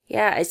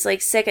yeah, it's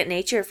like second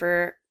nature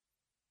for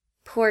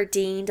poor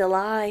Dean to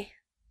lie.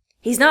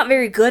 He's not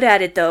very good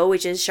at it, though,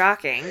 which is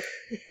shocking.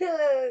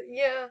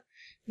 Yeah.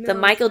 The No,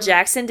 Michael it's not.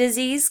 Jackson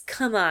disease?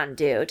 Come on,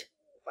 dude.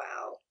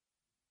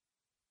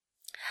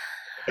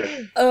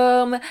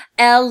 Wow.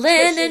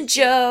 Ellen and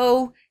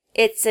Joe.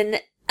 It's an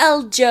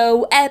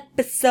Eljo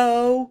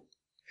episode.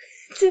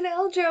 It's an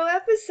Eljo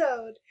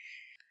episode.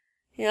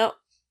 Yep.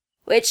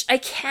 Which I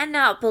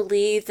cannot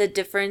believe the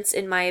difference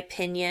in my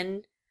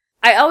opinion.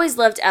 I always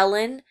loved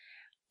Ellen.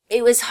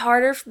 It was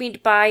harder for me to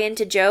buy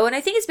into Joe, and I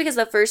think it's because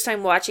the first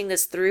time watching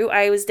this through,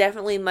 I was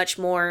definitely much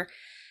more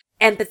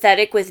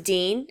empathetic with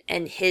Dean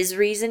and his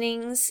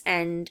reasonings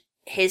and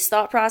his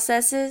thought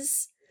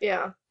processes.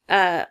 Yeah.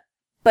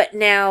 But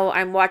now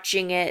I'm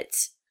watching it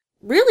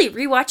really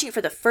rewatching it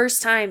for the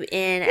first time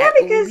in Yeah, at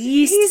because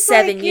least he's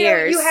 7 like,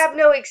 years. You have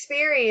no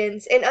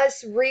experience, and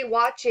us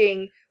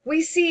rewatching,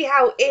 we see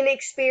how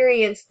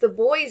inexperienced the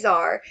boys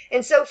are.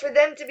 And so for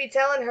them to be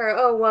telling her,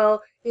 oh,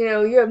 well,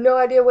 you have no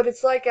idea what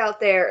it's like out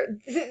there,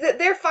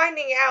 they're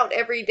finding out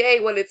every day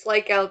what it's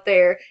like out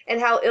there and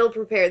how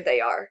ill-prepared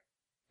they are.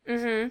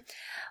 Mm-hmm.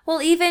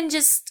 Well, even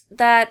just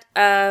that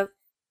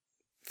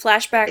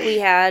flashback we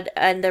had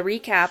and the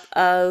recap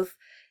of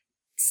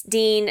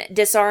Dean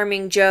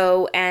disarming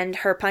Joe and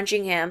her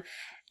punching him,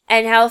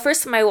 and how the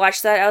first time I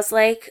watched that, I was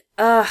like,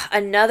 ugh,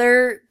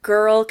 another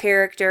girl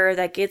character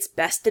that gets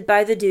bested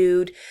by the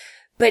dude.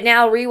 But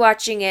now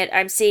rewatching it,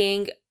 I'm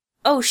seeing,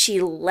 oh,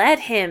 she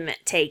let him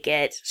take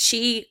it.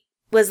 She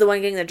was the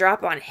one getting the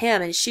drop on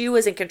him, and she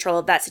was in control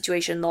of that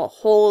situation the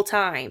whole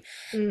time.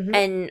 Mm-hmm.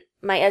 And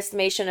my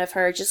estimation of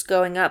her just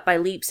going up by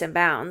leaps and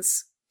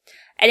bounds.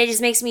 And it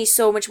just makes me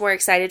so much more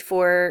excited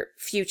for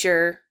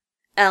future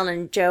Ellen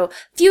and Joe,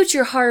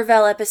 future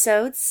Harvell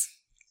episodes.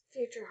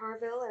 Future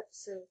Harvell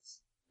episodes.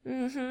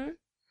 Mm-hmm.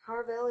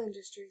 Harvell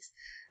Industries.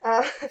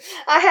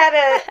 I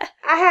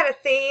had a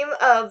theme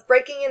of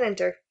breaking and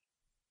enter.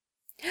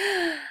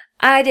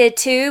 I did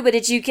too, but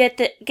did you get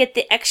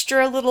the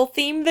extra little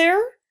theme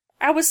there?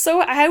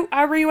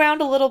 I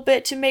rewound a little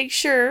bit to make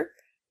sure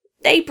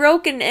they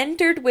broke and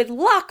entered with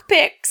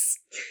lockpicks.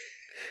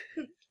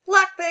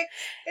 Lockpick.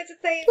 It's a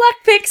thing.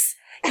 Lockpicks.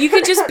 You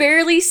could just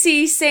barely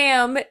see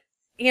Sam.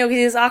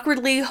 He's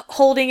awkwardly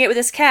holding it with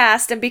his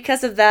cast, and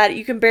because of that,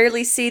 you can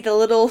barely see the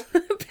little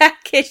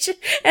package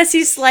as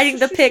he's sliding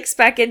the picks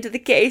back into the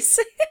case.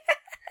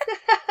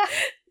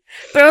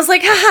 But I was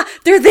like, haha,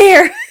 they're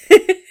there!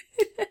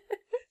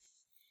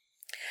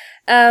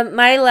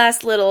 My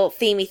last little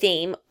themey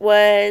theme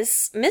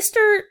was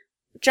Mr.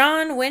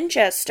 John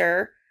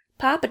Winchester,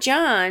 Papa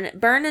John,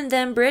 burning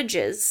them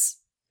bridges.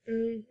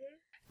 Mm-hmm.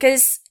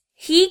 Because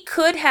he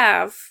could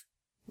have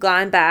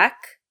gone back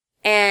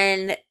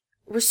and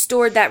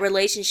restored that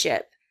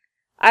relationship.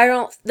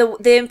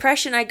 The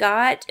impression I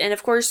got, and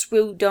of course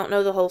we don't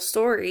know the whole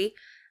story,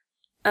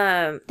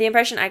 the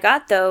impression I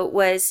got though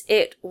was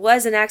it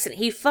was an accident.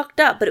 He fucked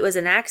up, but it was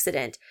an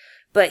accident.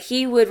 But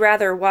he would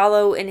rather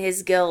wallow in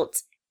his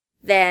guilt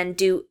than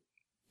do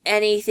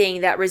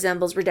anything that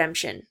resembles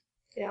redemption.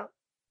 Yeah.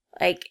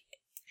 Like,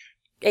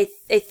 I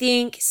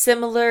think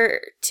similar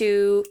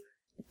to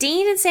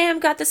Dean and Sam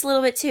got this a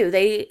little bit too.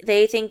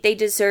 They think they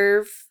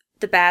deserve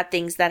the bad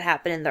things that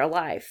happen in their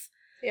life.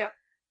 Yeah.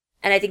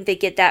 And I think they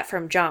get that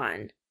from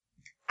John.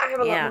 I have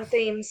a lot more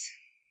themes.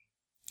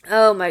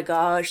 Oh my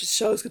gosh, this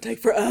show's gonna take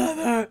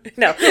forever.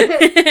 No.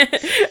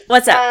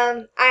 What's up?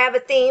 I have a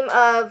theme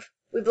of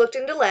we've looked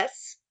into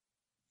less.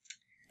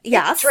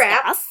 Yes. It's a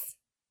trap. Yes.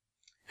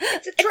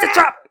 It's a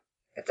trap.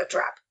 It's a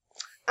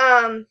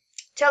trap.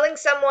 Telling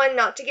someone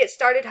not to get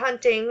started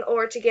hunting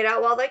or to get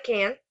out while they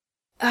can.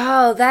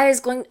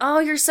 Oh,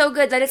 you're so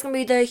good. That is going to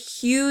be the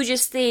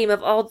hugest theme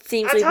of all the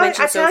themes we've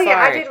mentioned so far. I tell you,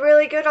 I did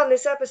really good on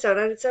this episode.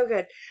 I did so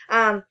good.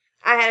 I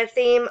had a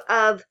theme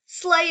of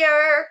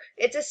Slayer.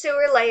 It's a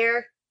sewer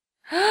layer.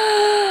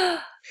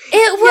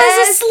 It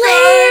was a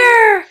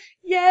Slayer! Son.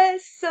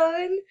 Yes,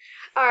 son.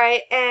 All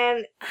right,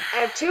 and I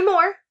have two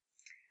more.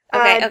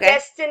 Okay.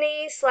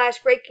 Destiny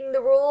 / breaking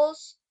the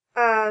rules.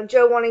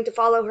 Joe wanting to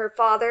follow her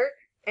father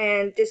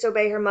and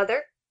disobey her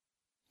mother.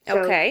 So,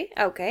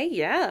 okay,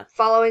 yeah.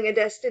 Following a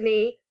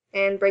destiny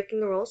and breaking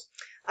the rules.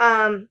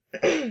 And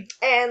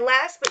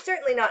last but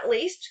certainly not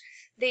least,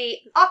 the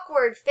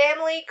awkward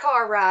family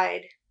car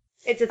ride.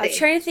 It's a thing. I'm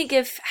trying to think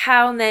of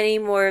how many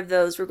more of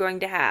those we're going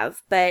to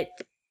have, but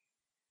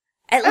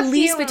at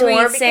least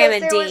between Sam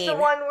and Dean. There was the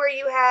one where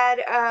you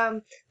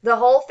had the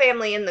whole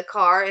family in the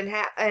car,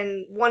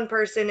 and one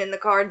person in the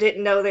car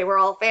didn't know they were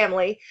all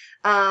family.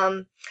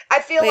 I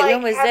feel like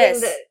when was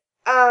having this?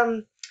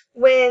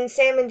 When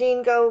Sam and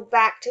Dean go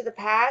back to the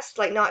past,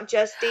 like not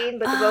just Dean,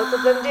 but the both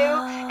of them do,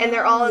 and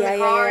they're all in the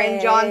car,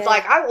 and John's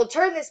like, I will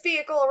turn this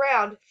vehicle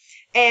around.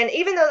 And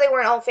even though they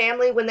weren't all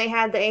family, when they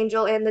had the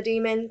angel and the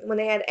demon, when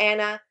they had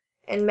Anna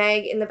and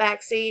Meg in the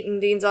back seat, and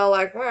Dean's all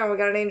like, well, we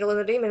got an angel and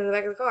a demon in the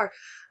back of the car.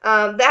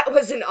 That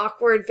was an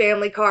awkward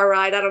family car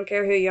ride. I don't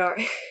care who you are.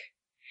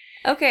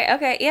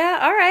 Okay, yeah,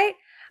 all right.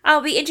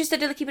 I'll be interested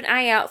to keep an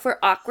eye out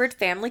for awkward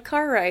family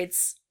car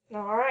rides.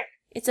 All right.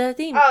 It's a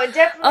theme. Oh, and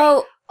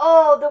definitely.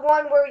 Oh, the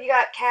one where you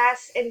got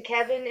Cass and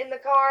Kevin in the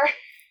car.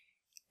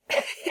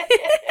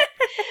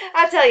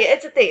 I tell you,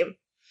 it's a theme.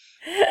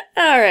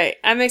 All right.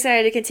 I'm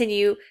excited to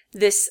continue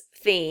this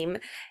theme.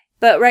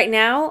 But right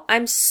now,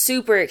 I'm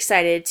super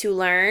excited to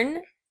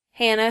learn,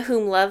 Hannah,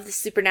 whom loved the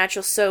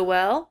supernatural so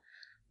well,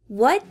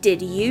 what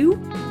did you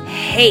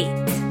hate?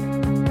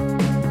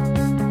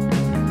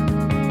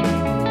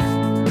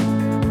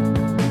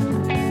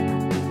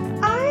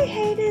 I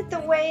hated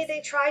the way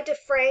they tried to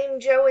frame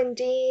Joe and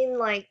Dean,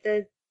 like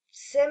the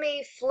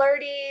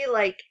semi-flirty,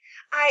 like,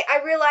 I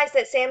realized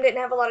that Sam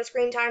didn't have a lot of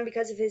screen time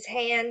because of his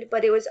hand,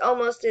 but it was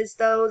almost as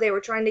though they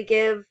were trying to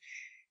give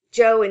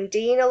Joe and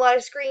Dean a lot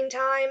of screen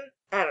time.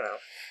 I don't know.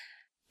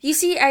 You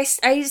see, I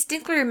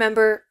distinctly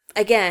remember,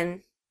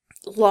 again,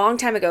 long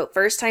time ago,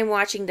 first time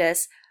watching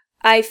this,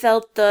 I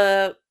felt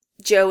the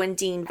Joe and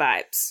Dean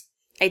vibes.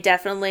 I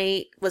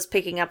definitely was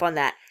picking up on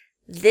that.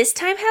 This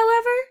time,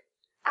 however,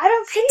 I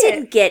don't see I it.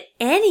 didn't get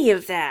any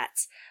of that.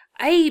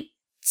 I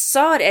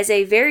saw it as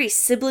a very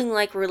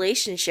sibling-like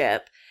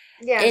relationship.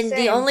 Yeah, And same.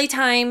 the only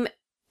time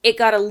it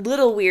got a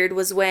little weird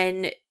was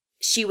when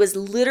she was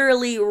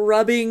literally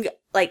rubbing,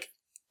 like,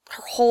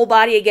 her whole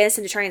body against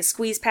him to try and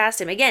squeeze past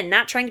him. Again,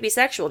 not trying to be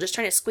sexual, just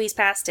trying to squeeze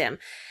past him.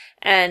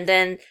 And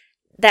then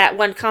that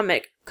one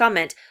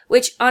comment,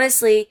 which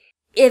honestly,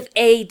 if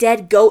a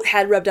dead goat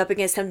had rubbed up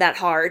against him that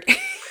hard,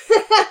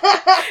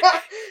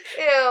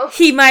 Ew.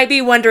 he might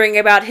be wondering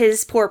about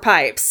his poor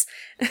pipes.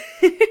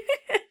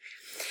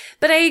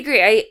 But I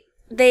agree.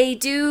 They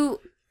do,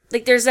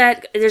 like, there's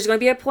going to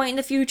be a point in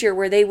the future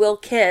where they will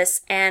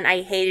kiss, and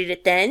I hated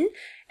it then,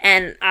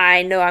 and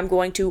I know I'm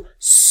going to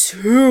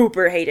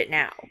super hate it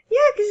now. Yeah,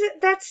 because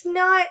that's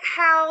not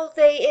how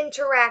they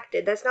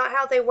interacted. That's not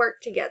how they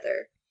worked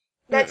together.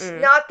 That's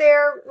not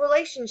their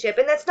relationship,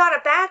 and that's not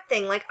a bad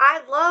thing. Like,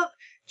 I love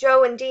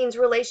Joe and Dean's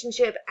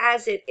relationship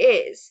as it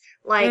is.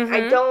 Like,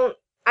 I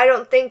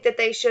don't think that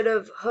they should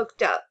have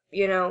hooked up,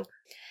 you know?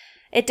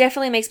 It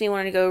definitely makes me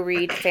want to go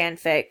read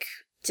fanfic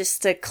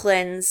just to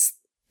cleanse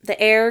the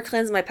air,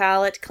 cleanse my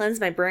palate, cleanse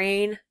my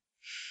brain.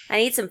 I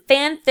need some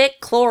fanfic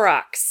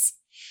Clorox.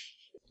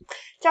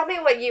 Tell me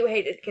what you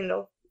hated,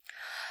 Kendall.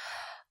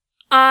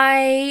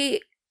 I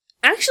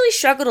actually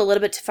struggled a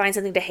little bit to find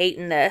something to hate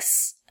in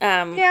this.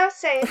 Yeah,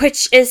 same.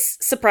 Which is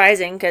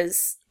surprising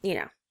because, you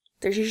know,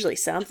 there's usually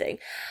something.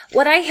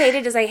 What I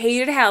hated is I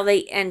hated how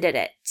they ended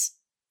it.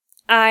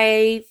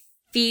 I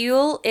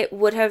feel it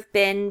would have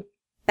been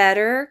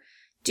better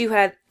to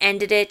have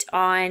ended it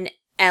on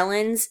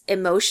Ellen's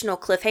emotional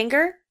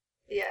cliffhanger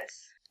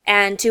Yes.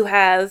 and to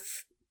have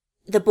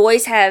the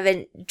boys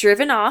having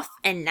driven off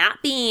and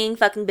not being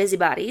fucking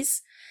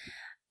busybodies.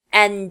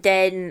 And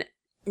then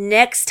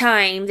next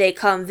time they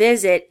come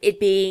visit, it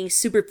being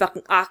super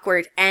fucking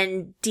awkward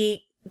and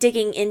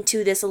digging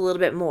into this a little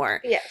bit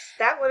more. Yes,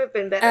 that would have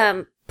been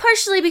better.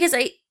 Partially because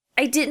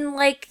I didn't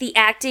like the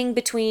acting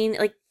between,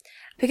 like,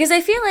 because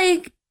I feel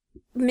like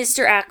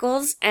Mr.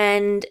 Ackles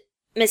and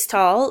Miss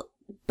Tall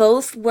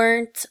both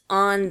weren't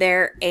on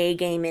their A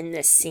game in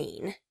this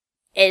scene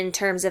in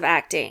terms of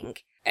acting.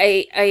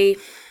 I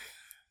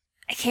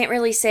can't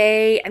really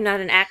say. I'm not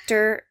an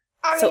actor.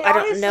 I mean, so I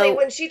don't honestly, know.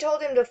 when she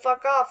told him to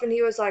fuck off and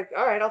he was like,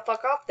 alright, I'll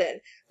fuck off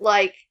then.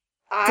 Like,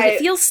 Did it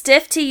feel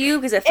stiff to you?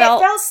 Because it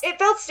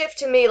felt stiff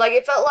to me. Like,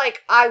 it felt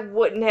like I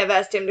wouldn't have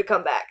asked him to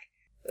come back.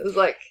 It was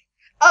like,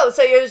 oh,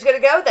 so you're just gonna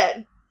go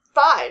then?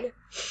 Fine.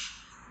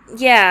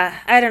 Yeah,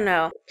 I don't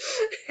know.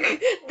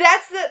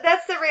 That's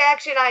the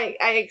reaction I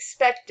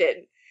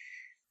expected.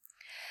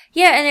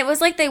 Yeah, and it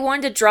was like they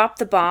wanted to drop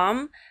the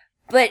bomb,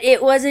 but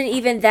it wasn't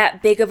even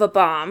that big of a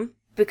bomb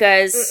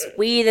because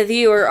we, the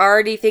viewer,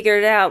 already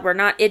figured it out. We're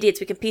not idiots.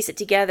 We can piece it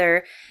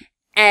together.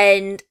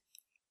 And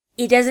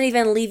it doesn't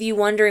even leave you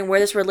wondering where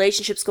this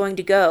relationship's going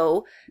to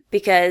go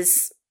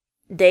because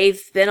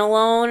they've been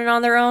alone and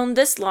on their own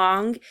this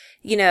long,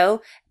 you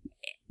know.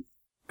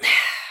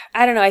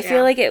 I don't know. I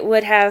feel like it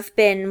would have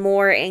been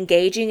more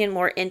engaging and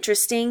more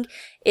interesting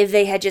if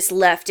they had just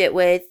left it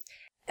with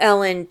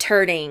Ellen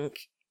turning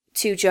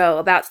to Joe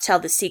about to tell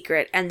the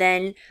secret. And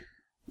then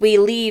we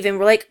leave and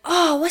we're like,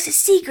 oh, what's the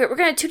secret? We're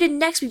going to tune in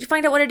next week to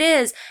find out what it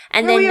is.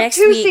 And then we have next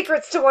two week.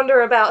 secrets to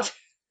wonder about.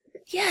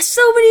 Yeah,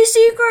 so many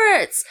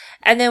secrets!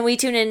 And then we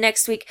tune in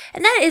next week.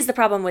 And that is the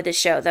problem with this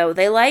show, though.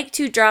 They like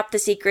to drop the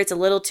secrets a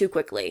little too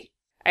quickly.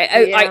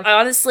 I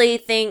honestly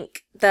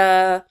think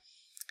the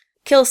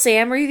Kill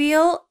Sam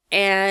reveal,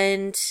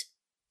 and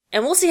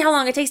we'll see how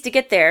long it takes to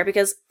get there,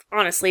 because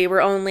honestly,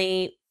 we're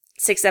only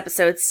 6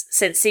 episodes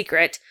since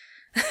Secret.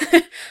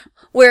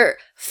 We're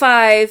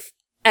 5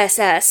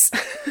 SS.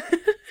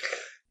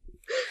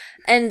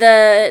 And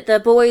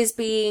the boys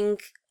being,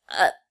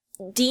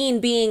 Dean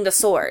being the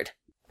sword,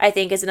 I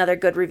think is another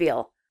good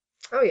reveal.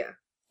 Oh, yeah.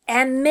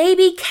 And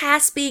maybe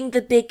Cass being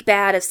the big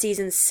bad of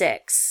season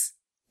 6.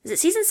 Is it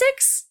season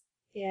 6?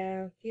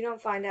 Yeah, you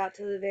don't find out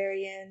till the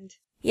very end.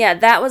 Yeah,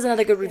 that was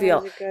another good reveal.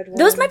 That was a good one.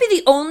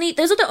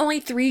 Those are the only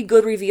 3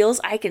 good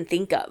reveals I can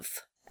think of.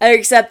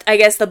 Except, I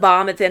guess, the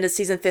bomb at the end of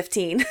season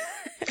 15.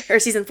 Or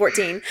season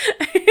 14.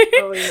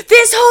 Oh, yeah.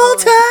 This whole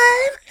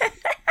time!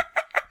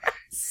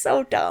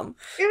 So dumb.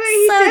 You know,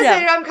 he So says dumb.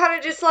 it, and I'm kind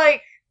of just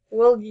like,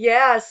 well,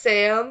 yeah,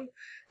 Sam.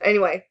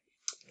 Anyway,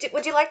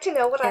 would you like to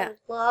know what Yeah.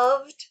 I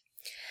loved?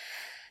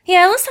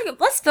 Yeah,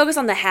 let's focus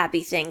on the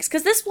happy things,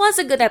 because this was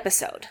a good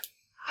episode.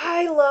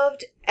 I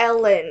loved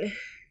Ellen.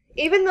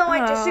 Even though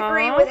I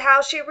disagree Aw. with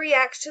how she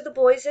reacts to the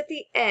boys at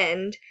the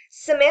end,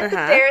 Samantha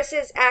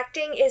Ferris's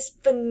acting is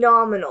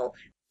phenomenal.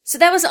 So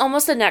that was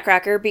almost a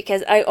nutcracker,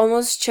 because I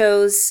almost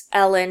chose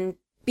Ellen,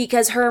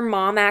 because her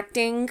mom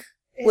acting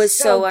was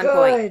so on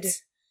point. good.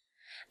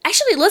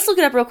 Actually, let's look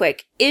it up real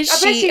quick. Is I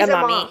bet she she's a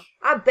mommy? mom.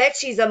 I bet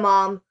she's a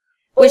mom.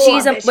 Was Oh,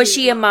 I bet was she's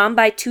she a mom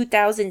by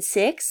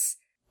 2006?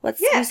 Yeah.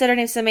 You said her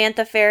name?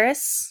 Samantha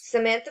Ferris?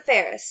 Samantha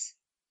Ferris.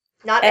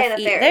 Not Anna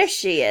F.E. Ferris. There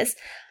she is.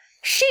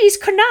 She's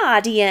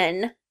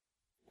Canadian.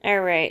 All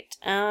right.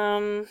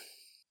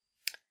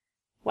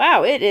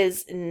 Wow, it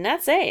is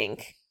not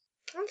saying.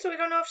 So we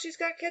don't know if she's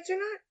got kids or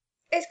not?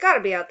 It's gotta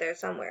be out there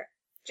somewhere.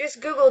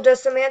 Just Google,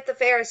 does Samantha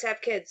Ferris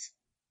have kids?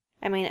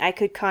 I mean, I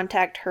could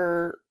contact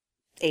her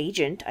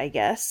agent, I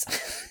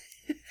guess.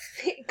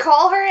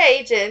 Call her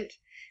agent,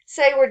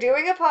 say we're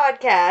doing a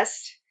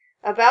podcast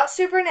about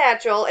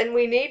Supernatural and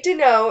we need to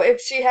know if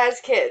she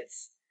has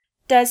kids.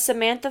 Does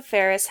Samantha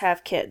Ferris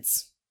have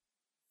kids?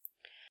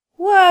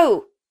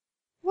 Whoa!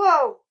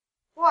 Whoa!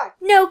 What?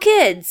 No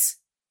kids!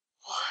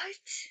 What?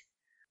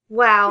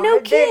 Wow.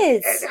 No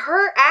kids!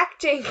 Her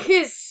acting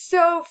is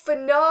so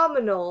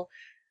phenomenal.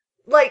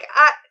 Like,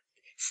 I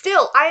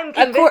am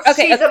convinced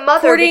she's a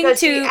mother because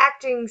she's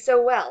acting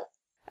so well.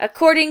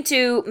 According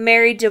to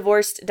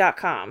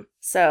marrieddivorced.com.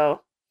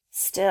 So,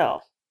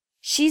 still.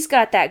 She's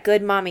got that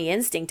good mommy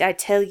instinct, I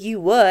tell you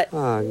what.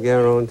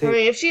 Guarantee. I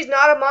mean, if she's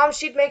not a mom,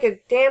 she'd make a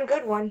damn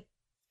good one.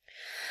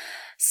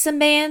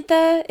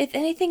 Samantha, if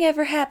anything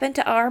ever happened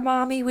to our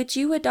mommy, would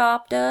you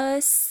adopt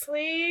us?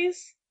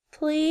 Please?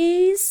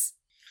 Please?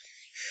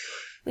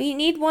 We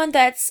need one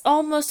that's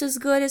almost as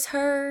good as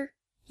her.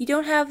 You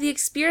don't have the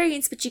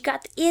experience, but you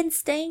got the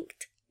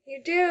instinct.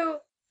 You do.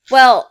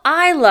 Well,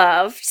 I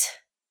loved...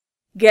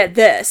 Get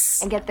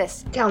this. And get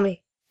this. Tell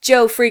me.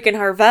 Joe freaking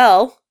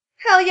Harvell.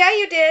 Hell yeah,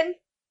 you did.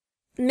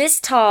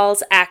 Miss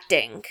Tall's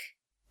acting.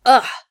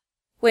 Ugh.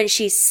 When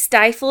she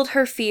stifled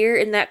her fear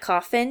in that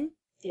coffin.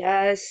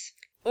 Yes.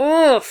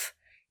 Oof.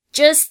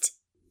 Just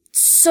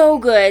so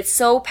good,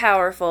 so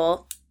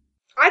powerful.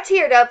 I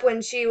teared up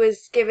when she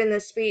was giving the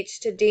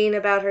speech to Dean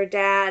about her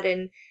dad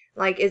and,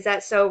 like, is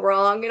that so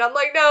wrong? And I'm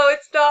like, no,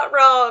 it's not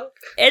wrong.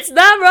 It's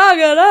not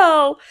wrong at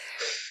all.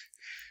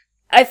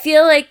 I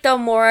feel like the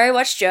more I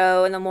watch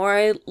Joe and the more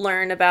I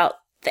learn about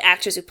the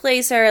actress who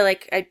plays her,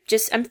 like,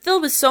 I'm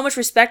filled with so much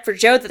respect for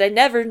Joe that I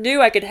never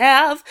knew I could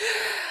have.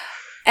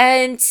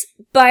 And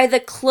by the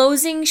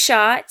closing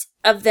shot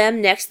of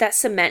them next to that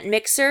cement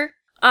mixer,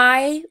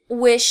 I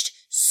wished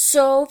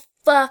so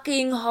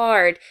fucking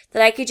hard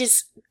that I could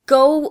just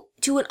go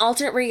to an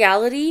alternate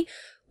reality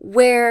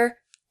where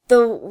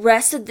the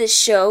rest of this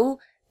show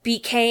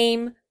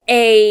became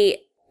a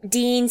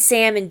Dean,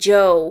 Sam, and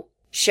Joe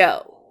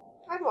show.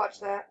 I'd watch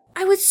that.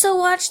 I would so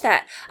watch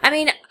that. I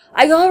mean,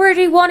 I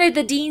already wanted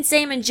the Dean,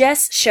 Sam, and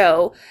Jess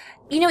show.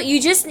 You know,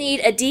 you just need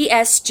a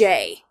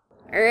DSJ.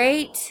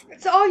 Alright?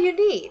 That's all you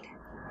need.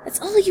 That's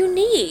all you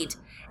need.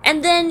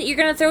 And then you're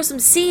gonna throw some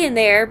C in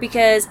there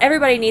because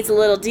everybody needs a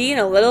little D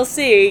and a little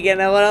C. You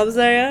know what I'm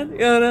saying? You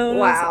know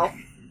what I'm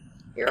saying?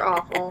 You're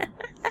awful.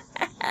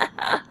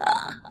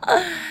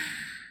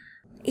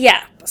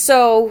 Yeah,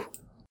 so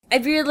I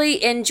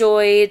really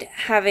enjoyed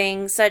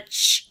having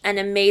such an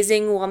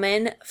amazing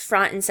woman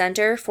front and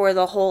center for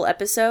the whole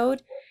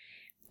episode.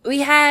 We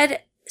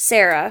had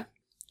Sarah,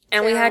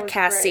 and we had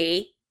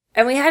Cassie,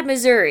 and we had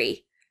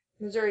Missouri.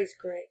 Missouri's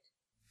great.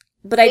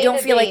 But I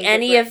don't feel like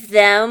any of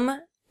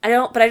them, I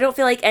don't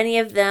feel like any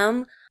of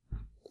them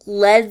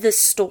led the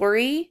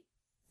story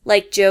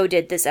like Joe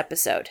did this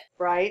episode.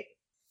 Right.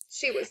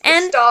 She was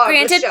the star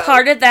granted, of the show.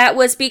 part of that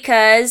was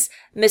because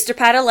Mr.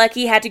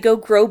 Padalecki had to go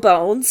grow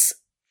bones.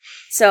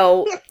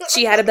 So,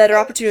 she had a better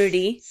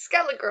opportunity.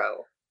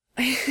 Skelligro.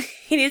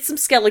 He needed some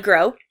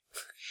Skelligro.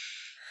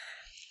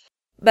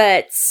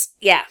 But,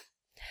 yeah.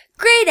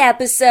 Great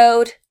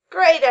episode.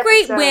 Great episode.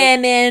 Great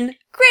women.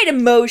 Great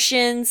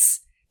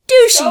emotions.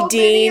 Douchey so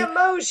Dean. many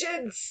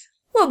emotions.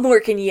 What more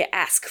can you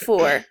ask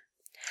for?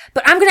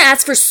 But I'm going to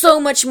ask for so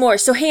much more.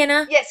 So,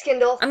 Hannah. Yes,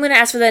 Kindle. I'm going to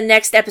ask for the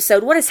next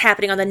episode. What is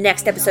happening on the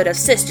next episode of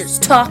Sisters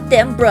Talk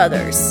Them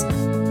Brothers?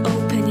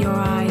 Open your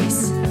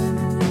eyes.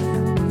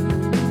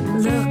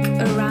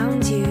 Look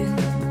around you.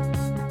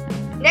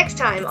 Next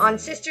time on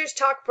Sisters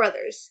Talk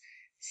Brothers,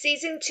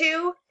 Season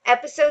 2,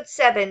 Episode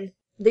 7,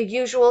 The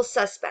Usual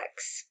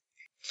Suspects.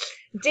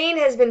 Dean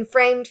has been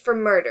framed for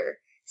murder.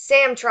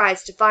 Sam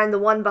tries to find the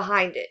one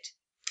behind it.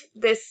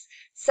 This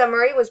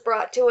summary was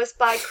brought to us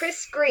by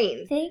Chris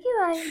Green. Thank you,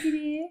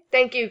 IMDb.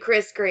 Thank you,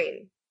 Chris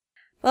Green.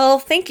 Well,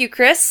 thank you,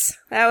 Chris.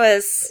 That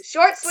was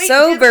short, sweet,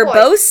 so and to the point.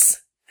 verbose.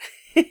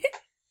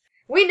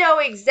 We know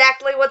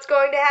exactly what's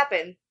going to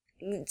happen.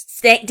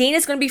 Dean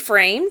is going to be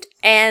framed,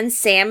 and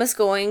Sam is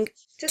going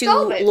To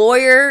solve it.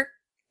 lawyer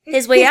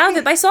his way out of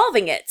it by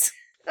solving it.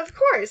 Of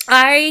course.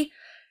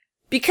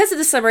 Because of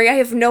the summary, I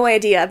have no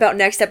idea about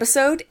next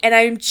episode, and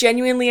I'm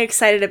genuinely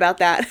excited about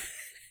that.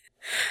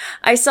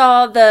 I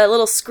saw the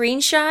little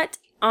screenshot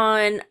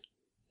on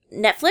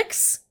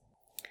Netflix,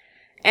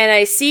 and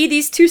I see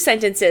these two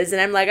sentences,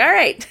 and I'm like, all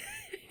right.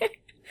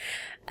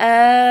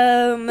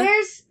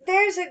 There's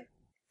a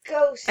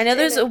ghost. I know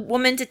there's a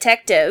woman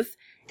detective,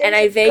 and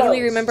I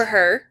vaguely remember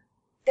her.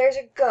 There's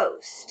a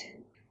ghost.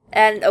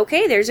 And,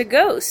 okay, there's a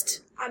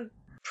ghost.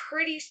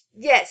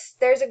 Yes,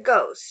 there's a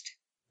ghost.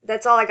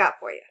 That's all I got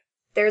for you.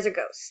 There's a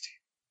ghost.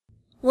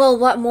 Well,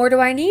 what more do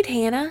I need,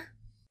 Hannah?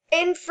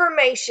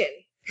 Information.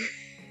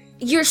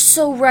 You're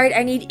so right,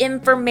 I need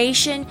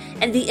information,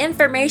 and the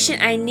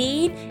information I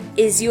need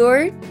is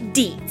your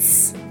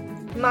deets.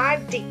 My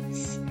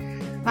deets.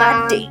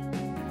 My date.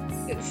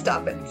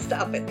 Stop it.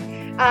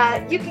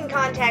 You can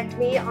contact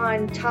me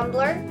on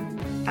Tumblr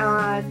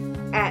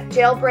at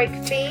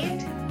Jailbreak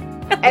Fiend.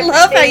 I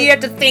love how you have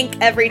to think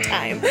every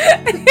time.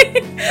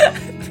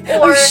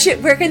 Oh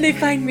shit, where can they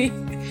find me?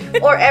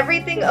 Or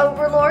Everything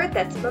Overlord.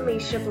 That's my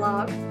Misha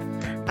blog.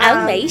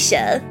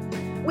 Misha.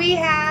 We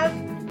have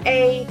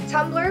a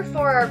Tumblr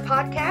for our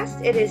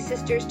podcast. It is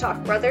Sisters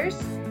Talk Brothers,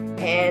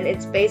 and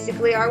it's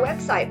basically our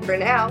website for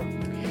now.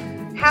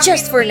 How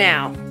Just can for we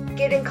now.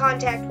 Get in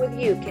contact with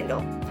you,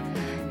 Kindle.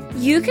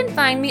 You can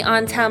find me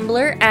on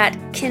Tumblr at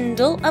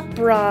Kindle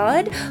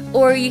Abroad,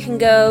 or you can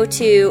go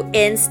to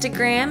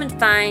Instagram and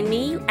find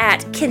me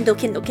at Kindle,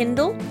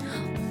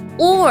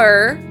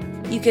 or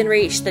you can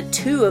reach the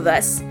two of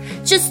us,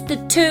 just the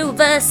two of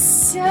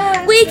us.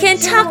 We can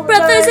talk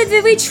brothers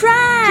if we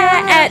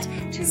try at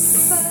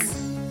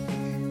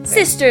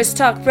Sisters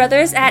Talk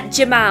Brothers at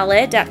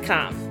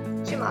Jamale.com.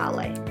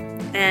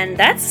 Jamale. And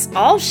that's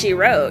all she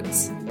wrote.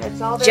 That's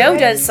all there Joe is.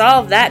 done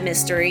solve that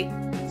mystery.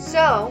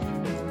 So,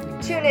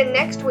 tune in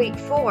next week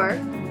for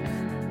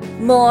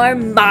More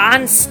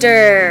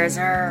monsters.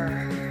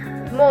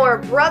 more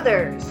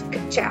brothers.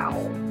 Ka-chow.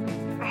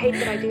 I hate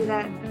that I do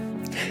that.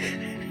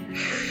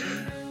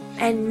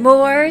 And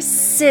more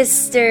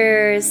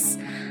sisters.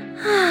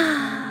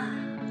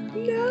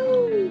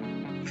 No.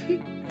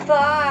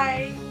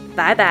 Bye.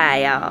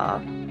 Bye-bye,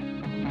 y'all.